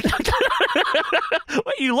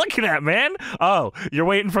 What are you looking at, man? Oh, you're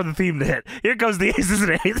waiting for the theme to hit. Here goes the Aces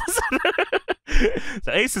and Eights.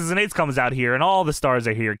 So Aces and Eights comes out here, and all the stars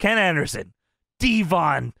are here. Ken Anderson,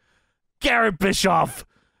 Devon, Garrett Bischoff,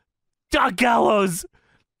 Doc Gallows,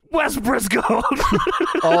 Wes Briscoe.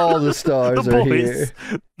 All the stars are here.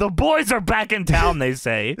 The boys are back in town, they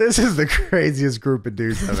say. This is the craziest group of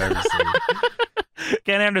dudes I've ever seen.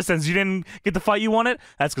 Ken Anderson says, you didn't get the fight you wanted?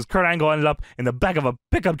 That's because Kurt Angle ended up in the back of a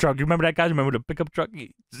pickup truck. You remember that, guys? Remember the pickup truck?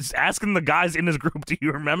 Just asking the guys in his group, do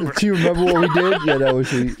you remember? Do you remember what we did? Yeah, that was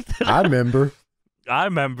sweet. I remember.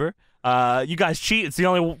 You guys cheat. It's the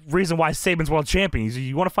only reason why Saban's world champion. He said,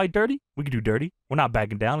 you want to fight dirty? We can do dirty. We're not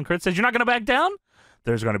backing down. And Kurt says, you're not going to back down?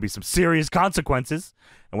 There's going to be some serious consequences.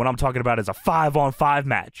 And what I'm talking about is a 5-on-5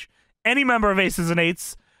 match. Any member of Aces and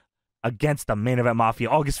Eights against the Main Event Mafia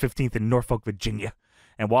August 15th in Norfolk, Virginia.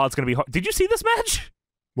 And while it's going to be hard, did you see this match?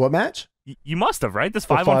 What match? You must have, right? This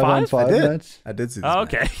The 5-on-5? I did. match? I did see this. Oh,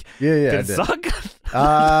 okay. Yeah, Did I it did. suck?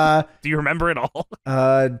 Do you remember it all?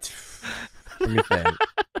 Let me think.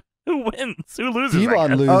 Who wins? Who loses?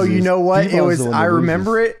 Devon loses. Oh, you know what? Devon's It was. the one I that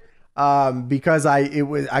remember loses. it because I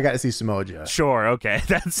got to see Samoa Joe. Sure, okay.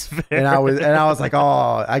 That's fair. And I was like,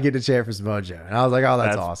 oh, I get to cheer for Samoa Joe. And I was like, oh,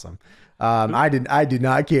 that's awesome. I did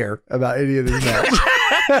not care about any of this match.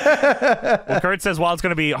 Well, Kurt says while it's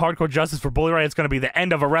going to be hardcore justice for Bully Ray, it's going to be the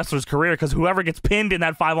end of a wrestler's career because whoever gets pinned in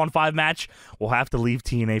that 5-on-5 match will have to leave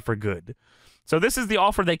TNA for good. So this is the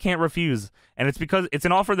offer they can't refuse, and it's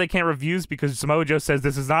an offer they can't refuse because Samoa Joe says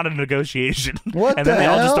this is not a negotiation. What and the then they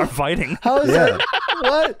all just hell? start fighting. How is Yeah. that?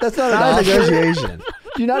 What? That's not an Not a offer. negotiation.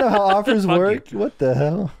 Do you not know how offers Fuck work? What the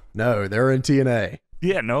hell? No, they're in TNA.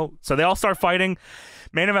 Yeah, no. So they all start fighting.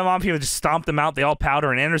 Main Event Mafia just stomp them out. They all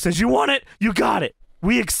powder, and Anders says, "You want it? You got it.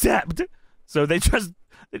 We accept." So they just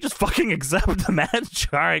fucking accept the match.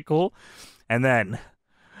 All right, cool. And then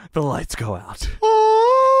the lights go out.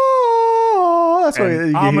 Oh, that's why And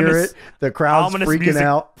you can hear it. The crowd's Ominous freaking music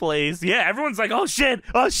out. plays. Yeah, everyone's like, "Oh shit!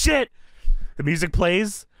 Oh shit!" The music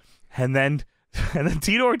plays, and then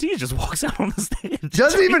Tito Ortiz just walks out on the stage.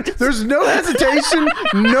 Doesn't even. There's no hesitation,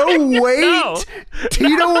 no wait. No.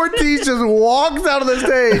 Tito Ortiz just walks out of the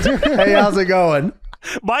stage. Hey, how's it going?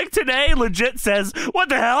 Mike today legit says, "What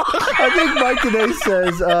the hell?" I think Mike today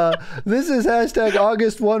says, this is hashtag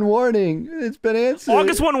August 1 warning. It's been answered.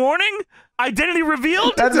 August 1 warning. Identity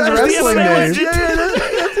revealed. That's his the wrestling MMA name. legend. Yeah,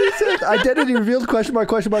 that's what he said. Identity revealed, question mark,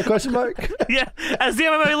 question mark, question mark. Yeah, as the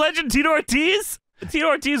MMA legend, Tito Ortiz. Tito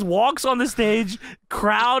Ortiz walks on the stage.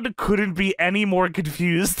 Crowd couldn't be any more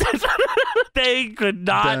confused. They could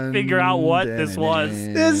not figure out what this was.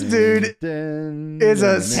 This dude is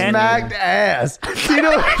a smacked ass.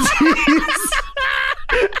 Tito Ortiz.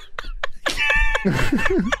 He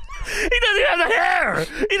doesn't even have the hair.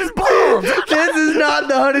 He just bald. This is not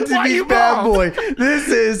the Huntington Why you Beach bad bald? boy. This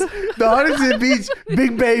is the Huntington Beach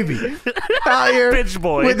big baby out here Bitch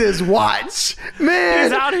boy. with his watch. Man,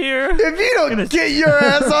 He's out here. if you don't get your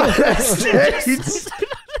ass on that stage,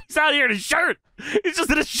 He's out here in a shirt. He's just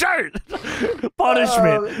in a shirt.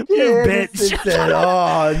 Punishment. You yeah, bitch. said,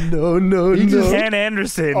 oh no. Ken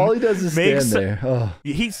Anderson. All he does is stand makes- there. Oh.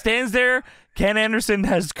 He stands there. Ken Anderson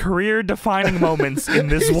has career-defining moments in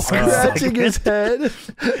this one Scratching segment. his head.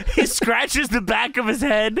 He scratches the back of his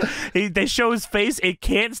head. They show his face. It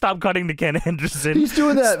can't stop cutting to Ken Anderson. He's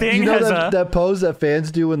doing that. Sting You know has that pose that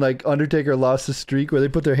fans do when like Undertaker lost the streak, where they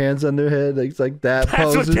put their hands on their head. Like, it's like that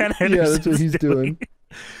That's pose. what Ken Yeah, that's what Anderson's he's doing.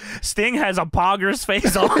 Sting has a Pogger's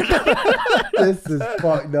face on. This is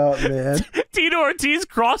fucked up, man. Tito Ortiz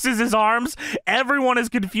crosses his arms. Everyone is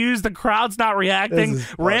confused. The crowd's not reacting. This is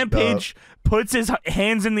fucked Rampage puts his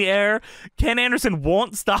hands in the air. Ken Anderson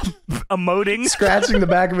won't stop emoting. Scratching the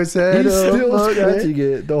back of his head. He's Oh, still fuck, man. scratching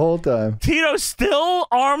it the whole time. Tito still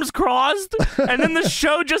arms crossed, and then the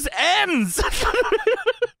show just ends.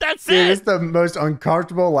 That's Dude, it. it's the most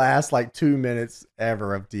uncomfortable last like 2 minutes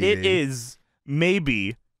ever of TV. It is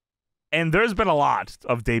maybe, and there's been a lot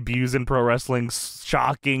of debuts in pro wrestling,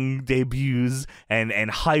 shocking debuts, and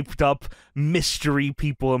hyped up mystery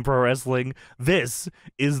people in pro wrestling. This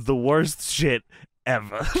is the worst shit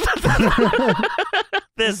ever.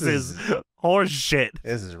 This is horse shit.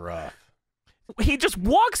 This is rough. He just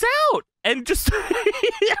walks out and just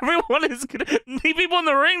everyone is gonna people in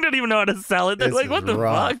the ring don't even know how to sell it. They're This like, is what the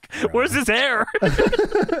rough, fuck? bro. Where's his hair?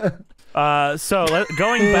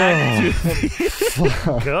 Going back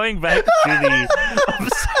to going back to the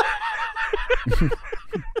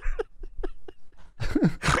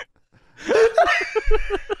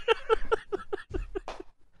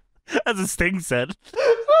as a Sting said.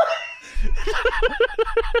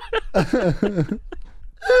 They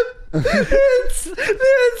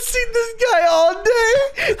hadn't seen this guy all day.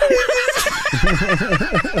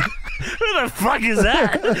 Who the fuck is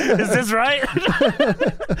that? Is this right?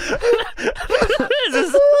 Is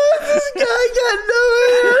this, This guy got no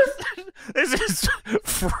hair. this is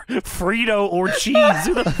Frito or cheese.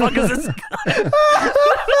 Who the fuck is this guy?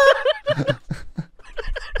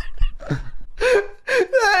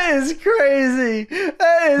 That is crazy.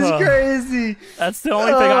 That is crazy. That's the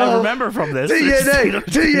only thing I remember from this. TNA.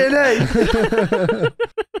 TNA.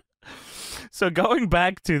 So going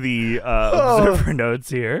back to the observer notes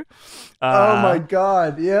here. Oh my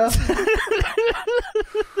God. Yeah.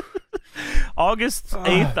 August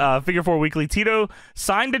 8th, Figure 4 Weekly, Tito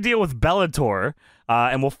signed a deal with Bellator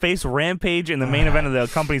and will face Rampage in the main event of the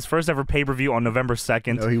company's first ever pay-per-view on November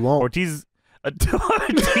 2nd. No, he won't. Ortiz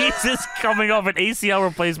Ortiz is coming off an ACL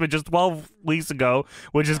replacement just 12 weeks ago,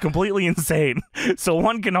 which is completely insane. So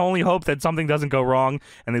one can only hope that something doesn't go wrong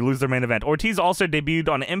and they lose their main event. Ortiz also debuted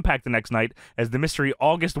on Impact the next night as the mystery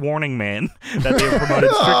August Warning Man that they have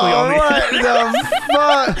promoted strictly on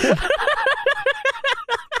the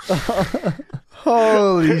fuck?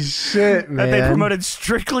 Holy shit, man. That they promoted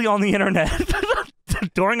strictly on the internet.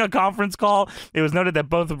 During a conference call, it was noted that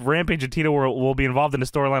both Rampage and Tito will be involved in a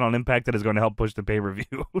storyline on Impact that is going to help push the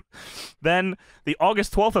pay-per-view. Then, the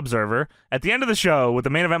August 12th Observer, at the end of the show, with the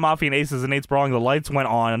main event Mafia and Aces and Eights brawling, the lights went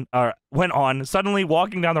on. Suddenly,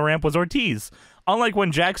 walking down the ramp was Ortiz. Unlike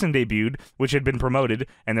when Jackson debuted, which had been promoted,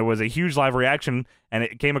 and there was a huge live reaction, and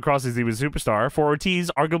it came across as he was a superstar, for Ortiz,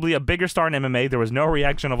 arguably a bigger star in MMA, there was no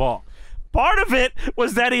reaction of all. Part of it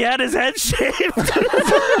was that he had his head shaved.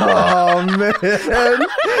 Oh, man.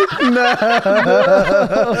 No.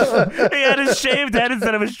 He had his shaved head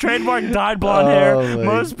instead of his trademark dyed blonde hair.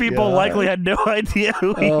 Most people likely had no idea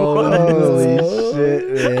who he was. Holy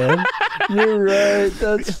shit, man. You're right.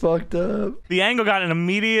 That's fucked up. The angle got an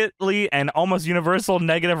immediately and almost universal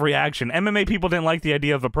negative reaction. MMA people didn't like the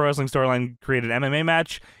idea of a pro wrestling storyline created MMA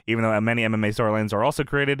match, even though many MMA storylines are also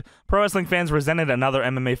created. Pro wrestling fans resented another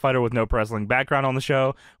MMA fighter with no pro wrestling background on the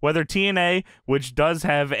show. Whether TNA, which does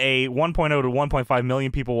have a 1.0 to 1.5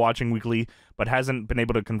 million people watching weekly, but hasn't been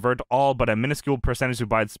able to convert all but a minuscule percentage who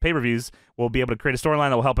buy its pay-per-views, will be able to create a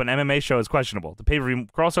storyline that will help an MMA show is questionable. The pay-per-view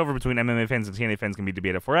crossover between MMA fans and TNA fans can be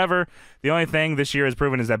debated forever. The only thing this year has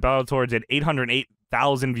proven is that Bellator did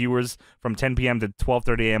 808,000 viewers from 10 p.m. to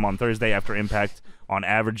 12:30 a.m. on Thursday after Impact on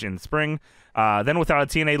average in the spring. Then without a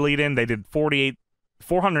TNA lead-in, they did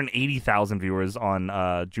 480,000 viewers on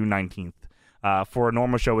June 19th. For a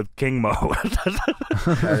normal show with King Mo.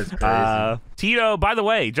 That is crazy. Tito, by the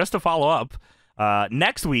way, just to follow up,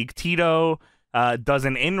 next week, Tito does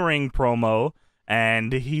an in-ring promo,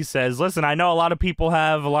 and he says, listen, I know a lot of people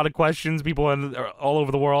have a lot of questions, people all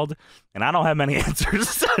over the world, and I don't have many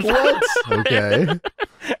answers. What? Okay.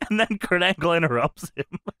 And then Kurt Angle interrupts him.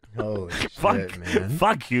 Holy shit, man.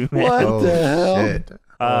 Fuck you, man. What the hell? Shit.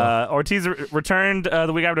 Ortiz returned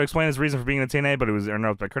the week after to explain his reason for being in the TNA, but it was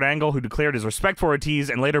interrupted by Kurt Angle, who declared his respect for Ortiz,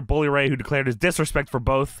 and later Bully Ray, who declared his disrespect for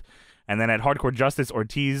both. And then at Hardcore Justice,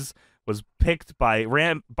 Ortiz was picked by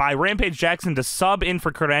Rampage Jackson to sub in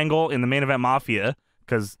for Kurt Angle in the main event Mafia,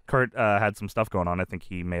 because Kurt had some stuff going on. I think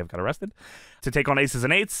he may have got arrested, to take on Aces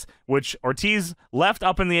and Eights, which Ortiz left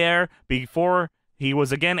up in the air before he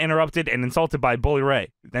was again interrupted and insulted by Bully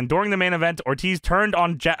Ray. Then during the main event, Ortiz turned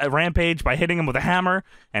on Rampage by hitting him with a hammer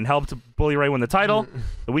and helped Bully Ray win the title.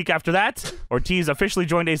 The week after that, Ortiz officially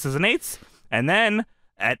joined Aces and Eights. And then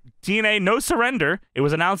at TNA No Surrender, it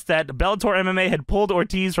was announced that Bellator MMA had pulled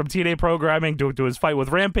Ortiz from TNA programming due to his fight with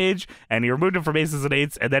Rampage, and he removed him from Aces and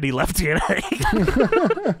Eights, and then he left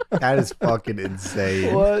TNA. That is fucking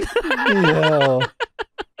insane. What the hell?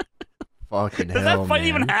 Fucking Does hell, that fight man.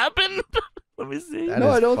 even happen? Let me see. That No,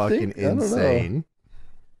 is I don't fucking think- I don't know. insane.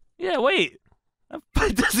 Yeah, wait. That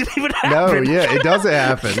fight doesn't even No, happen. yeah, it doesn't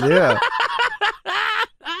happen. Yeah.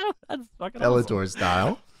 That's fucking awesome. Bellator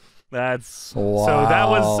style. That's Wow. so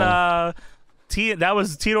that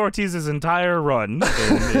was Tito Ortiz's entire run in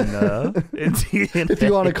TNA. If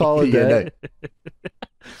you want to call it that.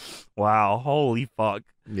 Wow, holy fuck.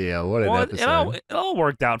 Yeah, what an Well, episode. it all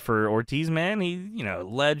worked out for Ortiz, man. He,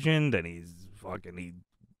 legend, and he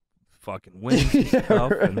fucking wins and Yeah,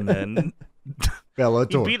 stuff, right. and then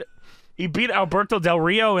Bellator. he beat Alberto Del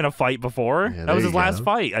Rio in a fight before. Yeah, That was there his you last go.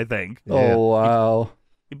 fight, I think. Yeah. Oh, wow.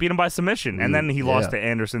 He beat him by submission, and then he lost Yeah. to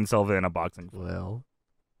Anderson Silva in a boxing fight. Well.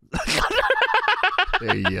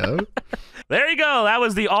 There you go. There you go. That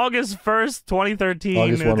was the August 1st, 2013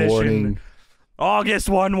 August 1 edition. warning. August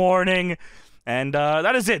 1 warning. And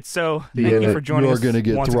that is it. So thank TNA. you for joining You're us. going to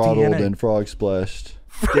get once at throttled TNA. and frog splashed.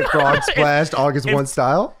 Get frog splashed August 1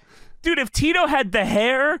 style. Dude, if Tito had the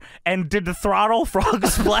hair and did the throttle frog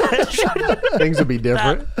splash, Things would be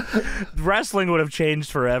different. wrestling would have changed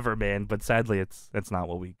forever, man. But sadly, that's not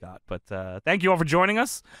what we got. But thank you all for joining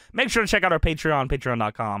us. Make sure to check out our Patreon,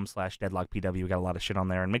 patreon.com/DeadlockPW. We got a lot of shit on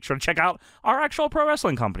there. And make sure to check out our actual pro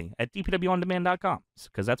wrestling company at dpwondemand.com,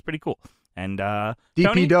 because that's pretty cool. And DP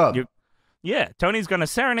Tony, Dub. yeah, Tony's going to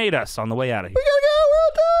serenade us on the way out of here. We gotta go. We're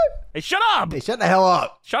on time. Hey, shut up! Hey, shut the hell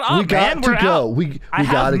up. Shut up, We got man. to We're go. out. We I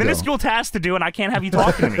have gotta go. minuscule tasks to do, and I can't have you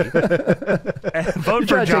talking to me. Vote You for trying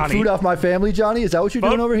to take Johnny. food off my family, Johnny? Is that what you're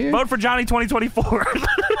doing over here? Vote for Johnny 2024.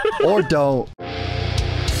 Or don't.